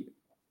στιγμή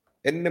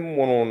δεν είναι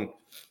μόνο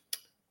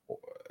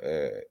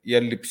η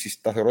έλλειψη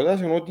σταθερότητας,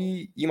 είναι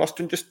ότι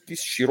είμαστε και στη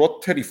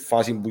χειρότερη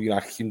φάση που την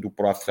αρχή του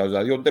πρωταθλήματος.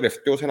 Δηλαδή ο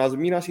τελευταίος ένας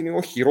μήνας είναι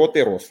ο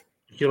χειρότερος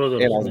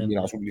ένας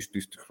μήνας όλης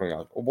της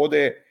χρονιάς.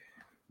 Οπότε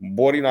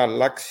μπορεί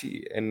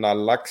να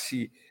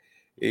αλλάξει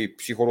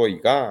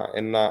ψυχολογικά,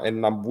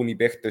 να μπουν οι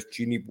παίχτες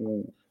εκείνοι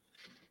που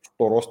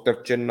στο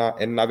ρόστερ και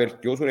να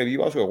βελτιώσουν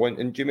επίπασο. Εγώ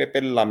δεν είμαι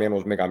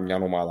πελαμένος με καμιά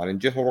ομάδα. Δεν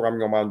θέλω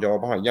καμιά ομάδα και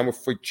Παναγιά μου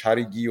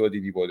φοητσάρικη ή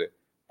οτιδήποτε.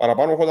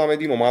 Παραπάνω έχω τα με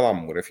την ομάδα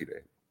μου, ρε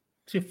φίλε.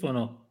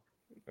 Συμφωνώ.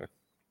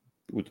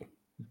 Ούτω.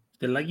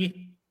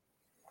 Τελάκι.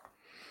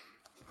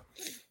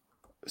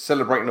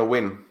 Celebrating a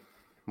win.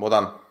 Well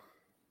done.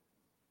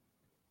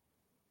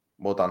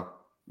 Well done.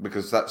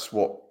 Because that's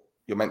what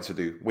you're meant to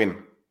do.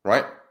 Win,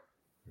 right?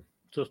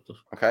 Just.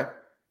 Okay.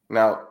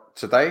 Now,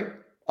 today,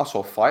 I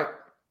saw a fight.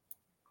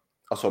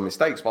 I saw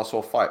mistakes, but I saw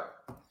a fight.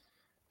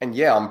 And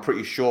yeah, I'm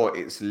pretty sure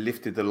it's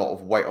lifted a lot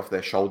of weight off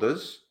their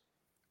shoulders.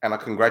 And I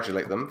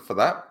congratulate them for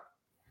that.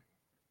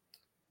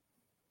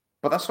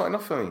 But that's not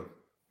enough for me.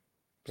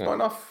 It's not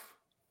enough.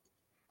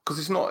 Because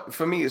it's not,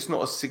 for me, it's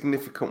not a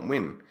significant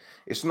win.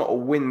 It's not a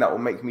win that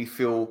will make me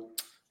feel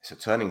it's a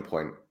turning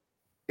point.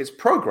 It's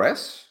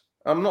progress.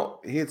 I'm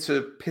not here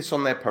to piss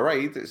on their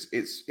parade.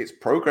 It's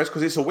progress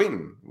because it's a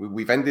win.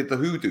 We've ended the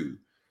hoodoo.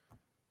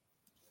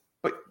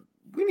 But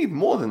we need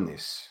more than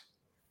this.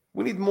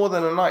 We need more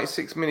than a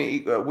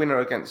 96-minute winner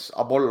against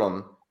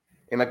Apollon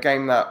in a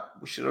game that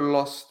we should have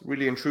lost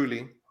really and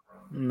truly.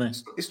 No.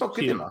 It's not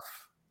good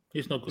enough.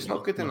 It's not good It's enough.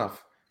 not good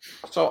enough.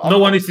 So No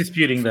one is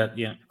disputing that,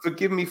 yeah.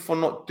 Forgive me for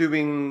not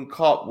doing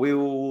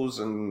cartwheels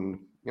and,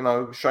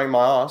 showing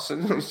my ass.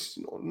 It's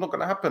not going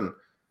to happen.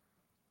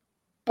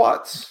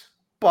 But,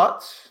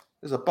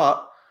 there's a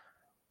but,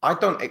 I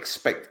don't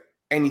expect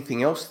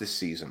anything else this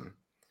season.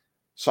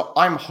 So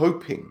I'm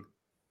hoping,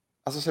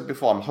 as I said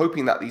before, I'm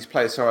hoping that these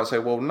players say,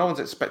 well, no one's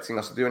expecting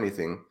us to do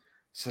anything.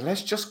 So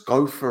let's just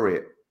go for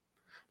it.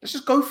 Let's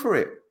just go for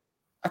it.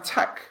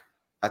 Attack.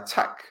 That's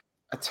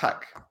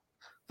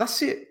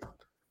it.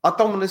 I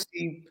don't want to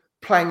see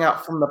playing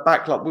out from the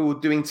back like we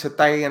were doing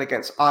today and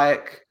against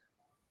Ajax.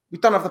 We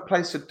don't have the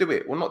players to do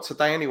it. Well, not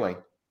today anyway.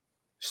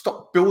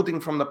 Stop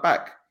building from the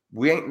back.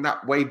 We ain't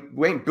that way.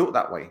 We ain't built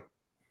that way.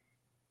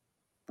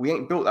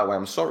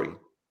 I'm sorry. We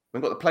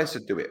ain't got the players to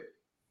do it.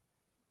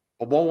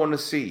 But what I want to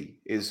see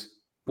is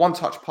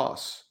one-touch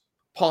pass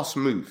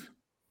move.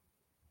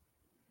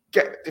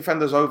 Get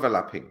defenders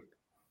overlapping.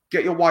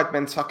 Get your wide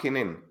men tucking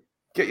in.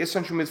 Get your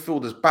central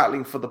midfielders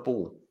battling for the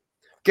ball.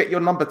 Get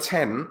your number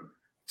 10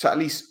 to at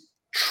least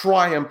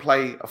try and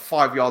play a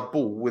 5-yard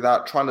ball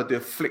without trying to do a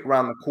flick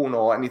round the corner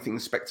or anything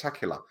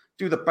spectacular.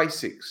 Do the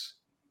basics.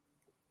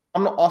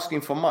 I'm not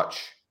asking for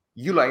much.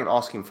 You ain't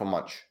asking for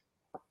much.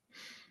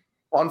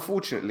 But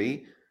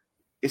unfortunately,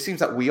 it seems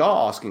that we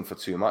are asking for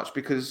too much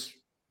because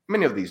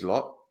many of these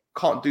lot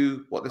can't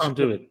do what they're Can't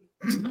do it.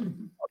 Can't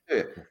do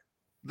it.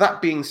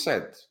 That being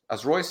said,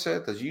 as Roy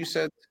said, as you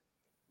said,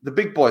 the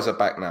big boys are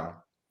back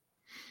now.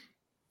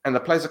 And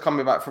the players are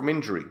coming back from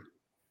injury.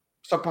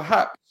 So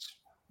perhaps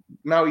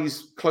now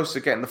he's close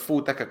to getting the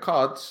full deck of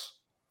cards,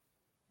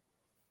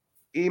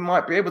 he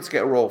might be able to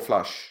get a royal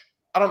flush.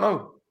 I don't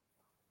know.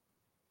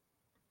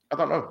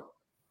 Okay.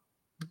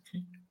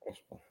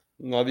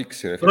 Να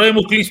δείξει, ρε. Τρώε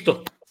μου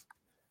κλείστο.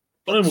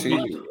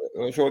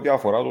 Σε ό,τι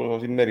αφορά το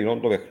σημερινό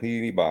το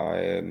παιχνίδι, είπα,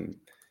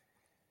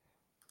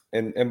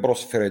 εν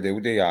προσφέρεται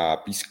ούτε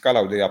για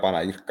πίσκαλα, ούτε για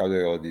Παναγύρκα,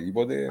 ούτε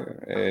οτιδήποτε.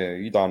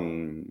 Ήταν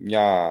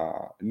μια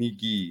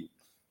νίκη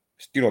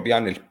στην οποία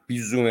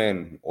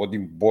ελπίζουμε ότι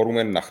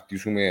μπορούμε να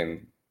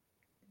χτίσουμε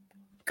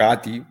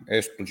κάτι,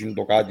 έστω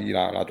το κάτι,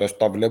 να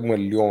το βλέπουμε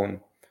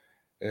λίγο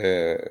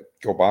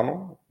πιο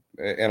πάνω,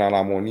 εν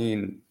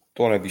αναμονή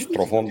των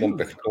επιστροφών των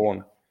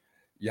παιχτών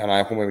για να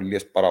έχουμε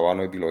λίγες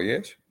παραπάνω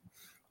επιλογές.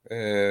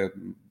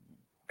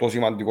 Το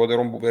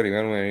σημαντικότερο που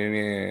περιμένουμε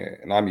είναι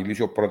να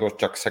μιλήσει ο πρόεδρος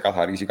και να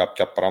ξεκαθαρίσει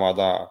κάποια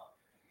πράγματα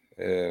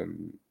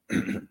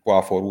που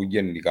αφορούν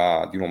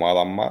γενικά την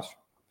ομάδα μας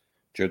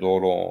και το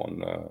όλο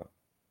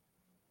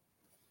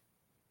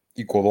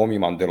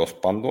οικοδόμημα τέλος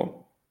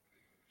πάντων.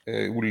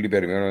 Όλοι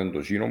περιμένουμε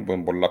το σύνολο που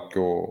είναι πολλά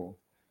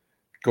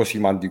πιο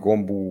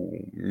σημαντικό που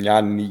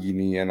μια νίκη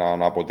ή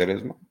ένα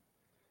αποτέλεσμα.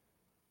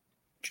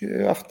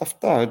 Και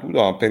αυτά,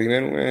 τούτα,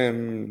 περιμένουμε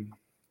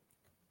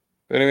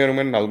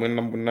να δούμε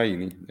να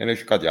γίνει. Δεν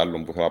έχει κάτι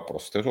άλλο που θα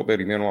προσθέσω.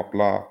 Περιμένω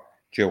απλά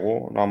και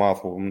εγώ να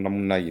μάθω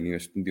να γίνει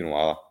στην την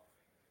ομάδα.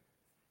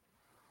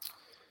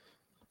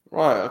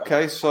 Right,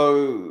 okay,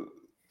 so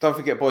don't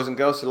forget, boys and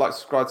girls, to like,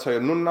 subscribe to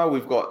Omonoia.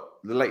 We've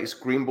got the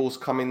latest green balls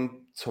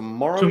coming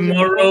tomorrow.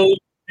 Tomorrow,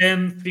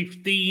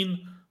 10:15,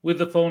 with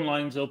the phone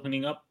lines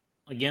opening up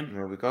again.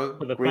 There we go.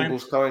 Fans. Green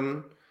balls going.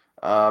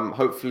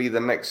 Hopefully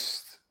the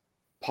next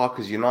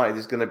Parker's United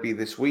is going to be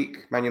this week.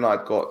 Man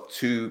United got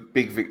 2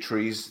 big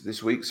victories this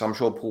week, so I'm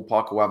sure Paul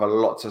Parker will have a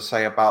lot to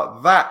say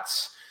about that.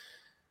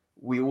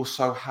 We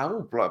also have,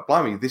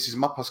 blimey, this is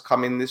Mapas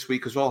coming this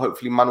week as well.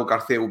 Hopefully Manu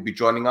Garcia will be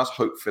joining us,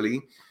 hopefully.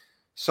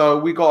 So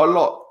we got a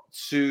lot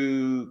to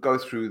go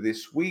through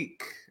this week,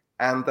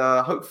 and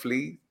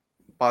hopefully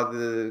by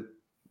the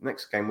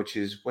next game, which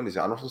is, when is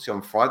it? I'm not see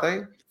on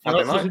Friday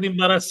night?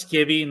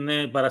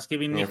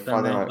 Παρασκευή νύχτα.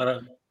 Friday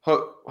night.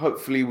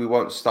 Hopefully we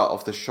won't start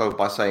off the show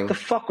by saying, What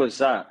the fuck was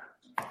that?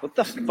 What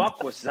the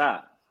fuck was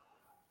that?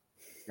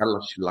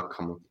 Allah,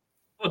 come on.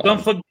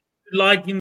 Don't forget to like